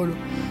benkazimulo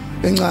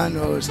encane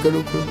wasicela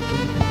ukukhuluma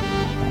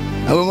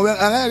ngoba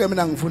angeke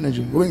mina ngifune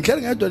nje ngoba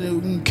ngihlele ngedwa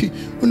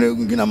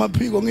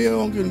nginamaphiko ngiye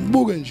yonke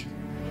ngibuke nje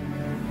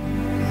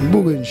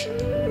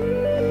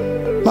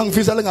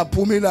mangifisa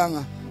lengaphuma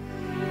ilanga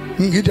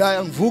ngithi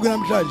haya ngivuke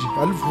namhlanje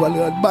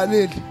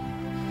alibaleli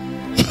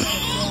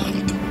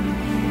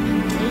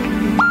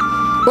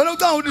wena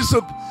ucanga ukuthi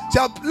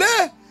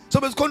siyaple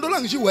sobe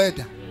sikhontrola ngisho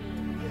iweather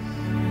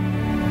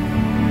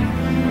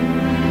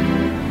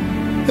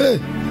hey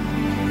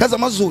yaza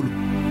amazulu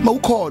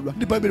mawukholwa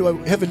iBhayibheli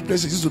heavenly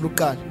places izulu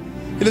lokuqala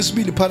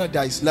elesibili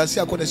paradise la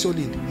siya khona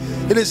siyolinda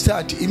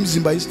elesithathu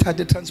imizimba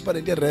yesithathu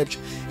transparent rapture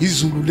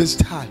izulu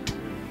lesithathu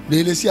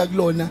lele siya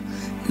kulona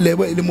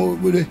lebo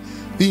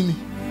ini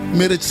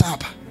marriage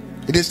supper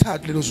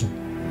elesithathu lelo zulu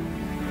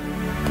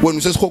wena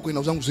usesihogweni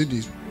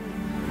awuzanguzindizwa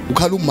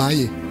ukhala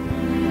umaye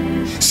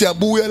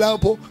siyabuya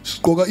lapho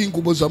sigqoka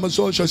ingubo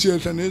zamasosha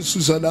siyehla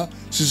nesusa la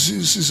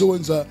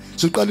sisewenza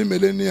siqala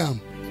imillennium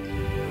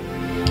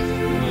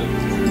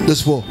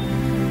that's 4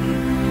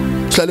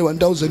 Sihlale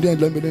 1000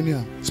 rand la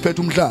millennium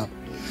siphethe umhlaba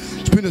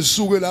siphinde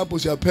sisuke lapho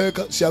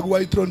siyapheka siya ku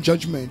white throne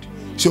judgment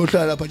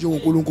siyohlala lapha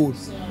njengoNkulunkulu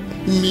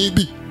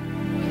mibi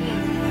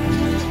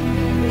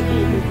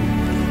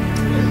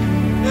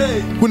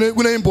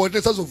kuna import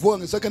esazovuka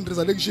ngesecond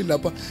resurrection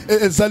lapha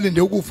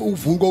esalinde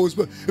ukuvuka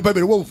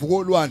eBhayibheli bovuka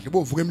olwandle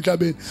bovuka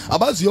emhlabeni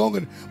abazi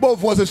yonke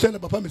bovuka sesihlala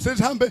lapha phambili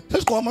sesihambe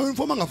sesigqoka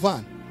ama-uniform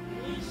angafani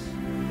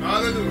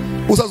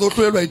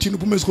usazohlulelwa yithini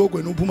uphuma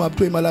esihogweni uphuma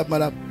apho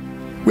imali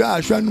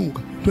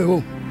uyashwanuka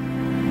pheko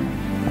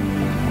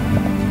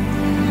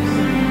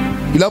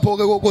ilapho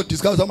ke ko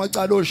discuss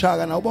amacala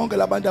oshaka na bonke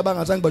labantu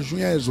abangazange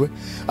bashunyezwe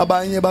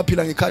abanye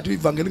baphila ngekhathi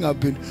ivangeli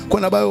ngaphili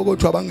khona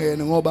bayokothwa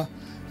abangene ngoba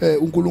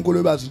uNkulunkulu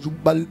ebazi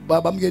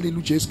bamkelile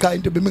uJesu Christ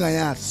into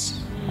bemingayazi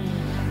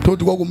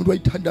thothi kwakumuntu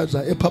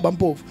wayithandaza ephaba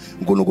mpofu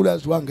uNkulunkulu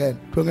yazi wangena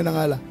thongena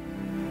ngala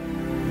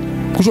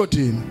kusho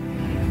thina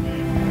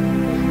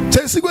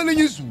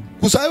sesikwelinye izulu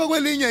kusayiwe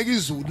kwelinye ke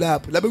izulu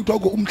lapho kuthiwa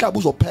umhlaba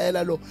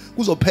uzophela lo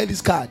kuzophela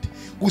isikhathi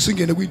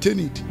kusingene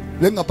ku-eternity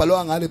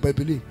lekungabhalwa ngale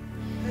eBhayibhelini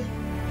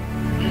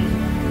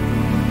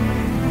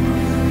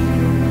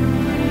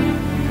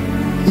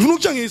ngifuna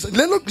ukutshengisa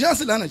lelo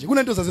kuyasilana nje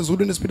kunento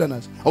zasezulwini esiphila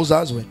nazo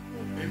awuzazi wena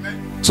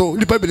so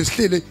iBhayibheli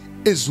sihlele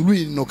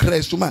ezulwini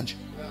noKristu manje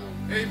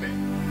amen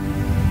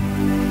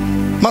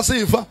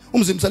masifa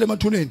umzimba sale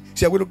emathuneni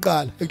siyakwela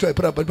ukuqala ekuthiwa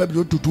iBhayibheli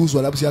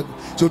yoduduzwa lapho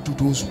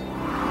siyoduduzwa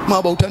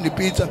maba uthanda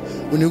ipizza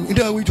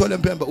into engakuyithola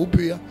empemba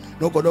uphiya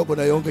nogologo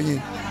na yonke enye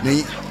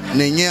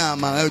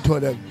nenyama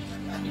ngayithola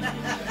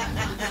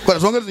kodwa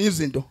zonke ezinye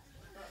izinto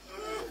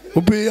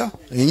uphiya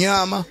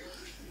inyama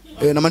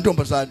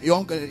namantombazana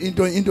yonke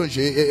into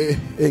nje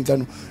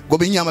enkano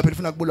ngoba inyama phela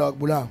ifuna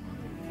kubulawa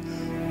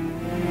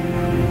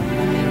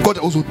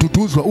kodwa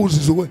uzoduduzwa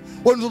uzizwe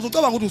wena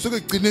uzocabanga ukuthi usuke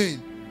egcineni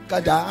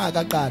kanti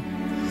akaqala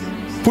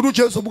futhi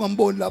uJesu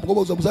ubungamboni lapho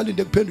ngoba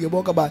uzobusalinde kuphenduke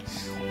bonke abantu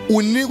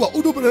unikwa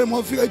udubule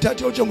mawufika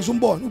ithathe otshengisa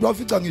umbono uthi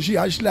wafica ngisho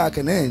ihashi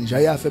lakhe nenja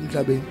yafa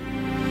emhlabeni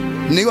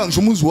unikwa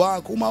ngisho umuzi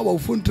wakho uma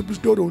awufuna triple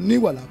story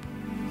unikwa lapho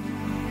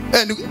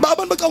and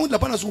abantu bacanga ukuthi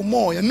lapha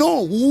nasumoya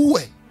no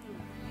uwe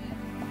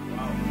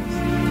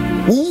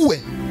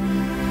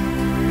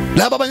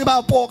laba abanye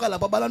bayapoka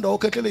lapha balanda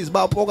okhethelezi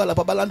bayapoka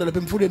lapha balanda lapha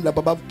emfuleni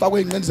lapha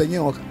bafakwe ingqeni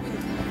zenyoka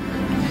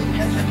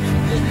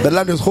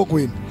belando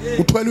esihogweni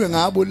uthwelwe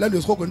ngabo lando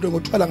esihogweni into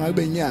ngothwala ngabe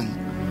benyanga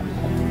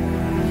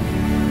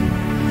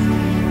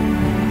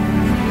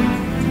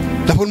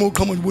lapho uma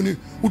uqhamuka ubone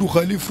uthi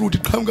ukhali fruit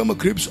iqhamuka ama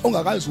grapes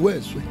ongakazi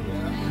wezwe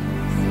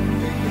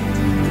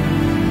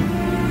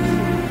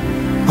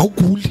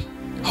awuguli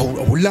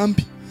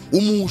awulambi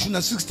umusha na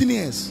 16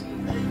 years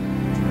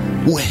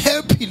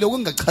uhappy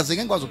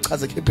lokungachazeke ngikwazi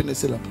ukuchaza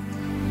happiness lapha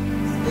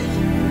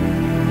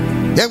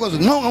yakwazi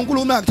no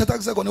ngankulumo yakuthatha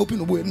kusekhona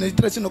uphinde ubuye ne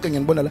stress inoke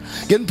ngiyanibona la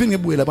ngeniphinde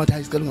ngibuye la bathi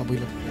hayi sicela ungabuye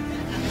la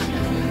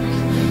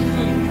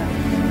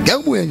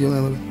ngiyabuye nje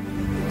mama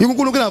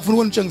uNkulunkulu ngafuna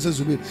ukunitshengisa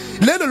ezulwini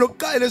lelo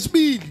lokuqala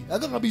lesibili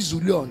akangabe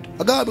izulu yonto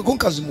akangabe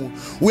konkazimulo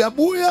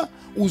uyabuya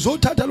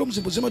uzothatha lo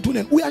mzimba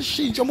usemathuneni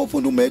uyashintsha uma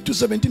ufunda uMatthew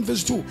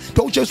 17:2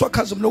 to uJesu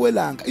wakhaza umlo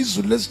kwelanga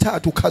izulu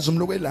lesithathu ukhaza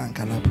umlo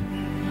kwelanga lapha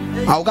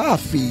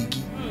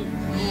awukafiki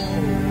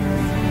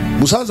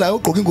musaza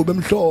ugqoka ingubo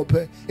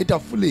emhlophe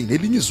etafuleni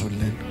elinye izulu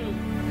lelo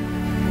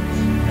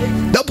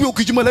lapho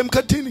uyogijima la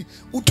emkhathini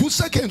u2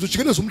 seconds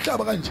ujikeleza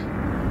umhlaba kanje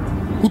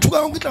uthuka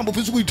yonke inhlamvu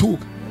ufisa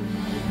ukuyithuka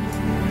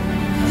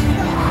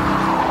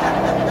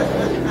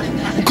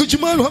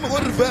ukujimana uhamba kwa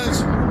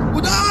reverse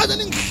udaza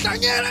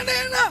ningihlanyela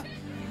nena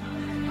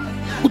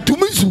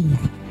uduma izulu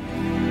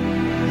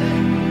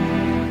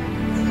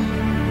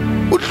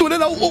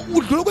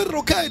udlula kwe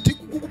rocket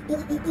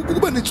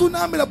kube ne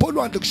tsunami lapho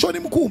olwandle kushona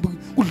imkhumbi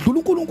udlula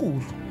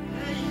uNkulunkulu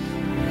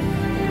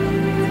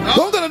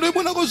konke lento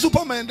ibona ko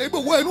Superman ibe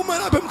wena uma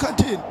lapha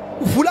emkhathini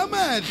uvula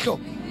amehlo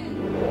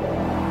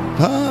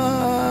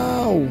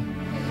hawu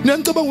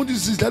niyacabanga ukuthi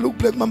sidlala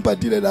ukublack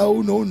mampatile la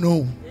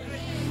no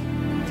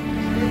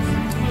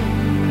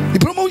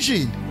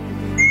ipromotion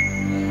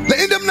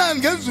le into emnandi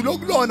ngezulu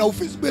lokulona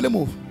ufisa ubele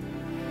emuva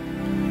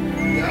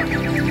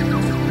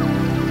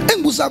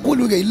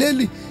engibusakhulu ke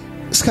ileli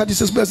isikhathi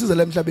sesibuya siza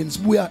la emhlabeni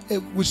sibuya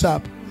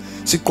kusapha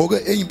sigqoke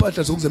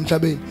ezimpahla zokuza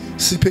emhlabeni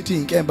siphethe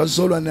inkemba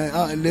sizolwa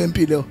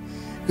lempilo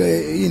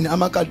yini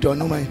amakadona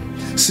noma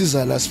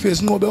siza la sifike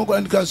sinqobe wonke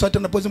anti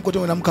sathana phose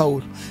imkhotho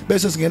namkhawulo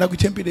bese singena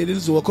kwithempile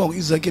lelizokhonga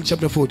Ezekiel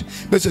chapter 40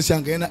 bese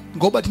siyangena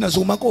ngoba thina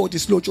sokumakoti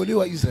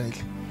silotsholiwa Israel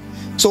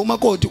so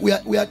umakoti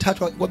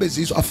uyathathwa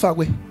kwabezizwe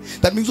afakwe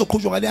that means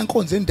uzoqhutshwa ngale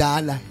yankonzo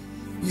endala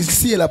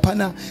isiye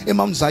lapha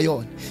eMount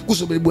Zion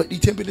kuzobe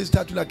ithempile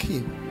lesithathu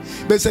lakhiwe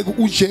bese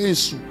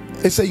uJesu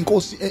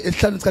eseyinkosi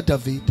ehlala sika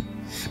David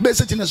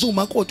bese thina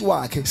siwumakoti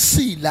wakhe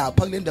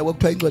silapha kule ndawo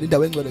ekuthiwa ingcwele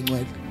indawo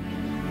engcwele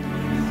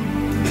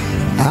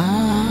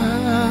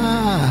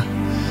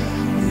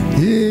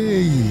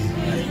hey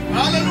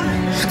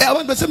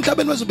abantu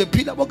basemhlabeni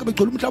bazobephila bonke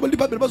begcwele umhlaba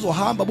liBhayibheli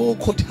bazohamba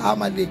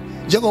bokhothama le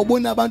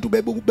njengobona abantu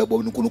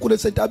bebona uNkulunkulu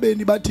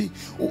esentabeni bathi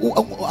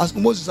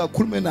uMoses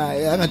akhulume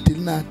naye angadili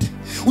nathi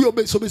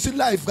uyobe sobe si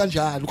live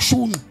kanjalo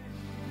kushunqa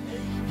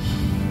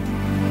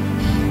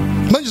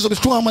manje sobe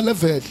sithunga ama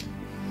level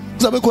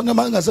kuzabe khona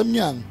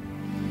mangasemnyango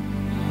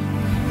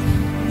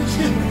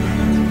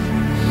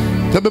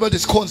babe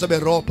sikhonza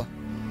beroba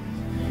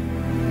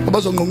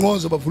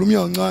abazongqonqoza bavula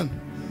umnyango kancane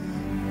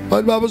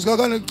bathi baba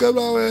sikakane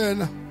kucelwa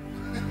wena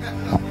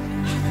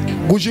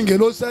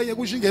kushingelo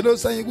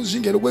sanye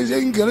kushingelo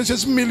kwenze ingelo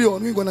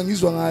sesimillion ngikona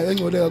ngizwa ngayo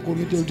engcole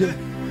kakhulu into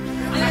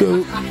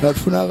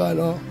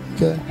yafunakala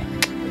okay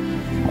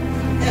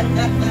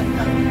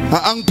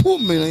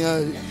angiphumi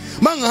mina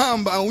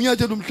mangihamba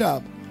unyathela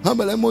umhlaba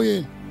hamba la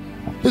emoyeni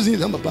ezinye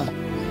zihamba pha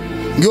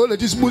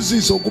ngiyoletha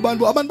isibusiso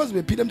kubantu abantu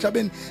bazibephila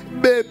emhlabeni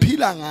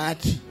bephila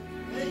ngathi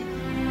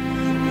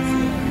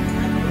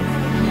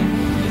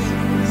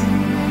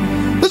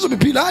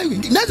bezobephila hayi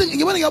naze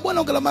ngibona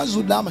ngiyabona onke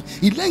lamazulu lama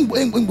ile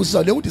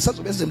engibusisa le ukuthi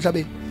sazobe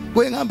emhlabeni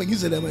koye ngihambe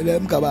ngize la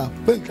emgababa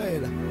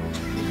bengihlayela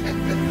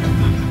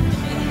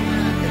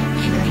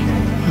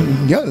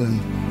ngiyala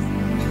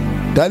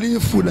dali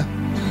ifula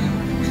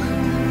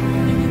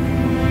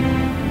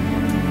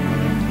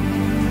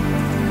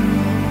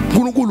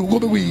uNkulunkulu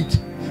kobe kuyithi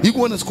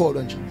ikona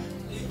sikholwa nje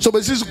so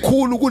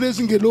besisikhulu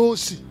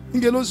kunezingelosi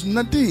ingelosi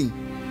nothing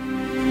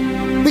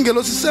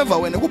ingelosi iseva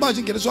wena kuba nje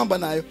ingelosi ohamba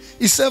nayo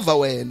iseva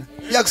wena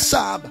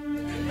iyakusaba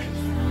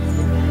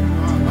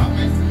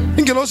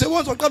ingelosi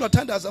ewenza uqala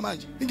wathandaza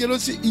manje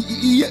ingelosi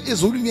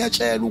ezulwini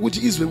iyatshela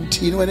ukuthi izwe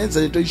uthini wena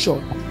enza lento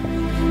ishona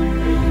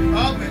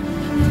amen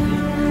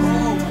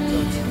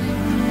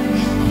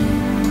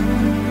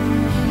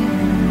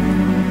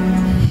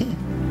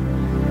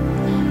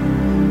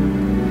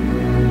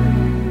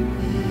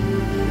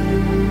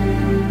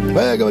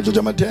bayeke batshotha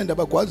amathenda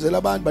bagwazela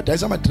abantu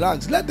badayisa ama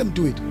drugs let them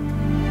do it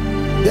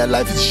their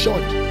life is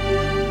short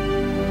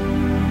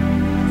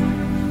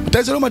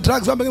badayisa ama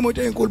drugs bambe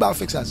ngemoto enkulu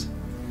bafixas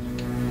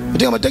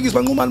udinga amatekisi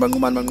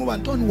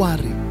banqumana don't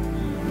worry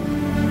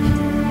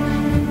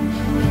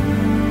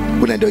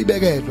kunento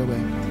ibekelwe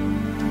wena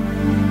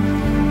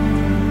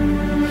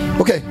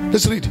okay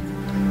let's read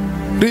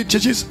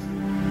churches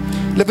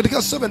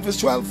Leviticus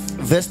 7:12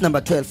 verse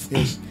number 12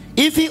 yes.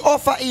 If he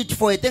offer it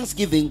for a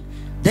thanksgiving,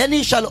 then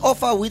he shall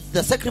offer with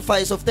the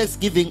sacrifice of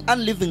thanksgiving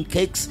unleavened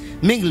cakes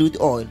mingled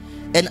with oil,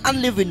 and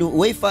unleavened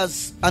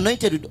wafers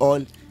anointed with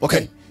oil.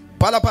 Okay.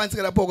 bhala phansi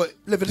ke lapho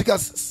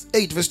Leviticus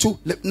 8 verse 2,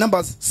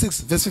 Numbers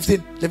 6 verse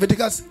 15.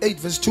 Leviticus 8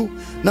 verse 2,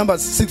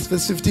 Numbers 6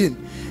 verse 15.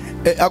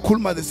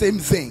 Akhuluma the same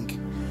thing.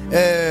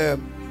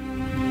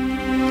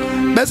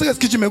 Bese ke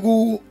sigijime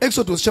ku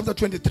Exodus chapter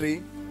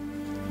 23.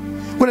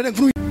 Kunale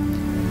ngifuna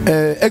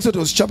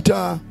Exodus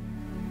chapter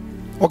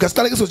okay,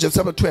 siqala ke Exodus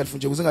chapter 12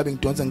 nje ukuze ngabe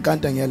ngidonsa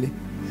ngikanta ngiyale.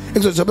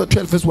 Exodus chapter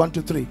 12 verse 1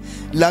 to 3.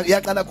 La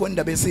yaqala khona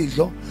indaba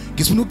esidlo.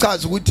 Ngifuna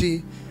uchaza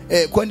ukuthi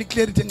khona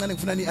clarity encane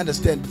ngifuna ni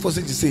understand before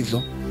senze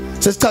isidlo.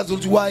 Sesichaza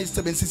ukuthi why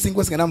sisebenzisa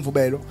inkwe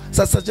singenamvubelo.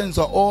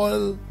 Sasetshenziswa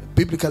all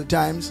biblical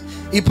times.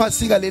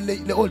 Iphasika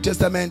le Old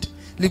Testament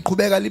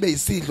liqhubeka libe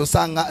isidlo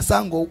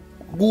sango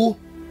ku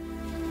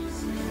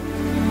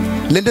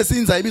lento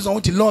esinza ibizwa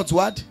ukuthi Lord's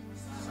what?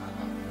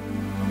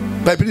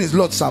 Bible is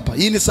Lord's Supper.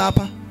 Yini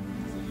supper?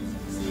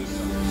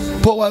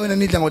 Pho wena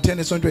nidla ngo10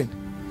 esontweni.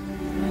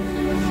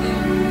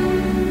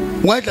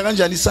 Ungayidla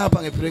kanjani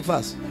isapha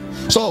ngebreakfast?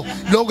 So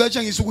lokho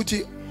kuyatshengisa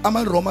ukuthi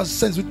ama Romans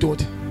senze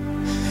udoda.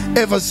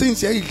 Ever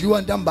since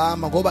yayidliwa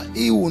ntambama ngoba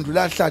iwundlu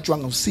lahlatshwa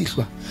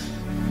ngosihlwa.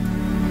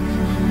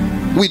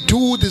 We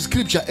do the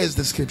scripture as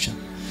the scripture.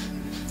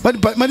 But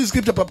manje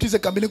scripture baptize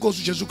egambeni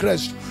lenkosi uJesu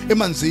Kristu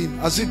emanzini.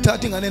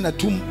 Asithatha ingane na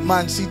 2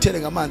 months sithele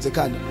ngamanzi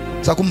ekhanda.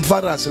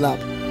 Sakumfarasi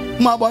lapho.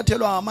 Uma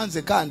bathelwa amanzi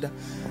ekhanda,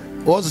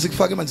 oze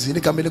sikufaka emanzini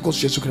egambeni lenkosi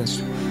uJesu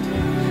Kristu.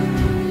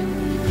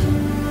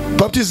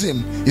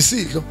 Baptism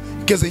isidlo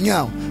igeze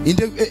inyawo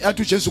into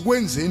athi uJesu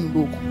kwenzeni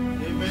lokho.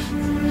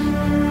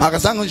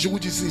 Akazange nje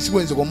ukuthi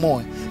sikwenze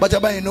komoya, but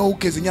abaye no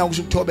ugeze inyawo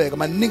kusho ukuthobeka.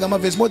 Maningi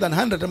amavesi more than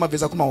 100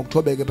 amavesi akhuluma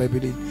ngokuthobeka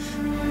eBhayibhelini.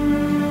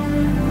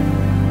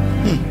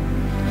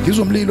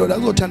 Ngizomlilo la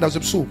uzothandaza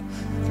ebusuku.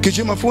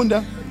 Gijima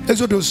funda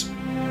Exodus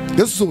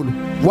ngesizulu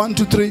 1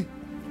 to 3.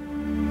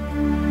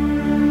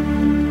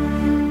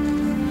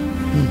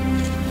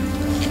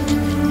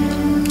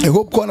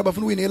 Hope khona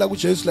abafuna ukuyinikela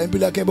kuJesu la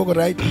impilo yakhe eboko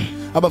right.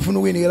 Abafuna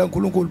ukuyinikela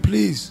kuNkulunkulu,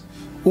 please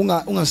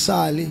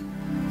ungasali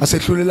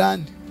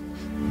asehlulelani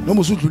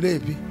noma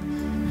usudlulephi.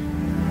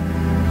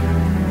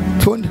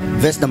 Funda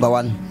verse number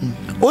 1.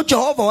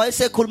 uJehova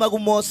wayesekhuluma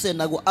kuMose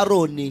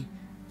nakuAaroni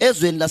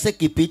ezweni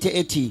laseGibhithe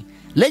ethi,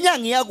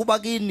 lenyanga iyakuba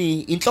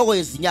kini inhloko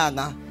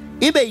yezinyanga,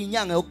 ibe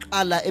inyanga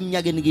yokuqala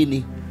eminyakeni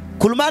kini.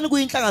 Khulumani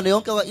kuyinhlangano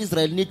yonke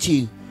kwaIsrael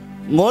nithi,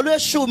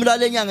 ngolweshumi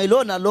lalenyanga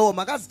lo nalo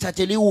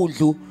makazithathele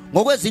iwundlu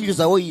ngokwezindlu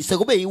zawoyise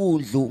kube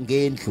iwundlu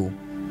ngendlu.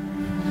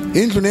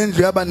 Indlu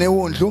nendlu yaba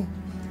newundlu.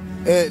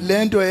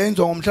 Lento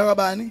yenziwa ngomhla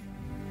kabani?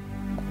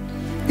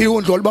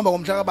 Iwundlu olibamba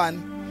ngomhla kabani?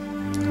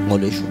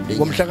 Ngolweshumi.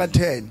 Ngomhla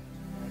ka10.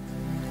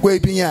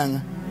 Kweyiphi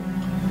inyanga?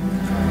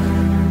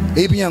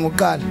 Eyiphi inyanga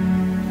oqala?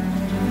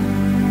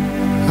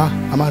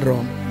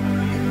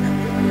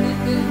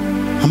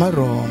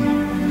 Amaroma.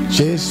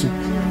 Jesu.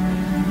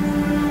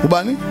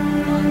 Ubani?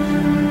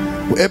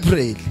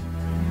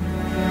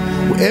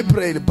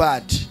 April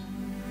but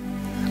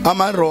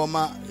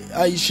amaroma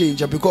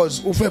ayishintsha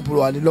because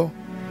uFebruary lo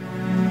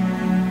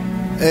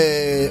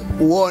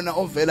uwona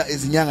ovela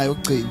ezinyanga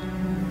yokugcina.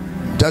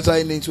 That's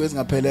why inenthi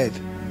ezingaphelele.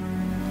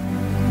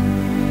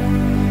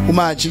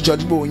 uMarch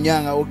uJanuary bo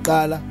unyanga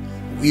oqala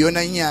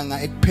iyona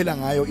inyanga ekuphela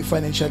ngayo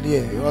ifinancial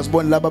year.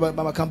 Wasibona laba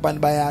ama company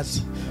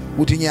bayazi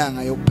ukuthi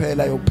inyanga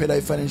yokuphela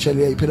ifinancial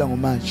year iphela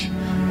ngoMarch.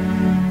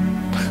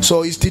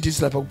 So istithi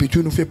silapha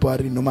between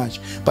uFebruary noMarch,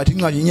 but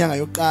incwadi inyanga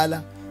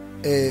yokuqala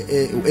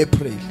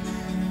uApril.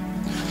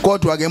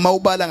 Kodwa ke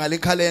mawubala ngale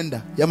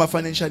calendar yama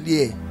financial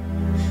year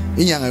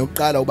inyanga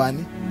yokuqala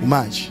ubani?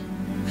 uMarch.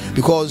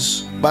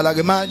 Because bala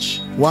ke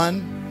March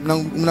 1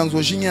 mina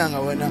ngizosho inyanga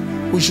wena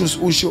usho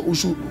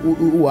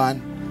 1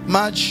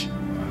 March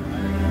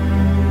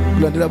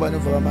kulandela bani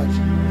for March?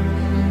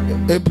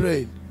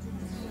 April,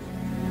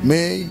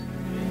 May,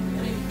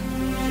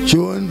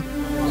 June,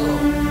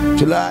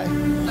 July,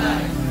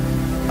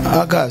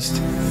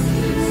 August,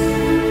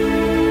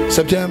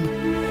 September,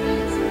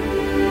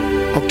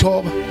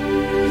 October,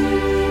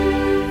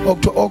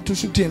 October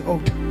 15,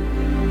 October.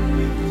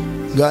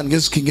 Ngani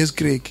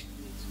ngesGreek.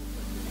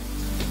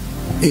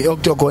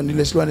 October khona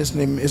lesilwane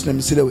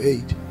esinemisile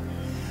u8.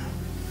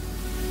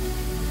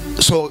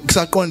 So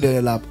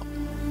kusaqondele lapho.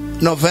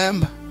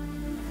 November,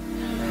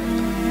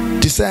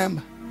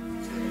 December.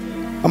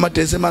 Ama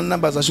decimal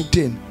numbers asho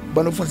ukuthini?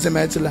 Bani ufundise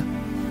math la?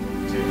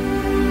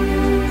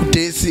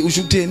 Udesi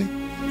usho ukuthini?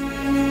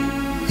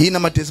 Yini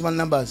ama decimal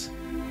numbers?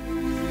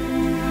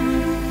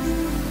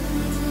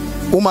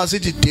 Uma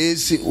sithi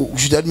desi,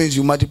 that means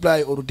you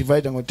multiply or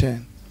divide ngo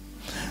 10.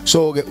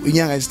 So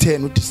inyanga is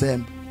 10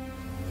 uDecember.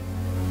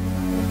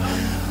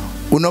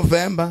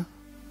 uNovember,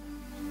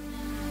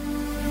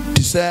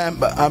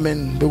 December,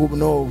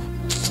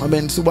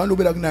 subani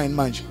ubela ku9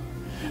 manje.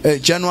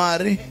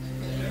 January,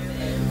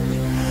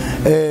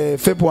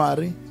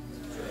 February.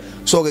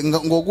 So ke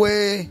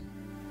ngokwe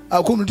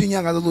akhona ukuthi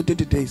inyanga zazo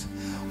 30 days.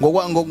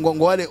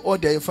 Ngokwale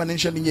order ye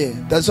financial year.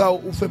 That's how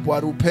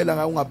uFebruary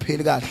uphela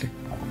ungapheli kahle.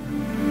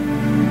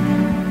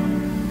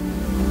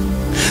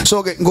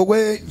 So ke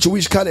ngokwe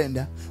Jewish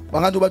calendar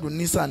bangathi bathi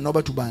uNisan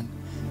noba thubani.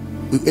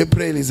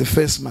 April is the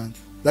first month.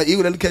 la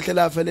iko lelikhehle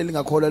lafa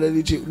lelingakholwa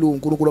lelithi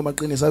uNkulunkulu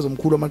amaqiniso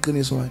azomkhulu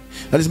amaqiniso wayo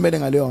lalisimele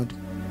ngaleyo nto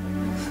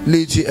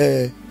lithi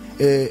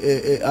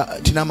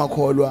thina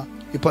makholwa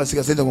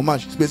iphasika senza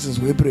ngoMarch bese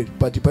ngo-April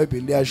but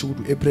iBhayibheli liyasho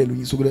ukuthi uApril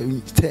unyisuku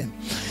le-10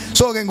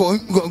 so ke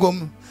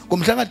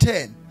ngomhla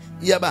ka-10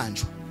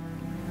 iyabanjwa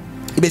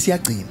ibe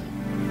siyagcina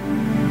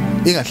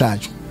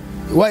ingahlatshwa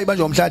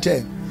wayibanjwa ngomhla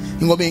ka-10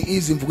 ngoba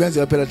izimvu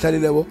kuyenzeka phela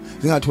hlalilebo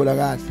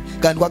zingatholakali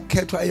kanti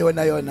kwakukhethwa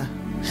eyona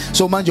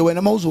so manje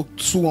wena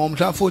mawuzokusuka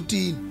ngomhla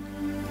 14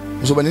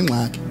 uzoba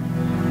nengxaki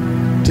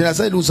thina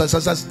sayilusa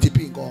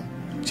sasidipha inkomo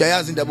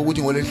siyayazi indaba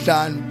ukuthi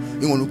ngolesihlanu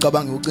ingona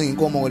ucabange ucinga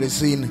inkomo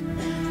ngolesine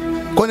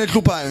khona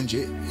ehluphayo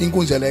nje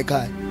inkunzi la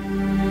ekhaya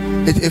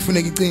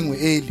efuneka icingwe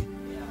eli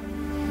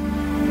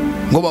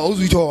ngoba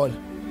uzuyithola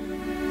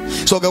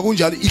so ke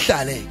kunjalo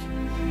ihlaleke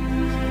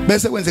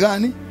bese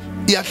kwenzekani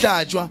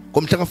iyahlatshwa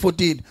ngomhla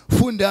ka14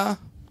 funda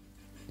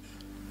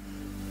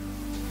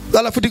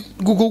la futhi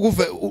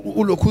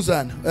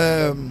ulokhuzana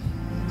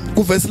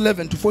ku verse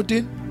 11 to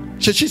 14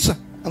 sheshisa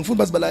angifuni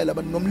bazibalayela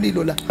abantu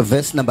nomlilo la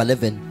verse number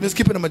 11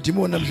 nesikhiphe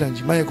namadimoni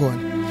namhlanje maye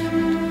khona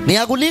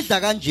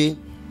niyakulidla kanje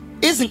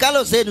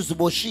izinkalo zenu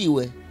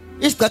ziboshiwe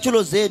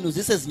izicathulo zenu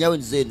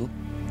zisezinyaweni zenu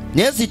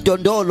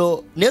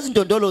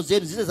nezindondolo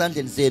zenu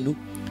zisezandleni zenu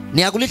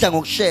niyakulidla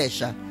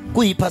ngokusheshsha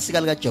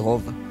kuyiphasika lika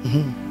Jehova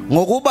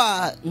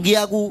ngokuba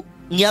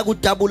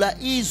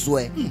ngiyakudabula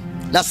izwe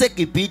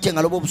laseGibhithe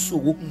ngalobo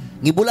busuku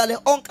ngibulale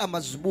onke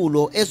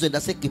amazibulo ezweni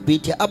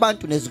laseGibhithe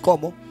abantu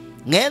nezinkomo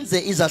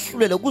ngenze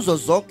izahlulelo kuzo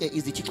zonke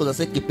izithixo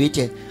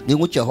zaseGibhithe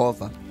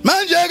nginguJehova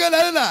manje ke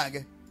lalela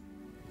ke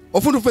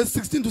ofuna verse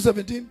 16 to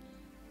 17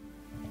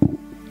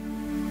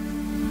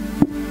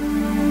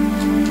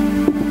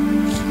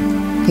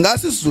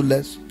 ngasi isizulu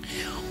leso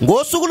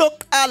ngosuku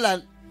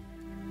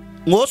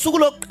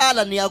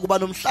lokuqala niyakuba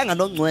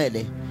nomhlangano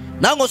ongcwele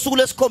nangosuku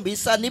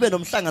lesikhombisa nibe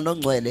nomhlangano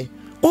ongcwele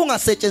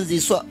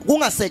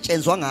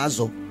kungasetshenzwa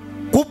ngazo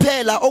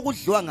kuphela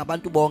okudliwa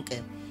ngabantu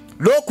bonke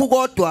lokhu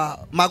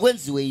kodwa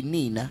makwenziwe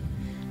yinina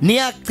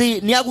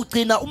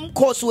niyakugcina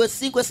umkhosi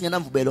wesinkwa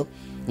esingenamvubelo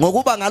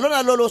ngokuba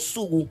ngalona lolo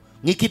suku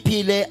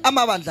ngikhiphile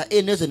amabandla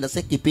enu ezweni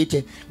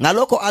laseGibhithe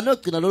ngalokho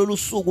anogcina lolu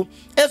suku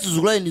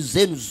ezizukulweni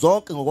zenu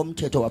zonke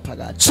ngokomthetho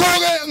waphakade so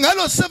ke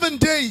ngalo 7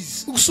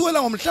 days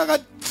ukusukela ngomhla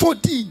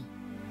ka14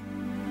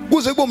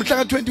 kuze kube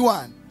umhla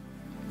ka21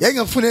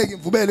 yayingafuneki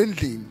imvubelo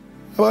endlini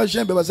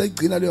abashembe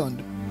basayigcina leyo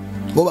nto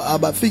ngoba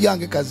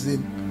abafikanga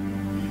egazini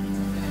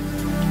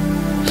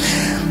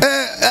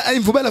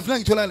imvubelo afuna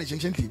ngitholakala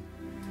nje endlini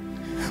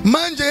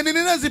manje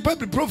nina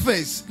ziBible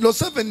prophets lo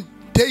 7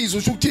 days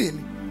usho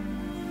ukuthini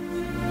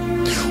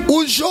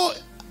usho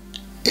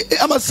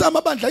amasama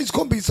abandla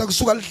isikhombisa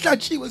kusuka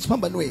lihlatshiwe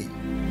esiphambanweni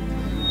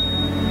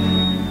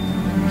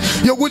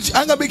yokuthi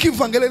angabekho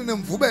ivangeleni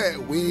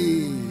nemvubelo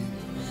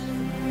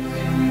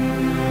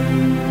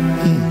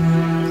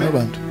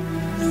abantu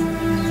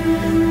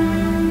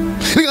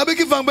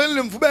lingabekho ivangeleni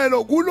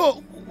nemvubelo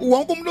kulo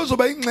wonke umuntu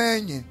ozoba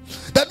ingcenye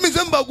that means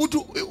emva ukuthi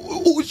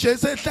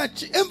uJesu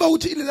ehlathi emva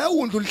ukuthi la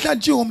undlu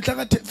lihlatshiwe ngomhla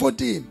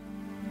ka14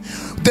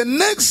 the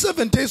next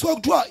 7 days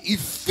kwakuthiwa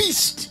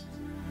ifeast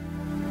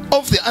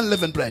of the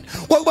unleavened bread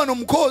kwakuba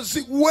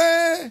nomkhosi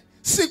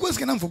wesinkwa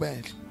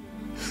esingenamvubelo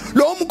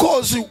lo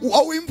mkhosi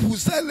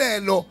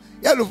awuyimvuselelo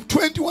yalo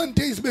 21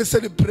 days be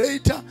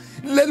celebrate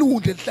leli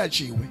undlu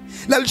lihlatshiwe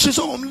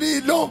lalishiswa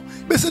ngomlilo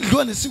bese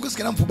lidliwa nesinkwa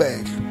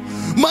esingenamvubelo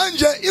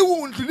manje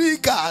iwundlu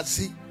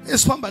ligazi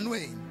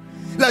esiphambanweni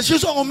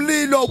lashiswa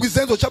ngomlilo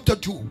kwizenzo chapter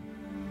 2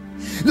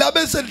 la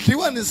bese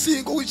lidliwa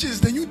nesinkwa which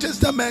is the New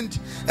Testament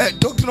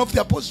doctrine of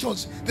the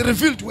apostles the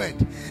revealed word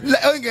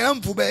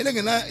engenamvubelo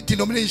engena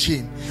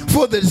denomination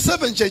for the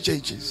 7 church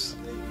ages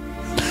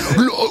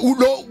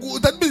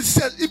that means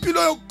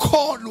impilo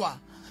yokukholwa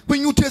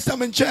kwi-New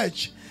Testament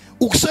church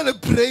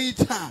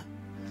ukucelebrate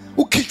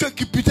ukhishwe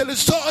eGibhithe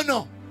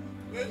lesono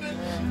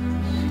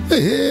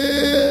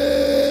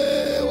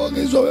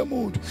wangizwa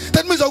wemuntu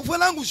that means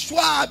akufanele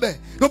ushwabe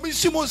noma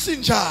isimo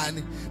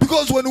sinjani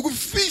because when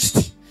ukufeast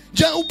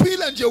nje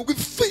uphila nje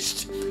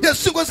ukufeast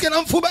yesinkwa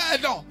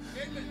esingenamvubelo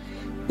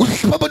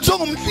uhlaba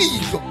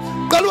ngomlilo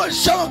qala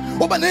washawa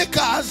oba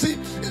negazi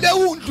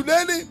lewundlu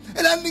leli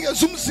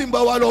elanikeza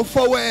umzimba walo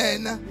for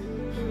wena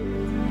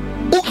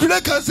ukudlula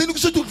egazini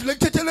kusho ukuthi udlule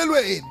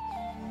ekuthethelelweni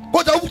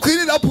kodwa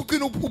ubugcini lapho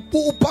ugcina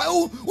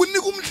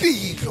unika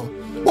umlilo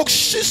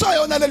wokushisa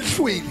yona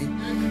lelihlwili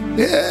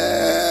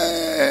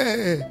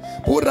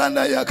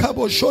urana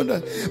yakhabo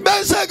shona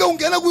bese ke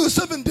ungena ku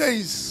 7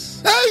 days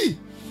hey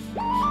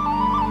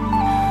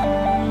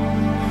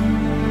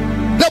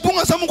lapho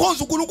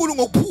ungasamkhonza uNkulunkulu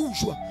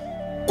ngokuphushwa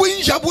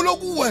kuyinjabulo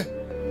kuwe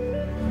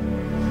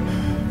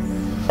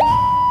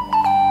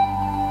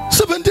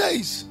 7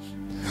 days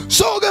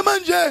so ke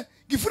manje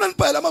ngifuna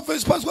nibhale ama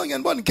verse phansi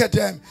kwangenibona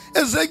ikhethe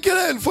Ezekiel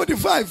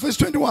 45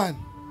 verse 21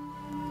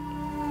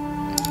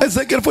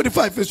 Ezekiel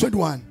 45 verse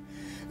 21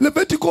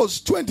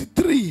 Leviticus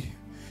 23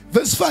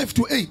 verse 5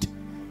 to 8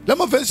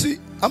 lama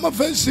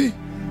verse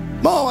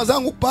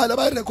mawazanga ukubhala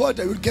ba record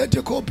you will get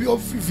a copy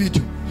of the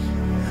video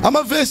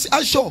ama verse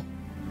asho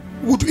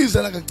ukuthi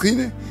uIsrael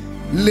akagcine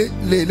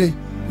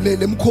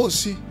le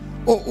mkhosi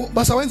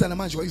basawenza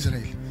namanje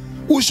kwaIsrael.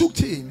 Usho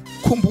ukuthini?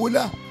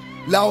 Khumbula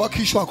la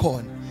wakhishwa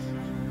khona.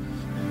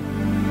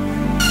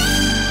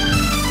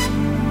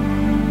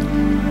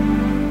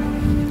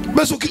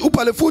 Bese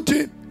ubhale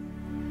futhi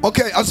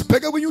okay,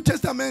 asibheke kwiNew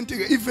Testament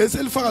ke iverse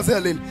elifakazela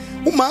leli.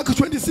 uMark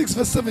 26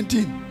 verse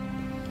 17.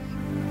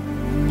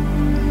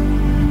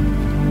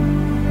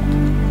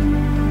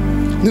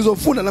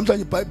 Nizofunda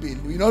namhlanje iBhayibheli.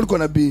 You're not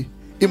going to be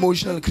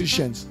emotional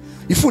Christians.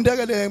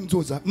 Ifundeke le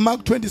mthunza.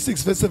 Mark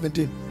 26 verse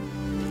 17.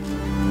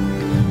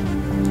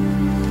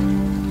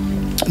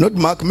 Not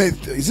Mark,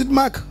 Matthew. Is it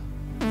Mark?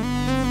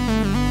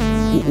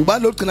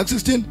 Ubani lo gcina ku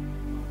 16?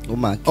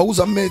 uMark.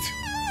 Awuza Matthew.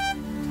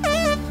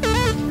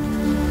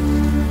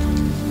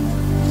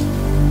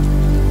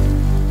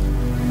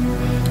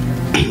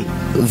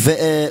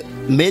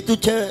 Matthew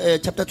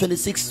chapter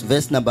 26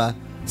 verse number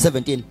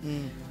 17.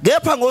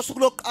 Kepha ngosuku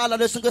lokuqala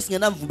lesonke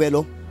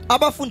esingenamvubelo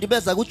abafundi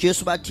beza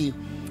kuJesu bathi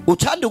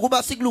uthanda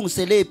ukuba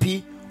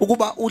sikulungiselephi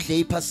ukuba udle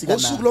iPhasika na.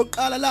 Ngosuku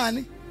lokuqala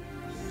lani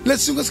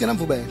lesonke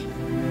esingenamvubelo.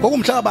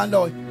 Ngokumhla kaBani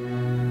loyo?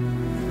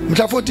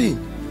 Mhla 14.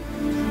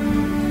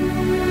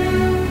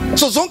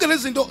 So zonke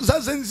lezi zinto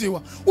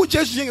zazenziwa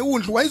uJesu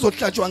njengewundlu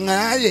wayezohlatshwa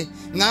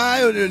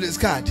ngayo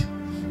lesikhathi.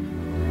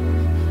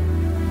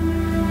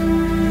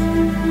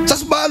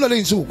 Sasibalo le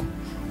insuku.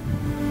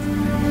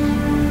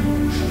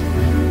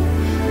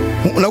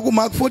 La ku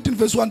Mark 14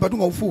 verse 1 but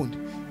ungawufundi.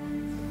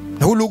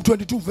 Na ku Luke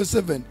 22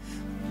 verse 7.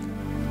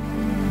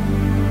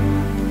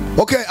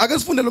 Okay, ake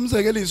sifunde lo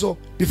mzekeliso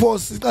before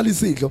siqala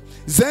isidlo.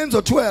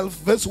 Zenzo 12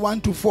 verse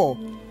 1 to 4.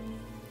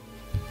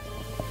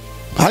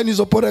 Hayi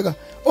nizoporeka.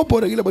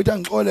 Oborekile bathi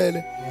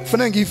angixolele.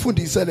 Kufanele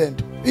ngiyifundise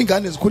lento.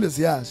 Ingane zikhule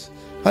ziyazi.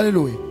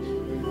 Hallelujah.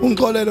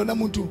 Ungixolele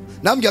namuntu.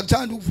 Nami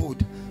ngiyakuthanda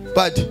ukuvuta.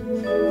 But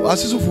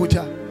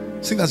asizuvutha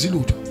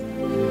singazilutho.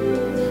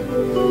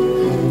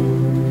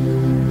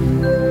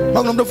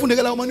 Makunomuntu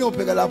ofundeke la umani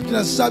obheka lapho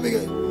thina sisabe ke.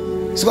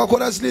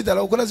 Sikakhona silida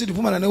la ukhona sithi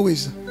phuma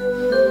nanewisa.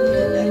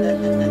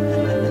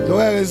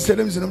 Loya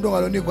sihlele emzini umuntu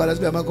ongalona igwala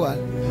sibe amakhwala.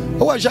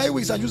 Okwashaya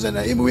iwisa nje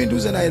uzena imwindi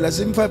uzena naye la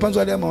simfaya phansi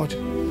kwale moto.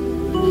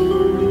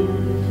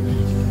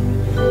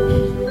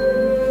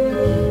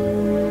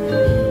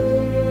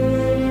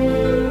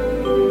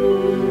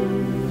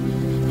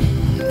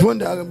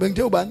 Wonder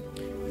bengithe ubani?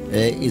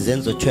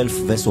 Izenzo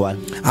 12 verse 1.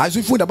 Hayi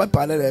sifunda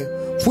babhala leyo.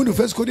 Funda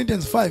 1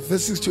 Corinthians 5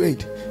 verse 6 to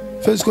 8.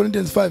 1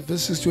 Corinthians 5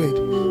 verse 6 to 8.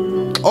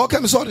 Okay,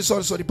 I'm sorry.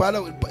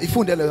 Bhala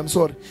ifunde leyo, I'm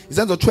sorry.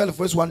 Izenzo 12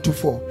 verse 1 to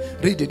 4.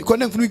 Read it.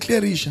 Khona ngifuna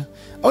ukclearisha.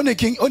 On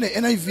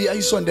NIV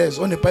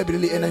ayisondeza, on eBhayibheli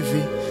le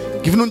NIV.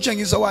 Ngifuna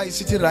unitshengisa why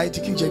isithi right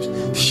King James.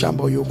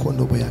 Shamba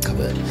yokhondobo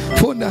yakhabela.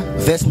 Funda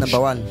verse number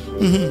 1.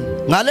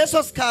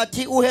 Ngaleso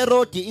sikhathi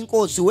uHerodi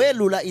inkosi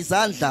welula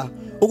izandla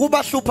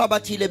ukubahlupha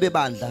abathile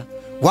bebandla.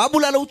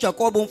 Wabulala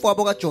uJakobe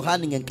umfowabo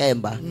kaJohane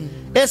ngenkemba.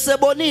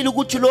 Esebonile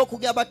ukuthi lokhu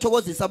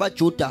kuyabathokozisa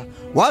abaJuda,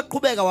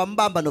 waqhubeka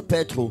wambamba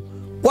noPetro.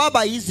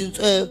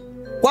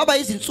 Kwaba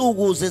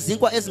izinsuku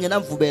zezinkwa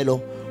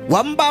ezingenamvubelo.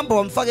 Wambamba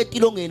wamfaka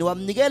etilongeni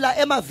wamnikela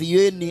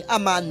emaviyweni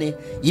amane.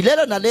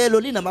 Yilelo nalelo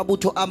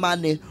linamabutho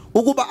amane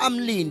ukuba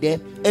amlinde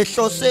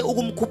ehlose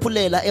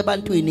ukumkhuphulela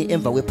ebantwini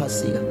emva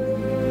kwePhasika.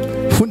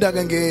 Funda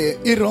ke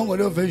irongo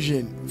le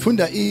version.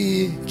 Funda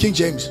King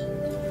James.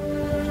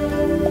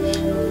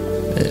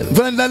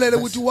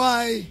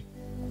 Why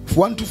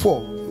 1 to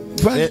 4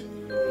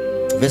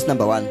 verse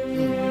number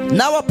 1.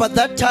 Now about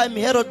that time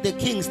Herod the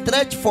king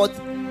stretched forth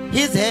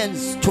his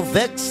hands to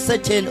vex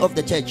certain of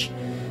the church,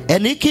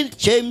 and he killed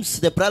James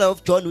the brother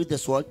of John with the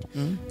sword.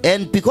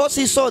 And because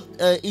he saw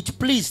it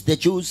pleased the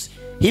Jews,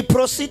 he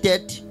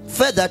proceeded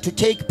further to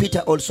take Peter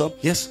also.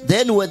 Yes.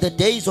 Then were the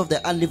days of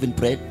the unleavened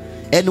bread,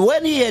 and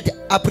when he had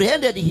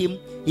apprehended him,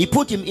 he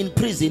put him in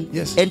prison.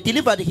 Yes. And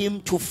delivered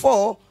him to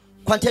 4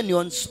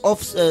 quaternions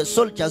of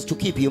soldiers to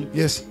keep him.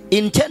 Yes.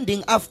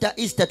 Intending after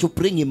Easter to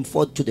bring him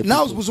forth to the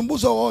now people.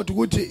 uzumbuzo wodwa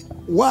ukuthi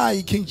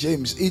why King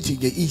James ithi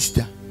ke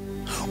Easter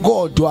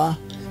kodwa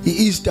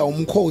iEaster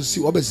umkhosi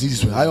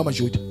wabezizwe hayi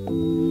amaJuda.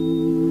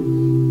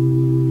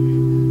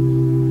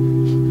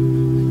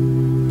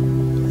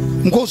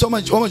 Umkhosi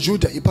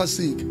wamaJuda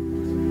iPhasika.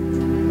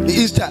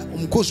 iEaster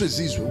umkhosi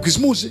wezizwe.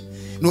 uKrismus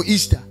no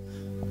Easter.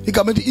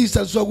 Igama elithi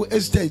Easter lisuka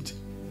kuestate.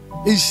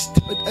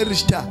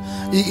 Easter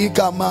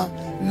igama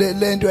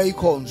lento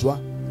yayikhonzwa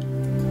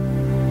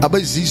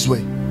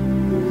abezizwe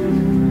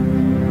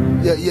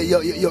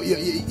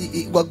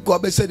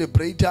kwabe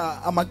celebrate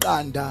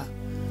amaqanda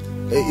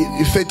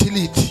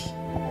fertility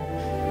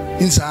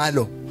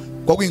inzalo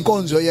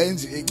kwakuyinkonzo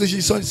yayenza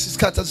cishe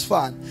isikhathi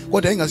asifana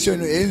kodwa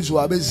ingasiyona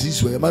yenziwa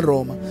abezizwe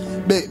eMaroma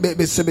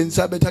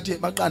besebenzisa bethathe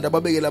amaqanda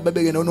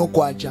babeke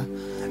nonogwaja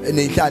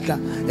nezihlahla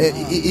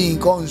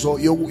inkonzo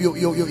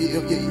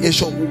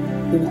yesho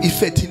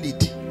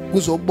ifertility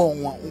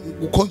kuzobongwa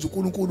ukhonza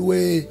uNkulunkulu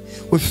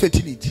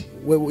wefertility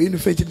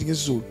infertility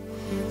ngesizulu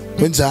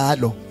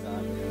wenzalo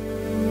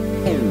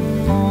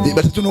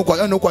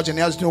bathatha nogwaja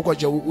niyazi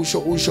nogwaja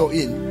usho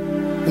ini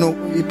no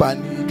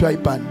ibhani ithiwa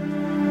ibhani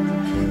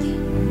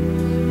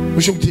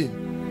usho ukuthini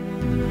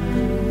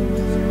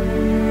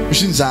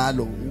usho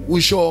inzalo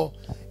usho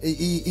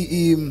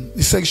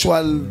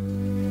sexual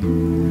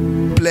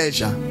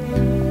pleasure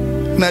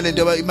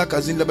kunalento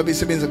imagazine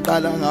lababesebenza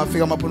eqala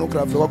ngafika ama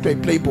pornography kwakuthiwa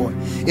iPlayboy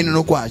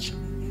inonogwaja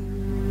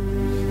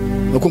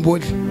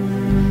ukhumbule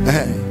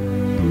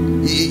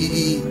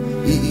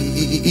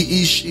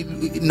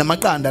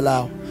namaqanda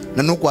lawo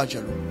nanogwaja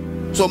lo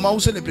so ma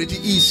ucelebrate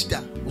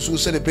Easter usuku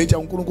celebrate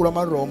uNkulunkulu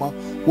amaRoma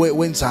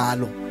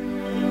wenzalo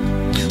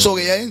so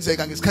ke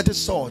yayenzeka ngesikhathi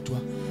esisodwa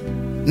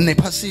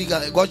nephasika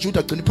kwaJuda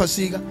agcina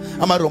iphasika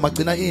amaRoma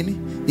agcina ini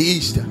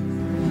iEaster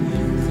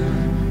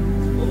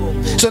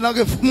so na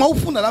ke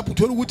mawufunda lapho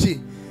uthola ukuthi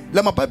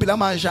lamaBhayibheli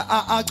amasha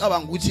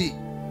acabanga ukuthi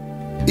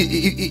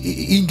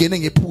ingene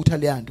ngephutha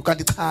leyanto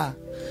kanti cha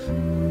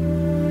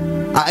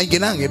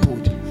ayingena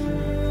ngephutha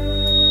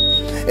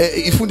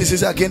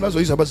ifundisise again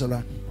bazoyiza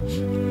abazalwane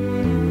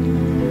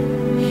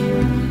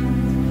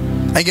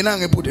ayingena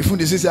ngephutha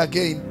ifundisise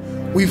again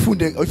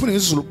uyifunde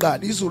ngesizulu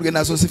qala isizulu ke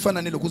naso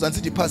sifana nelokhu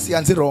uzansithi phasi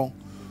yansi wrong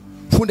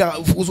funda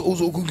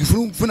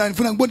ufuna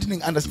ngibona ukuthi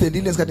understand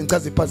ile ngesikhathi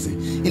ngichaza iphasi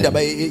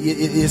indaba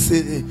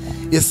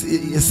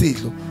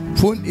yesidlo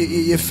funda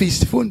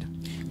yefeast funda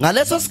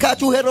ngaleso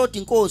sikhathi uHerod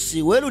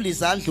inkosi welula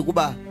izandla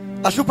kuba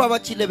ahlupha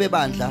abathile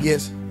bebandla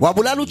yes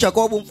wabulala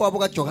uJakobe umfowabo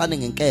kaJohane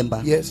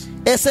ngenkemba yes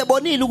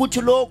esebonile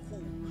ukuthi lokhu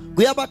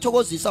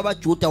kuyabathokozisa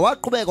abaJuda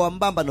waqhubeka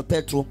wambamba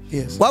noPetro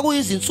yes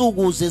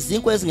kwakuyizinsuku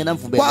zezinkwe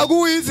ezingenamvubelo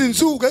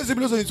kwakuyizinsuku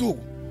ezibili lezo zinsuku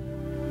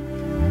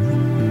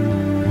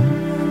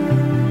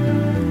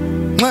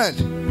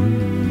manje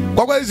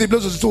kwakwayiziphi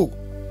lezo zinsuku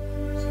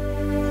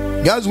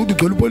ngiyazi ukuthi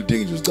ugcwele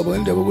upolitiki nje ucabanga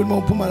indaba ukuthi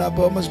mawuphuma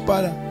lapha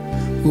amasipala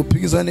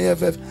uphikisana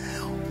eFF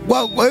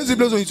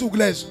kwayiziphi lezo zinsuku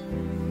lezo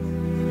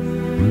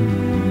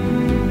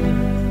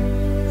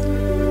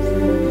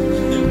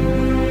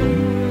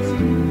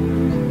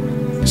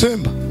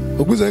Simba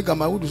ukuze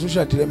igama ukuthi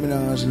usushadile mina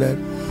ngazilela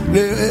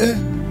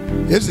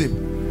yeziphi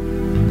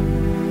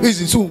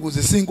izinsuku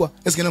zesinkwa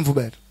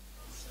esingenamvubelo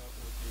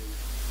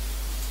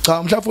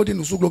cha mhla 14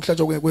 usuku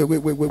lokuhlatshwa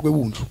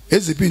kwewundlu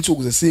eziphi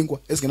insuku zesinkwa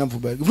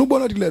esingenamvubelo ufuna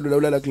ukubona ukuthi kulelo la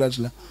ulala class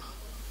la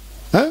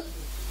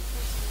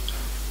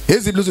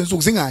eziphi lezo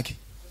insuku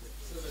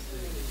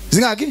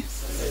zingaki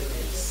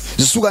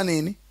zisuka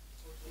nini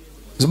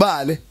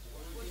zibale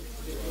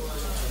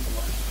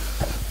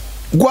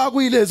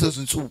kwakuyilezo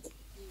zinsuku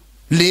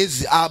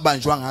lezi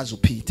abanjwa ngazo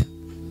Peter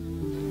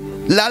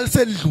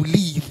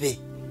lalisedlulile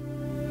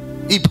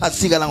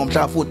iphasika la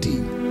ngomhla 14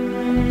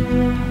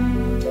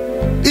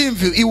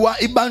 imvu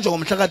ibanjwa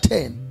ngomhla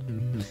ka10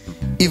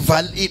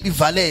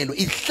 ivalelo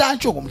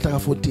ihlatshwa ngomhla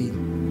ka14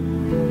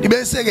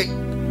 ibese ke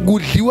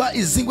kudliwa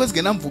izinkwe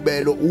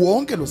ezingenamvubelo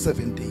wonke lo 7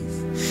 days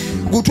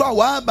kuthiwa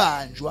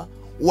wabanjwa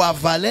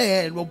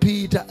wavalelwa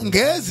Peter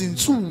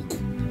ngezinsuku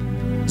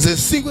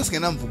zesinkwe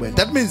ezingenamvubelo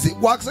that means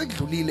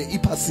kwakusedlulile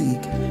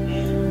iphasika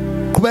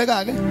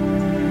qhubeka ke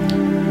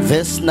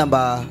verse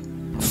number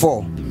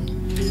 4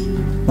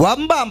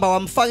 wambamba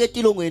wamfaka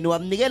etilongweni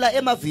wamnikela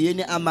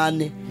emaviyeni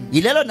amane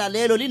yilelo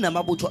nalelo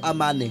linamabutho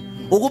amane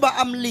ukuba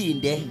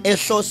amlinde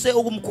ehlose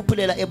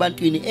ukumkhuphulela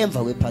ebantwini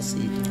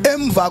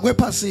emva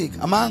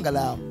kwephasika amanga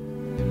lawo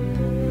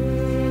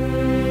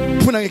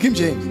ufuna ngeKing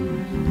James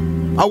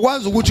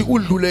akwazi ukuthi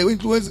udlule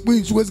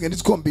insuku ezingena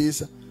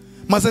isikhombisa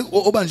mase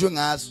obanjwe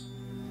ngazo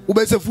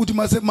ubese futhi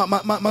mase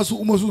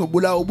uma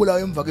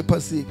uzobulawa emva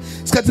kwephasika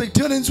isikhathi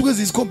sekuthiwa insuku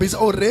ezisikhombisa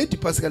already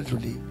iphasika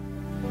lidlulile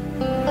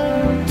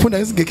funda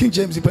ngeKing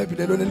James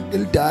iBhayibheli lelo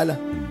elidala.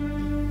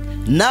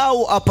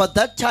 Now about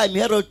that time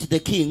Herod the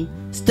king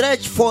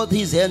stretched forth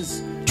his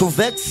hands to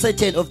vex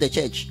Satan of the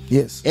church.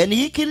 Yes. And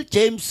he killed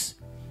James,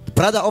 the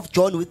brother of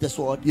John, with the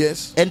sword.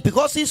 Yes. And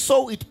because he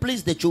saw it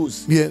pleased the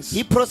Jews, yes,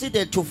 he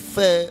proceeded to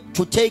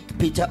take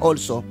Peter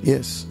also.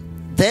 Yes.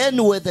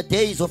 Then were the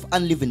days of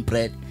unleavened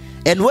bread.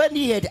 And when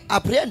he had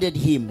apprehended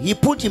him, he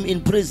put him in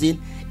prison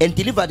and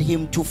delivered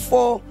him to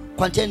 4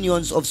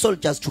 quaternions of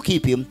soldiers to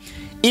keep him,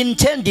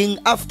 intending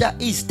after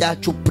Easter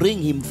to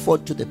bring him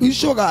forth to the people.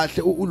 Isho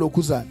kahle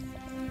ulokhuzana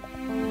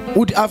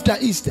uthi after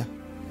Easter,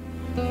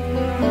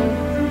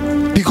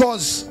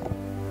 because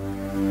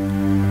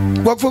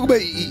kwakufanele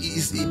kube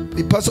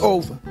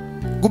i-Passover,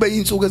 kube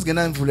insuku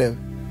ezingenamvubelo,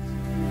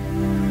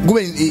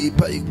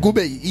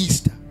 kube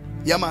i-Easter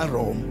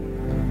yamaRoma.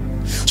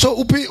 So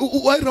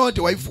uHerod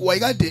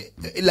wayekade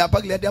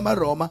lapha kulento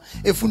yamaRoma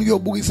efuna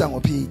ukuyobukisa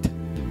ngoPeter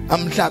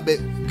amhlabe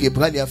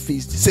ngeBrania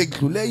feast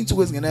sekudlule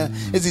insuku ezingena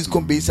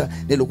ezisikhombisa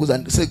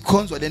lelokhuzana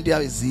sekukhonzwa lento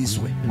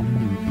yabezizwe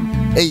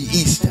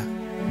Easter.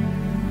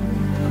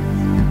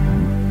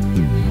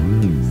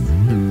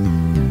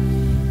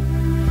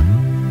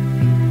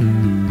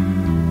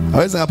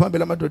 Aweza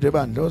ngaphambili amadoda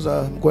ebandla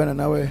oza mkwena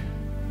nawe.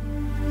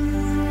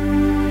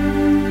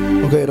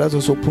 Okay,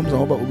 razo sokuphumza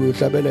ngoba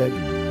ubuyohlabelela.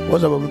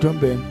 Oza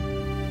bamthombeni.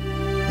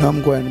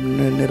 Namkwena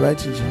ne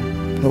right nje.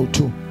 No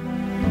 2.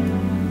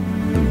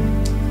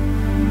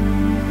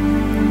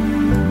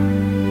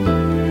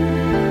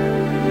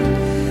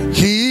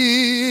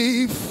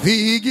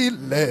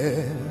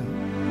 Lifikile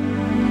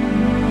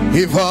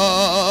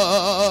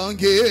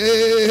evangeli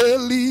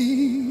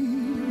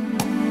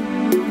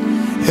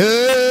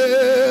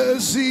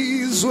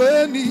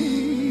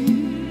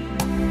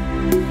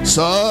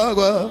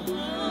sakwa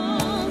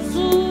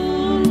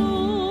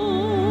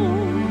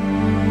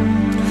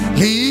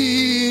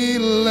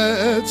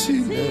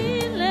lilethile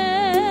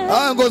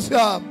Nkosi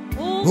yami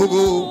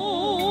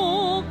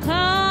ukukhanya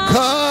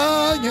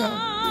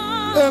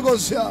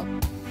Nkosi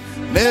yami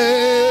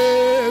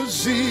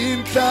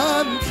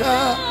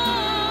nezinhlanhla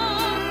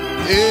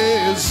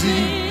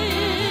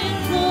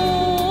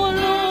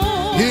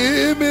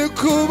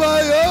imikhuba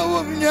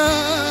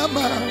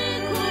yobumnyama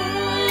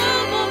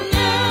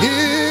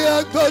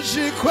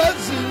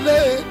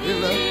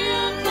iyaqoshikhwezilela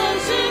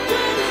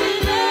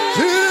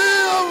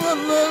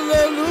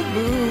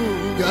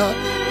siyawaleluluka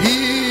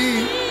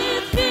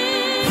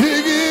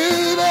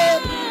ifikile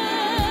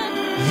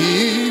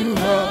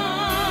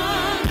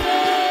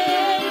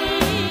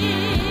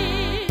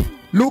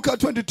Luka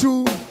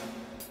 22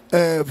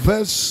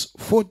 verse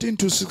 14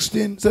 to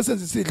 16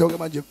 sesenza isidlo ke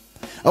manje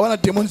I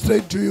want to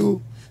demonstrate to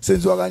you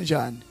senziwa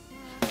kanjani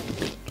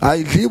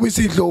ayidliwa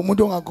isidlo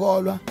umuntu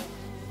ongakholwa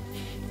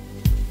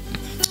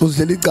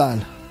uzidlela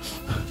icala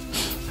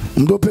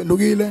umuntu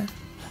ophendukile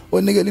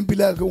onikela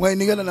impilo yakhe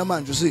ungayinikela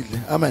namanje usidle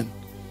amen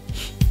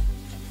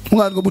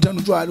ungani ngoba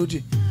uthanda utshwala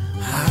uthi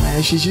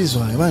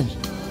ayashishizwa manje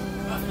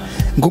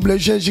ngikhumbule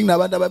isheshi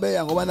kunabantu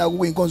ababeya ngoba naku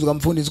kuyinkonzo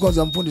kamfundisi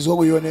inkonzo kamfundisi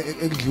kwakuyona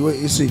ekudliwe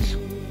isidlo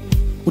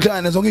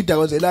uhlangana zonke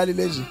idako zelali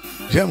lezi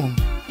njengoba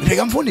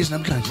ngikamfundisi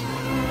namhlanje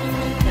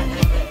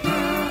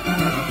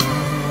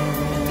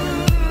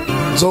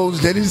so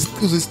uzidlela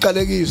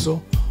izisiqalekiso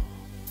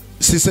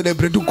si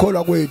celebrate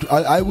ukukholwa kwethu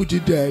hayi ukuthi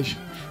idash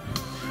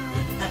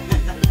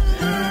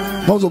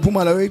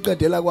mawuzophuma la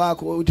uyiqedela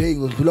kwakho uthi hey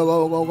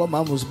ngidlula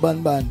kwamama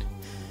usibani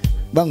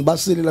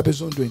bangibasile lapha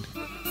esontweni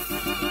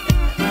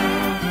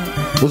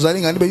uzali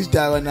ingane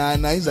beyisidaka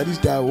na izali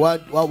isidaka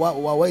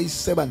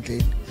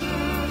wayisebandleni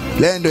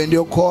lento into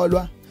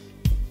yokholwa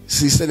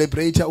si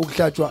celebrate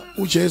ukuhlatshwa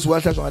uJesu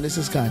wahlatshwa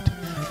ngalesi sikhathi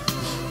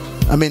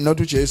I mean not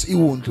uJesu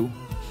iwundlu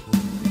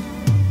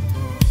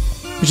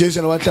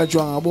uJesu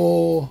wahlatshwa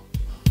ngabo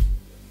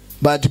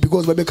but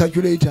because babe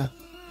calculator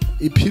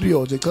I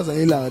period echaza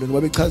ngelanga lo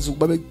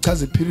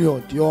babechaza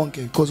period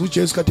yonke because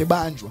uJesu kade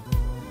banjwa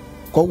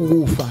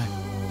kwakukufa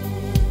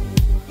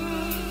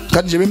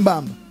kanti nje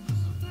bembamba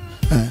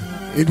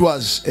it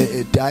was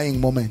a dying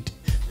moment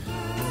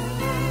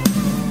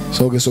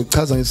so ke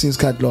sokuchaza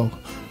ngesikhathi lokho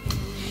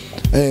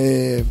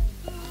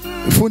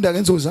ifunda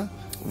ngenzuza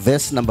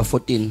verse number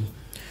 14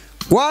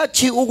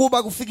 kwathi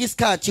ukuba kufika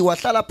isikhathi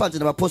wahlala phansi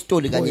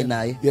nabapostoli kanye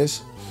naye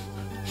yes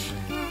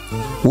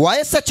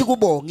wayesethi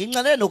kubo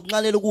nginqanele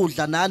nokunqanela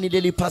ukudla nani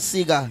leli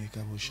phasika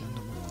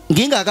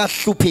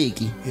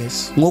ngingakahlupheki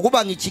yes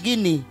ngokuba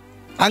ngijikini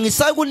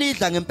angisayi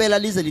kulidla ngempela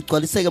lize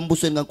ligcwaliseke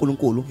embusweni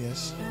kaNkuluNkulu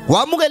yes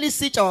wamukela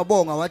isitsha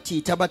wabonga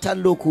wathi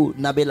thabathani lokhu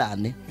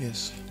nabelane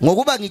yes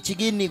ngokuba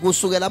ngijikini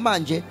kusukela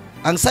manje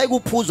angisayi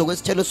kuphuzo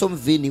kwesithelo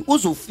somvini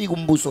uzofika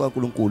umbuso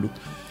kaNkuluNkulu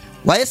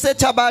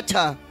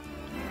wayesethabatha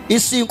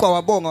isinkwa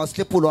wabonga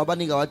wasihlephula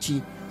wabanika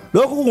wathi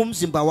lokhu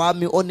kungumzimba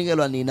wami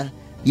onikelwa nina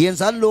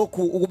yenzani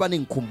lokhu ukuba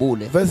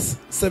ningikhumbule verse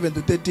 7 to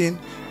 13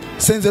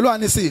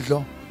 senzelwane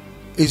isidlo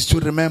is to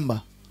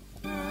remember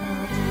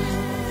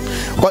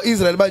kwa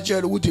Israel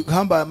batshela ukuthi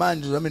kuhamba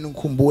manje zami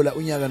ngikhumbula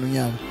unyaka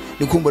nonyaka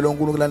nikhumbule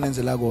uNkulunkulu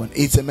anenzela kona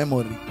it's a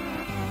memory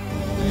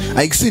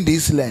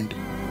ayikusindisi land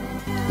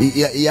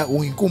ya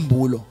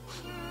uyinkumbulo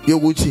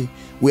yokuthi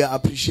we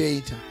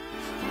appreciate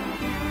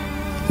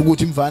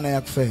ukuthi imvana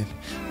yakufela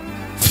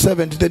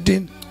 7 to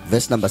 13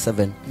 verse number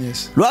 7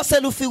 yes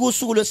lwasela ufika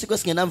usuku lwesiko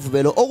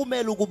esingenamvubelo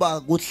okumele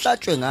ukuba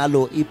kuhlatshwe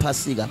ngalo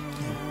iphasika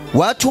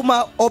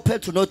wathuma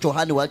oPetru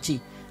noJohane wathi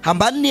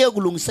hambani niye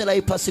kulungisela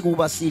iphasika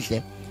ukuba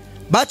sidle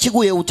bathi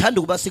kuye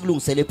uthanda ukuba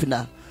sikulungisele phi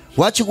na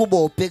wathi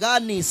kubo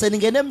bhekani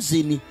seningene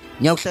emzini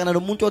ngiyakuhlangana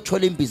nomuntu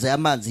othola imbiza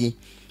yamanzi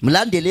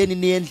mlandeleni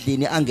niye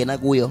endlini angena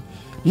kuyo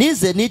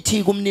nize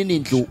nithi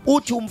kumninindlu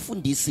uthi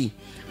umfundisi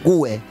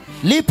kuwe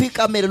liphi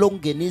ikamelo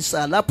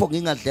lokungenisa lapho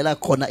ngingadlela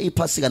khona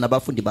iphasika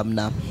nabafundi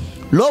bamna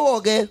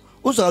lowo ke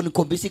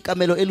uzonikhombisa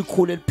ikamelo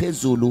elikhulu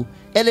eliphezulu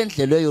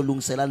elendlelo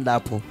yolungiselana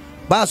lapho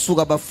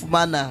basuka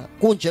bafumana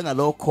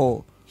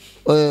kunjengalokho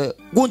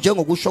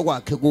kunjengokusho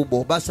kwakhe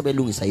kubo base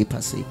belungisa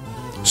iphasika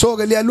so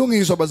ke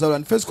liyalungiswa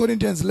bazalwane 1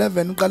 Corinthians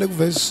 11 uqale ku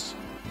verse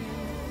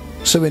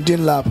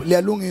 17 lapho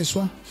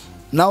liyalungiswa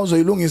now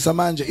uzoyilungisa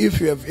manje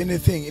if you have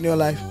anything in your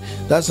life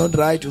that's not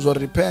right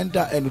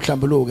uzorepenta and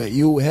uhlambuluke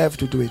you have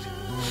to do it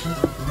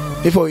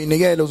if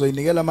uyinikela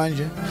uzoyinikela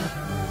manje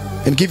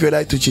and give your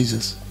life to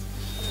Jesus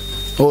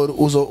or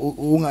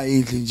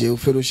ungayidli nje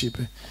ufellowship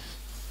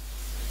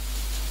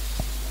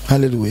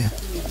hallelujah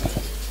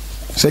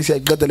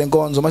sesiyayiqeda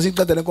lenkonzo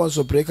masiyiqeda lenkonzo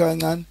so break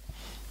kancane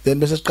then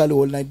bese siqala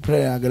all night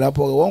prayer ke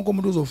lapho ke wonke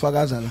umuntu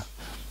uzofakaza la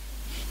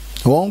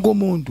wonke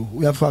umuntu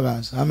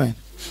uyafakaza amen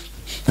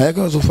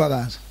ayekho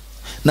uzofakaza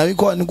nawe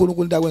ikhona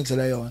uNkulunkulu into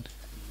akwenzela yona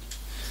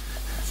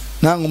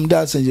nanga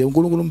umntase nje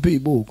uNkulunkulu umphi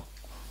ibuko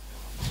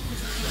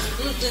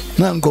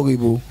nangikho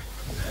ibuko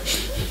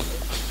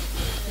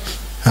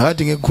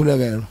akade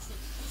ngekukhulekela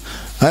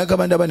ayikho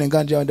abantu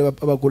abanenkantsi abantu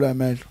abagula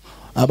amehlo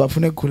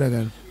abafuna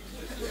ukukhulekela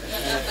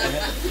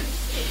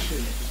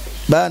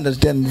ba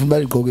understand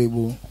bayigqoke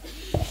ibu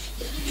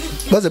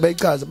baze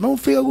bayichaza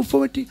mawufika ku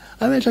 40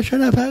 amehla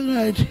shona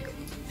phakathi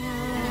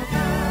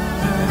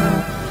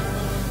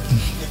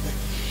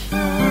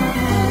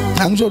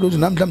angisho ukuthi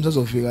namhlanje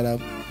sizofika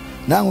lapho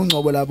nanga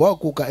ungcobo lapho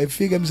waguga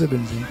efika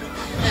emsebenzini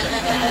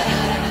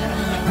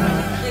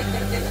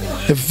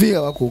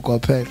efika waguga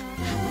phela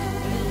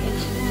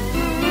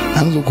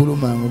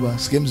angizokhuluma ngoba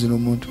sike emzini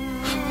umuntu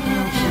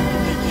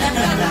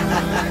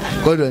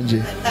kodwa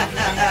nje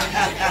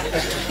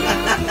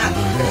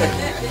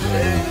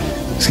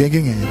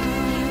sike ngene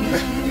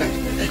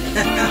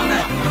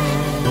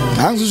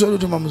angizisho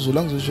ukuthi mamuzulu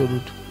angizisho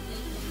ukuthi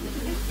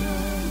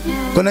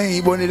kona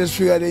ngiyibonile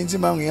sifika le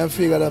insimbi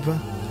ngiyafika lapha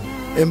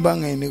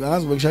empangeni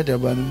angazi bekushada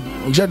abantu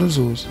ukushada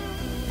uzuzu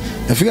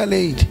ngafika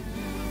late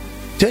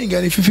nje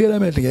ingane ififika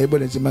lamehlo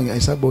ngiyayibona insimbi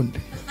ayisabonde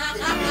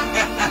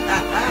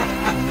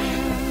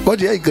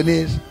kodwa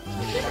yayiqinisa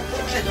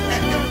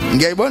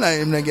ngiyayibona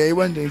mina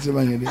ngiyayibona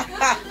insimbi ngene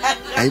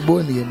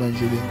ayiboni ke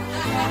manje le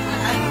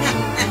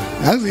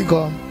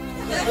angizikho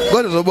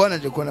kodwa uzobona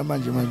nje khona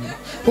manje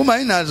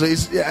uma inazo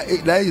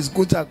la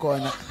izikutha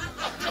khona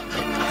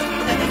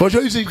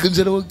Osho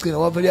isiqinisele ukugcina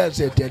wavele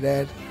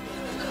yasedelela.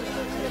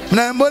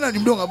 Mina ngibona nje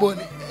umuntu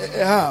ongaboni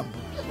ehamba.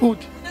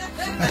 Uthi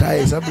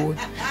hayi sabona.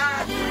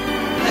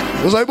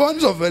 Uzayibona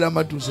izovela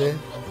amaduzeni.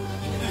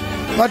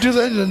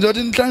 Maduzeni nje njothi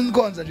inhlanhla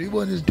konza nje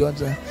uyibona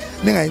izidonsa.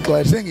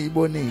 Ningayixwaye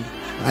sengiyibonile.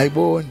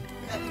 Ayiboni.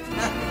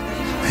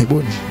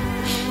 Ayiboni.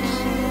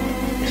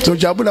 So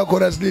jabula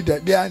chorus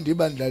leader liyandi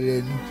ibandla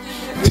leni.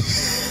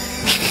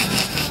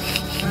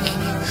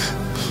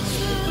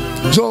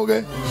 So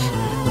ke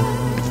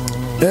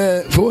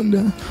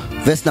funda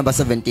verse number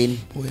 17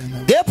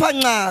 kepha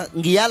nxa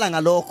ngiyala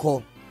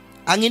ngalokho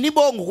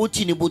anginibonga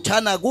ukuthi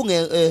nibuthana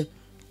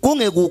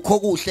kungekukho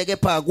kuhle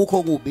kepha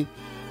kukho kubi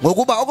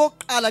ngokuba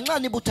okokuqala nxa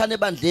nibuthana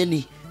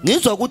ebandleni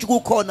ngizwa ukuthi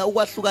kukhona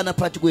ukwahlukana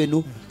phakathi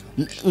kwenu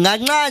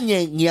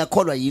ngancanye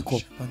ngiyakholwa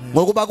yikho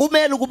ngokuba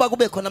kumele ukuba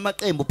kube khona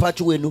amaqembu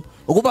phakathi kwenu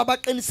ukuba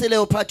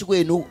baqiniseleyo phakathi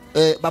kwenu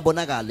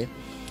babonakale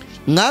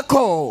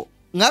ngakho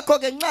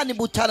ke nxa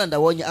nibuthana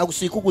ndawonye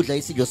akusikho ukudla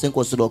isidlo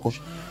senkosi lokho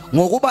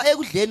ngokuba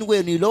ekudleni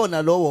kwenu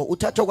ilona lowo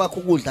uthatha kwakho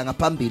ukudla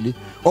ngaphambili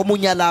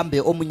omunye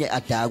alambe omunye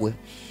adakwe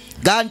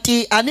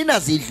kanti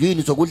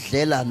aninazidlwini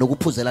zokudlela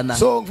nokuphuzela na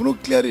so ngifuna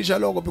ukuklerisha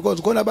lokho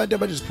because khona abantu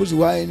abathi siphuza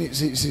iwayini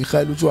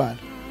sihayela utshwala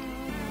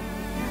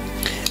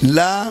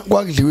la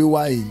kwakudliwa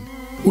iwayini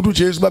uthi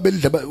uJesu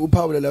babelidla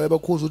uPaul la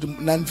babakhuza ukuthi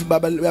nani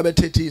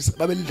babethethisa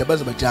babelidla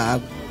baze bajaka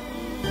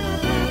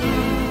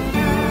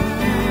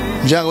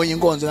njengokunye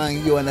inkonzo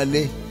ngangiyona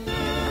le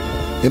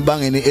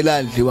empangeni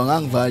eladliwa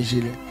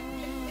ngangivashile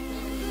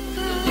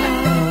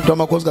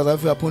Tomakhosikazi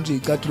afika phonti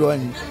icathulo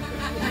kanje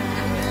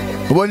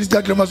ubona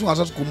isicathulo mase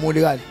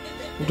ungasasigumuli kahle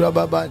uthi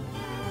ababani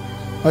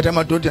wathi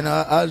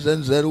amadodana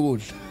azenzela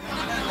ukudla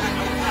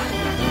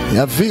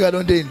yafika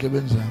lonto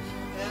endlebeni zami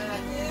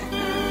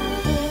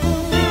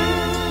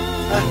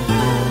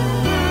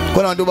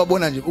khona abantu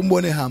babona nje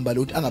umbone ehamba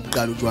lo uthi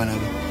angabuqala utshwana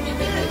lo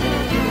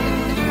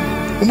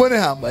umbone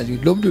ehamba nje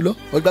lo muntu lo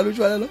waqala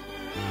utshwana lo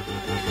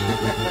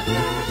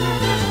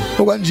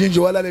okwanjinje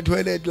walala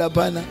etoilet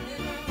laphana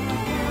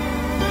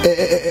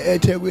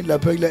eThekwini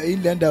lapha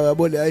ile ndawo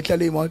yabo le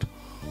ayihlala imoto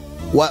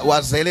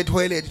wazela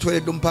etoilet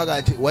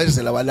lomphakathi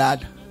wayezela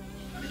walala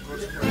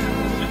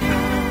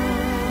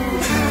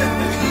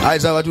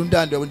ayisabathi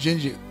untando yabo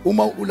nje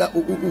uma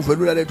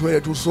uvelula le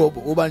toilet usobo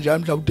uba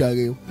njani mhla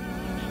udakewe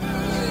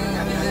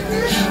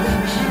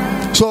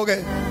so ke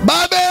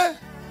babe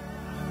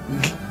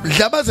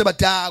dlabaze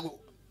badako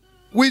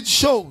which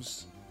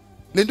shows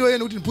lento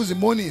yena uthi niphuza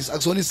imonisi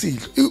akusona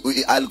isidlo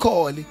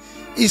ialcohol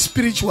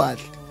ispiritual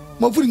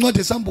mawufuna incwadi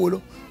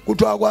esambulo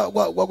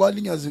kuthiwa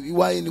kwalinyaza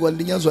iwayini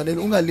kwalinyazwa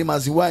nelo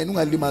ungalimazi iwayini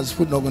ungalimazi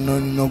futhi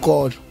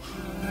nonkolo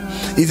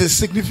is a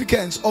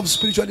significance of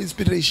spiritual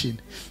inspiration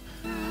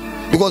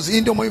because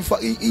into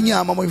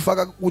inyama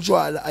moyifaka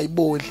kutshwala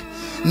ayibodli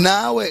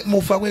nawe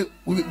mufakwe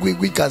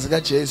kwigazi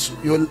kaJesu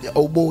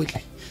awubodli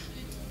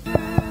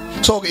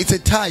so it's a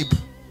type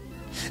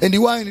and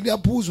iwayini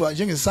liyaphuzwa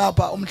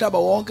njengesapha umhlaba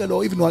wonke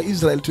lo even wa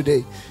Israel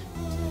today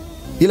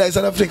ila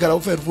South Africa la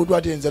ufere futhi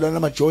wathi yenzelwa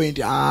nama joint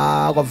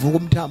kwavuka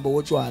umthambo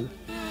wotshwala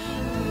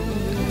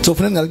so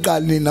kufanele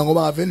ngaliqali nina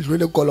ngoba ngave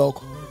ndlwele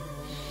egoloko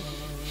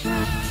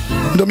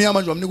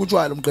ntomnyama nje wamnika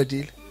utshwala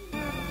umqedile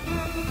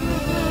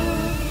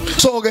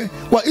so ke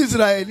kwa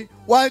Israel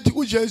wathi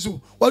uJesu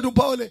wathi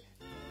uPaul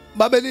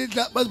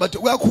babelidla bathi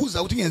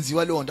uyakhuza ukuthi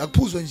ingenziwa leyo nto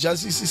akuphuzwe nje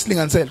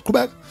isilinganisele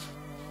qhubeka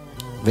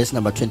verse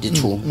number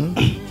 22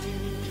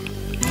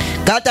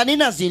 Kata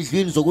nina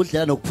zindlwini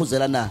zokudlela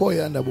nokuphuzela na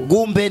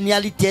kumbe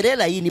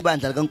niyalidelela yini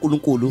ibandla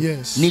likaNkuluNkulu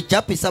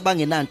nijabhisa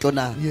abangenanto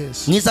na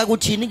ngiza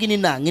kuthini kini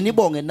na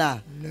nginibonge na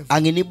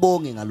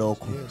anginibonge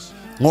ngalokho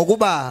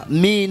ngokuba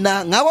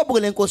mina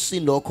ngakwabukela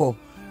enkosini lokho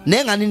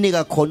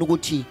nenganinika khona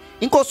ukuthi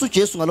inkosi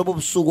uJesu ngalobo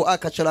busuku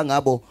akhatshela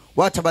ngabo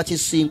wathi abathi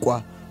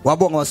sinkwa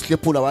wabonga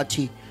wasihlephula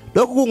wathi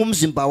lokhu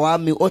kungumzimba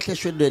wami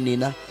ohleshwelwe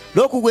nina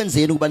lokhu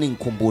kwenzeni ukuba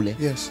ningikhumbule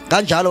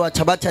kanjalo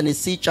wathabatha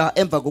nesitsha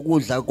emva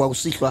kokudla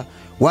kwakusihlwa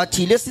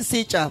wathi lesi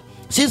sitsha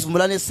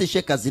sizivumelane esisho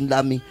egazini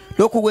lami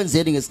lokhu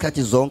kwenzeni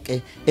ngesikhathi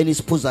zonke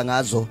enisiphuza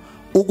ngazo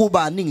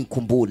ukuba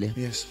ningikhumbule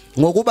Yes.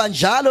 ngokuba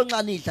njalo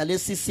nxa nidla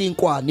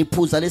lesisinkwa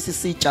niphuza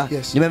lesisitsha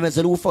Yes.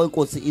 nimemezela ukufa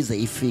kwenkosi ize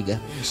ifike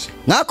Yes.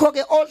 ngakho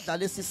ke odla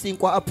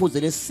lesisinkwa aphuze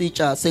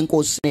lesitsha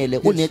senkosi nele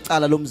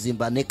unecala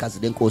lomzimba negazi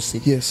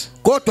lenkosi Yes.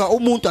 kodwa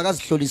umuntu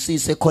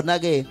akazihlolisise khona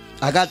ke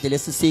akadle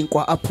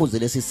lesisinkwa aphuze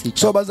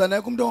lesisitsha So bazana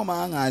yakho umuntu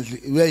ongama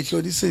angadli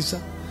uyayihlolisisa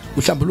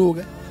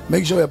uhlambuluke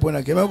make sure uyabona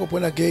again make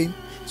ubona again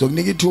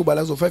zokunika ithuba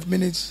la zo 5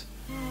 minutes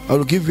I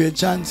will give you a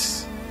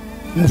chance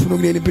ufuna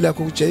ukulela impilo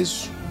yakho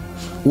kuJesu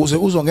uze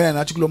uzongena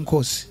nathi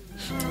kulomkhosi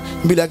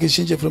impilo yakho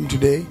ishintshe from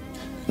today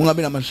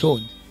ungabe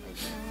namahloni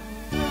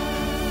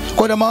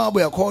kodwa mawabe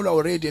uyakholwa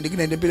already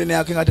ndikunento empilweni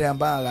yakho engathi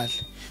ayihamba kahle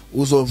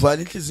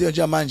uzovala inhliziyo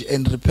nje manje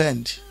and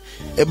repent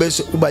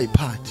ebese uba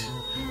yipart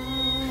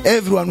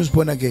everyone who's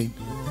born again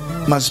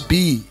must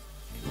be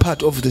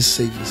part of this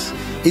service.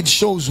 It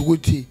shows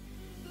ukuthi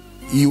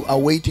you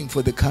are waiting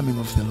for the coming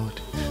of the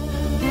Lord.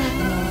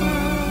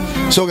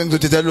 So ke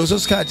ngizothetha lo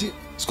sikhathi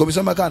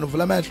sikhombisa amakhanda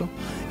uvula amehlo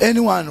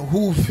anyone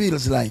who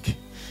feels like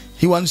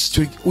he wants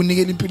to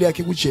unikela impilo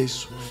yakhe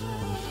kuJesu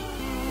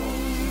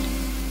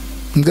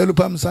ngicela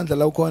uphambi isandla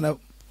la ukhona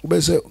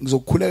ubese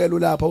ngizokukhulekela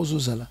lapha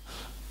uzuza la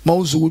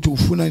mawuza ukuthi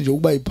ufuna nje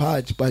ukuba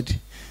yipart but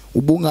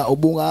ubunga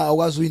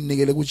awukwazi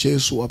uyinikele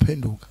kuJesu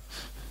waphenduka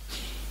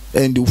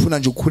and ufuna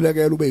nje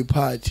ukukhulekela ube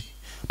yipart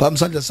phambi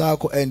isandla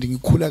sakho and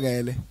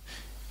ngikukhulekele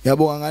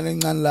yabonga ngane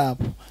encane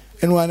lapho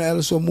anyone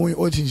else omunye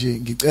othi nje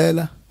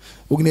ngicela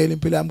ukunikela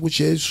impilo yami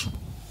kuJesu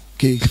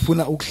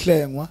ngifuna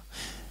ukuhlengwa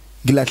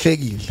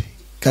ngilahlekile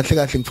kahle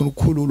kahle ngifuna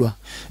ukukhululwa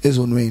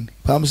ezonweni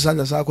phambi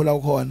isandla sakho la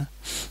ukhona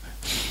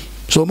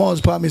so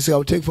mawuzi promise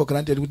I take for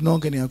granted ukuthi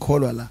nonke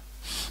niyakholwa la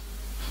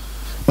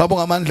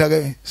babonga amandla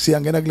ke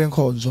siyangena kule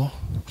nkonzo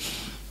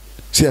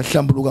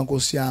siyahlambuluka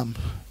Nkosi yami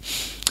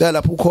cela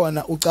lapho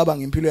ukhona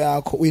ucabanga impilo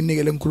yakho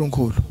uyinikele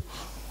enkulunkulu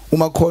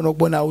uma khona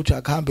ukubona ukuthi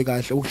akuhambe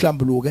kahle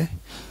ukuhlambuluke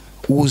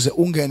ukuze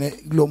ungene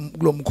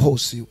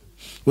kulomkhosi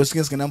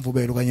wesinke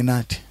singenamvubelo kanye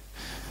nathi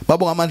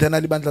babonga amandla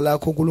nalibandla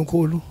lakho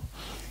uNkulunkulu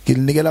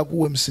ngilinikela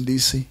kuwe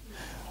msindisi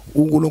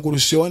uNkulunkulu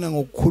siyona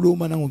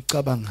ngokukhuluma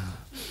nangokucabanga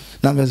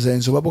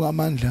nangezenzo babonga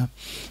amandla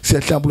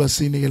siyahlambula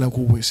sinikela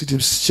kuwe sithi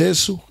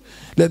Jesu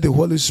let the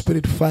Holy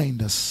Spirit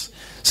find us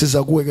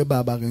siza kuwe ke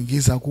baba ke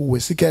ngiza kuwe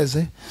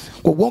sikeze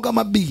konke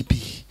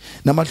amabibi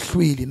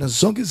namahlwili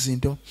nazonke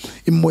izinto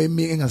imoya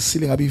emi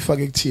engasile ngabe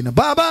ifake kuthina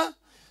baba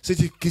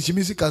sithi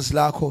gijimisa igazi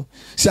lakho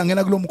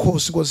siyangena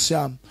kulomkhosi Nkosi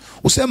yami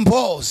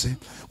usembhoze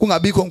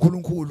kungabikho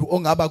uNkulunkulu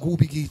ongaba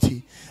kubi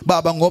kithi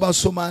baba ngoba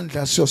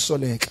somandla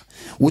siyosoleka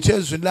uthi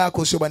ezweni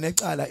lakho siyoba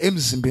necala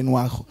emzimbeni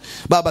wakho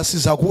baba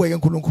siza kuwe ke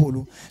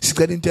uNkulunkulu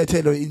sicela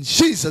intethelo in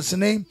Jesus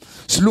name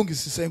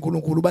silungisise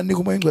uNkulunkulu ubanike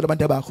umoya engcwele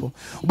abantu bakho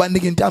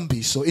ubanike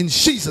intambiso in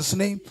Jesus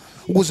name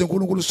ukuze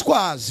uNkulunkulu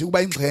sikwazi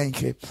ukuba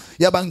ingcenke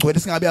yabangcwele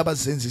singabe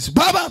abazenzisi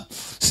baba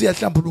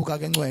siyahlambuluka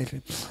ke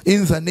ngcwele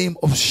in the name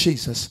of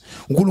Jesus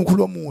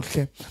uNkulunkulu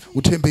omuhle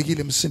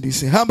uthembekile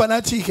msindisi hamba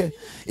nathi ke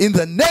in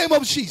the name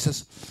of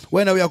Jesus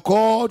when we are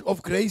God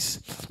of grace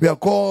we are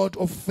God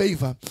of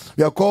favor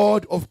we are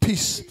God of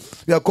peace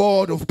we are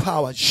God of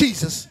power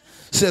Jesus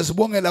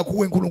siyazibongela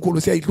kuwe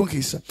uNkulunkulu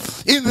siyayidlungisa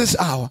in this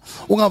hour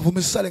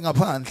ungavumi sisale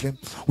ngaphandle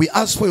we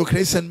ask for your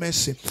grace and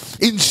mercy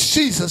in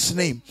Jesus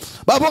name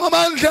babonga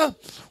amandla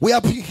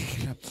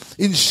uyaphila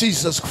in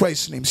Jesus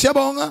Christ name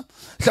siyabonga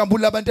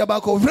hlambula abantu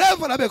bakho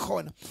wherever labe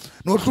khona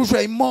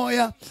nohlushwa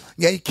imoya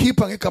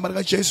ngiyayikhipha ngegama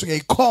lika Jesu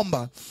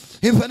ngiyayikhomba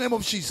in the name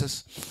of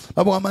Jesus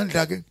babonga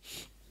amandla ke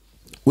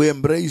we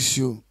embrace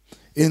you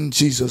in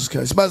Jesus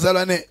Christ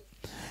bazalwane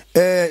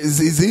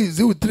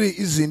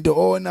ziwu3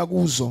 izinto ona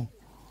kuzo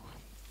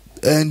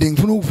and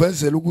ngifuna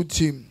ukuvezela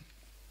ukuthi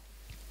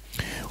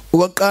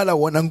uqala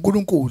wona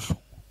uNkulunkulu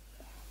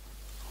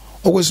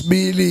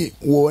okwesibili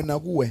wona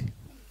kuwe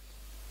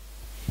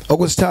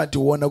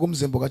okwesithathu wona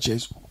kumzimba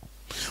kaJesu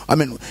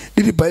amen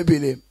lithi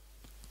iBhayibheli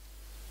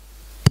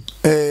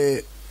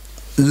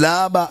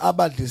laba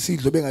abadla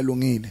isidlo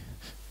bengalungile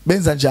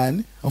benza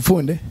njani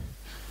afunde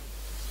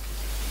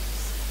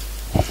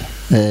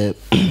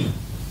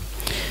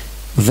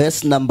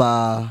verse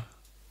number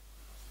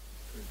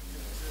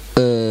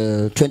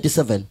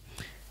 27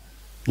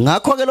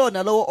 ngakho ke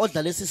lona lo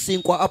odla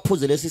lesisinkwa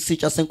aphuze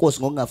lesisitsha senkosi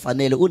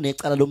ngokungafanele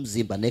unecala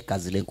lomzimba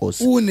negazi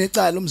lenkosi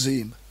unecala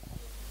lomzimba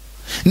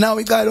now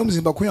icala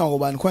lomzimba khunya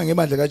ngobani khona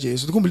ngebandla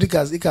kaJesu ukhumbula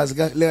igazi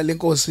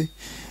lenkosi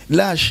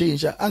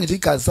lashintsha angithi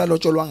igazi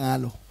salotsholwa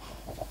ngalo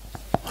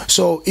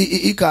so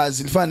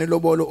igazi lifanele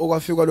lobolo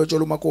okwafika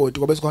lotshola umakoti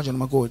kwabe sikhonjwa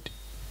nomakoti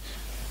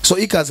so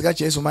igazi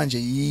kaJesu manje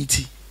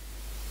yithi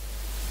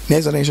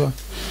neza nesho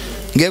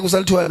ngeke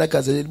usalithola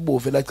lagazi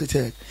elibovu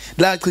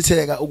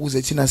lachitheka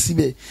ukuze thina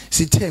sibe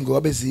sithengwe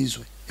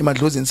kwabezizwe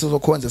emadlozini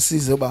sizokhonza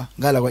sizoba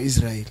ngala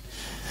kwaIsrael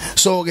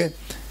so ke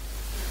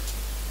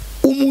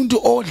umuntu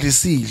odla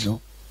isidlo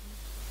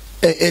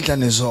edla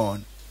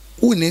nezono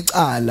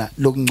unecala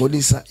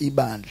lokungcolisa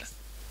ibandla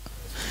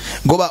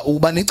ngoba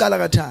uba necala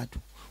kathathu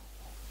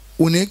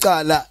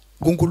unecala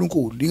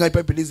kuNkulunkulu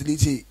ingayiBhayibheli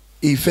lithi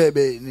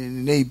ifebe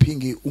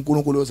neziphingi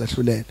uNkulunkulu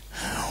ozahlulela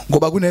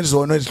ngoba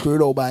kunezono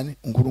ezihlulelwa ubani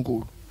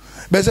uNkulunkulu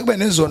bese kube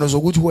nezono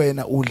zokuthi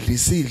wena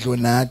udlisidlo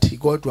nathi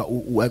kodwa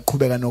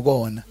uyaqhubeka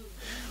nokona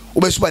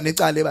ube suba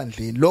necala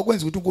ebandleni lokho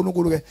kwenza ukuthi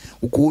uNkulunkulu ke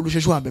ugula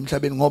usheshe uhambe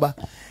emhlabeni ngoba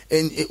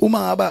uma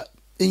ngaba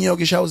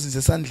inyoka ishawuzinze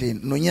esandleni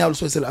nonyalo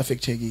sosele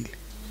affectekile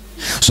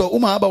so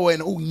uma ngaba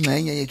wena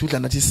ungcenye yethu udla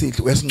nathi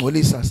isidlo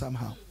uyasingcolisa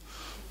somehow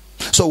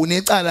so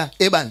unecala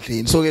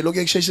ebandleni so ke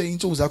lokho kusheshe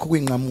insuku zakho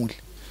kwinqamule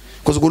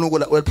because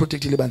uNkulunkulu well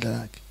protectile ibandla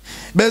lakhe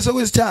bese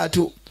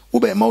kwesithathu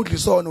ube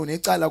mawudlisono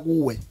unecala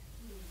kuwe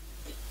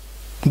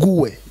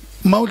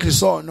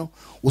mawudlisono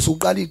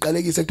usuqala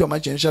iqalekise kuthiwa ama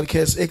general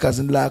case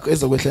egazini lakho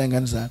ezokwehla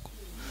ingane zakho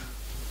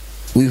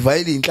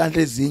uyivayile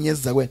inhlanhla ezinye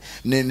ezizakwe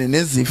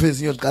nezifo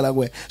ezinye oziqala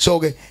kuwe so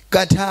ke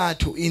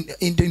kathathu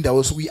into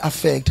indawo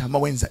sokuyiaffect uma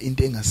wenza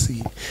into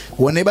engasile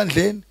wona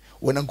ebandleni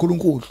wona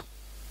uNkulunkulu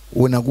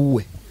wona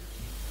kuwe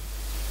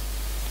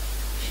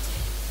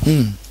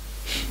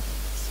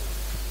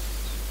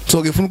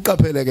so ke ufuna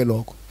ukuqaphela ke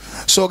lokho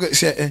so ke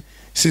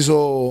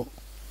sizo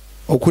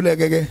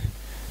okhuleke ke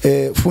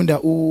funda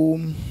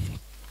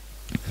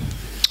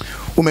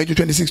uMatthew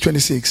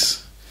 26:26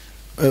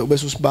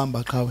 ubese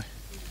usibamba qhawe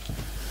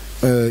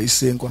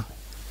isinkwa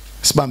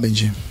sibambe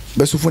nje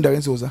bese ufunda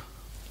kenzuza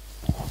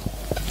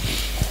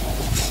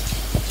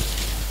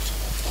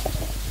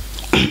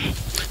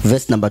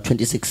verse number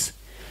 26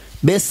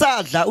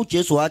 besadla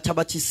uJesu wathi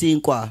abathi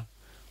isinkwa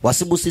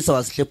wasibusisa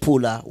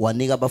wasihlephula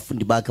wanika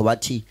abafundi bakhe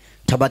wathi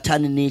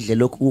thabathani nidle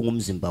lokhu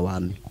kungumzimba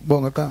wami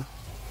bonga ka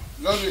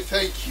Lord, we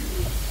thank you.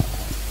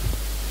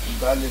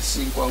 Ngale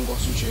sinkwa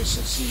Nkosi uJesu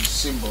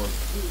symbol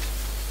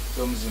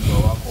yomzimba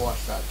wakho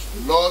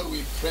wahlathwa. Lord,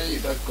 we pray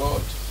that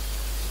God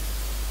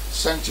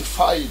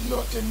sanctify it,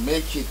 Lord, and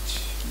make it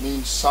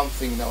mean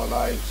something in our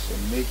lives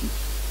and make it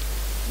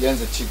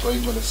yenze Thixo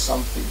ingcwele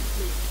something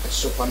a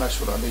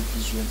supernatural and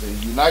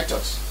unite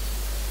us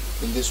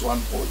in this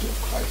one body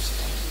of Christ.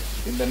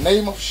 In the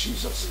name of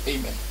Jesus,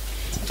 amen.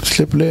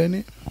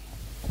 Slepleni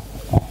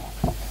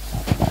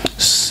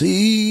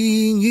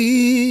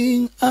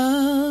singing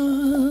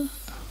Allah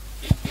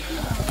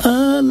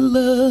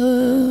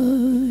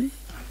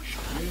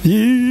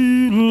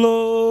you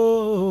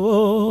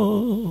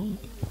Lord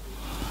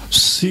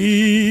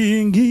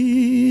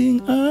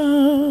singing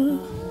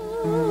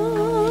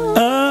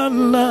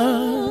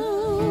Allah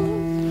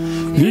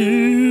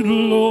you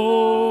Lord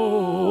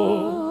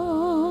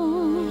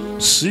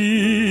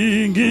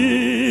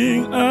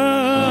singing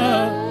Allah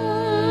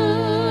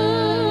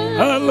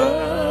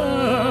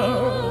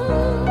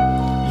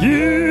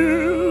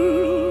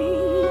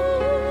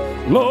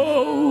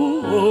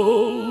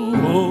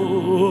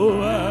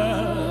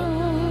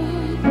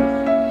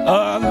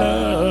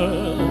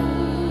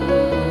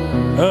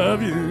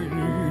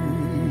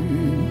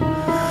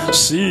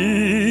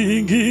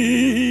singing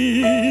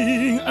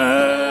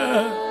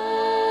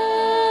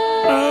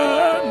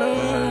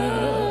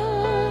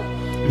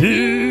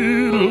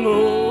you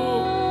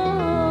Lord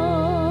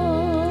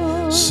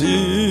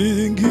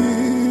singing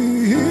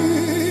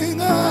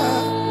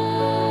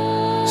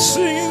I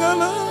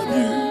love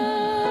you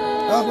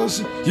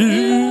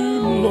you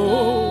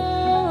Lord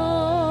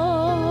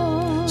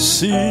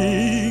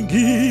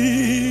singing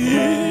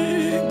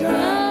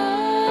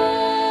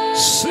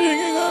I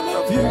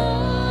love you.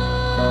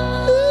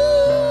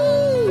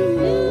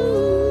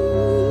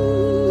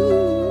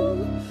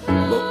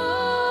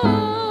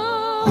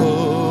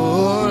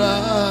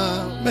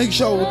 Make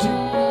sure with you.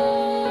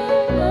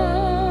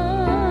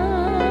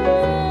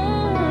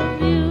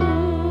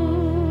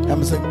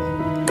 I'm saying,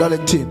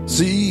 collecting,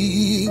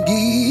 singing,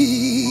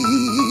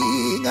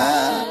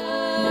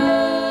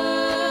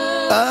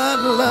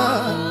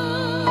 Allah,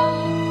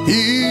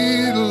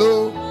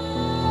 Hilo,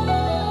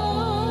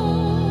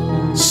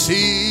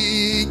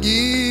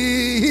 singing,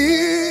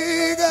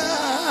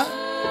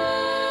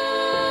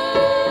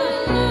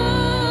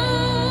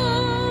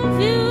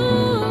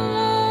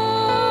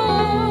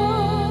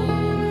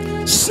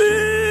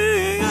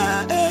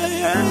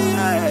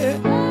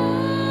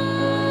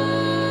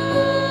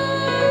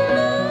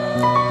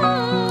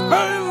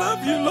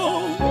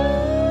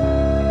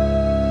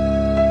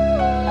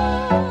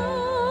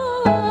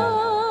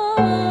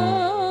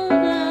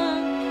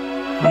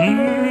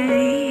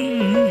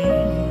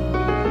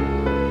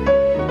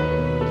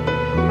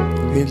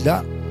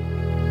 la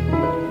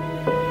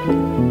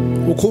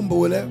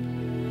ukhumbule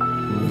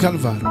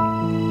uCalvary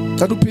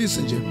thatha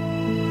uphisi nje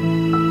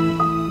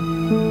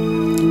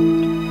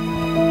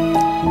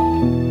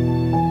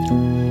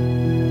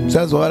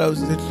sazwala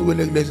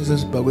usihlukule kulesi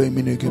sesibhakwe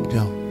imini eCape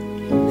Town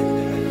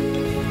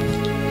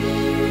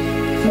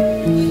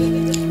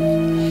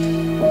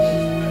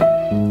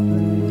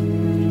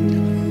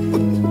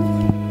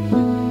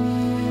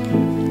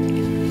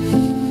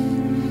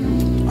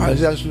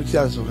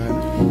ayasho kana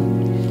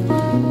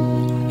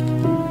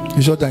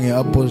ishoda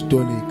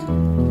ngeapostolic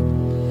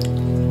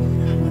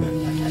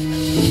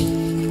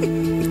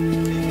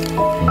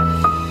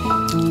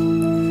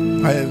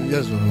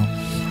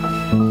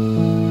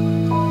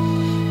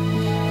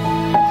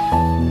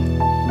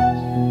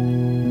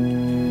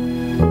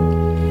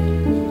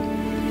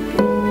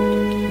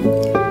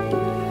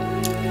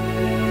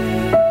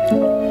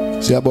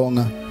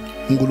Siyabonga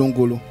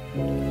uNkulunkulu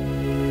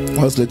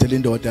wasilethela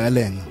indoda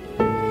yalenga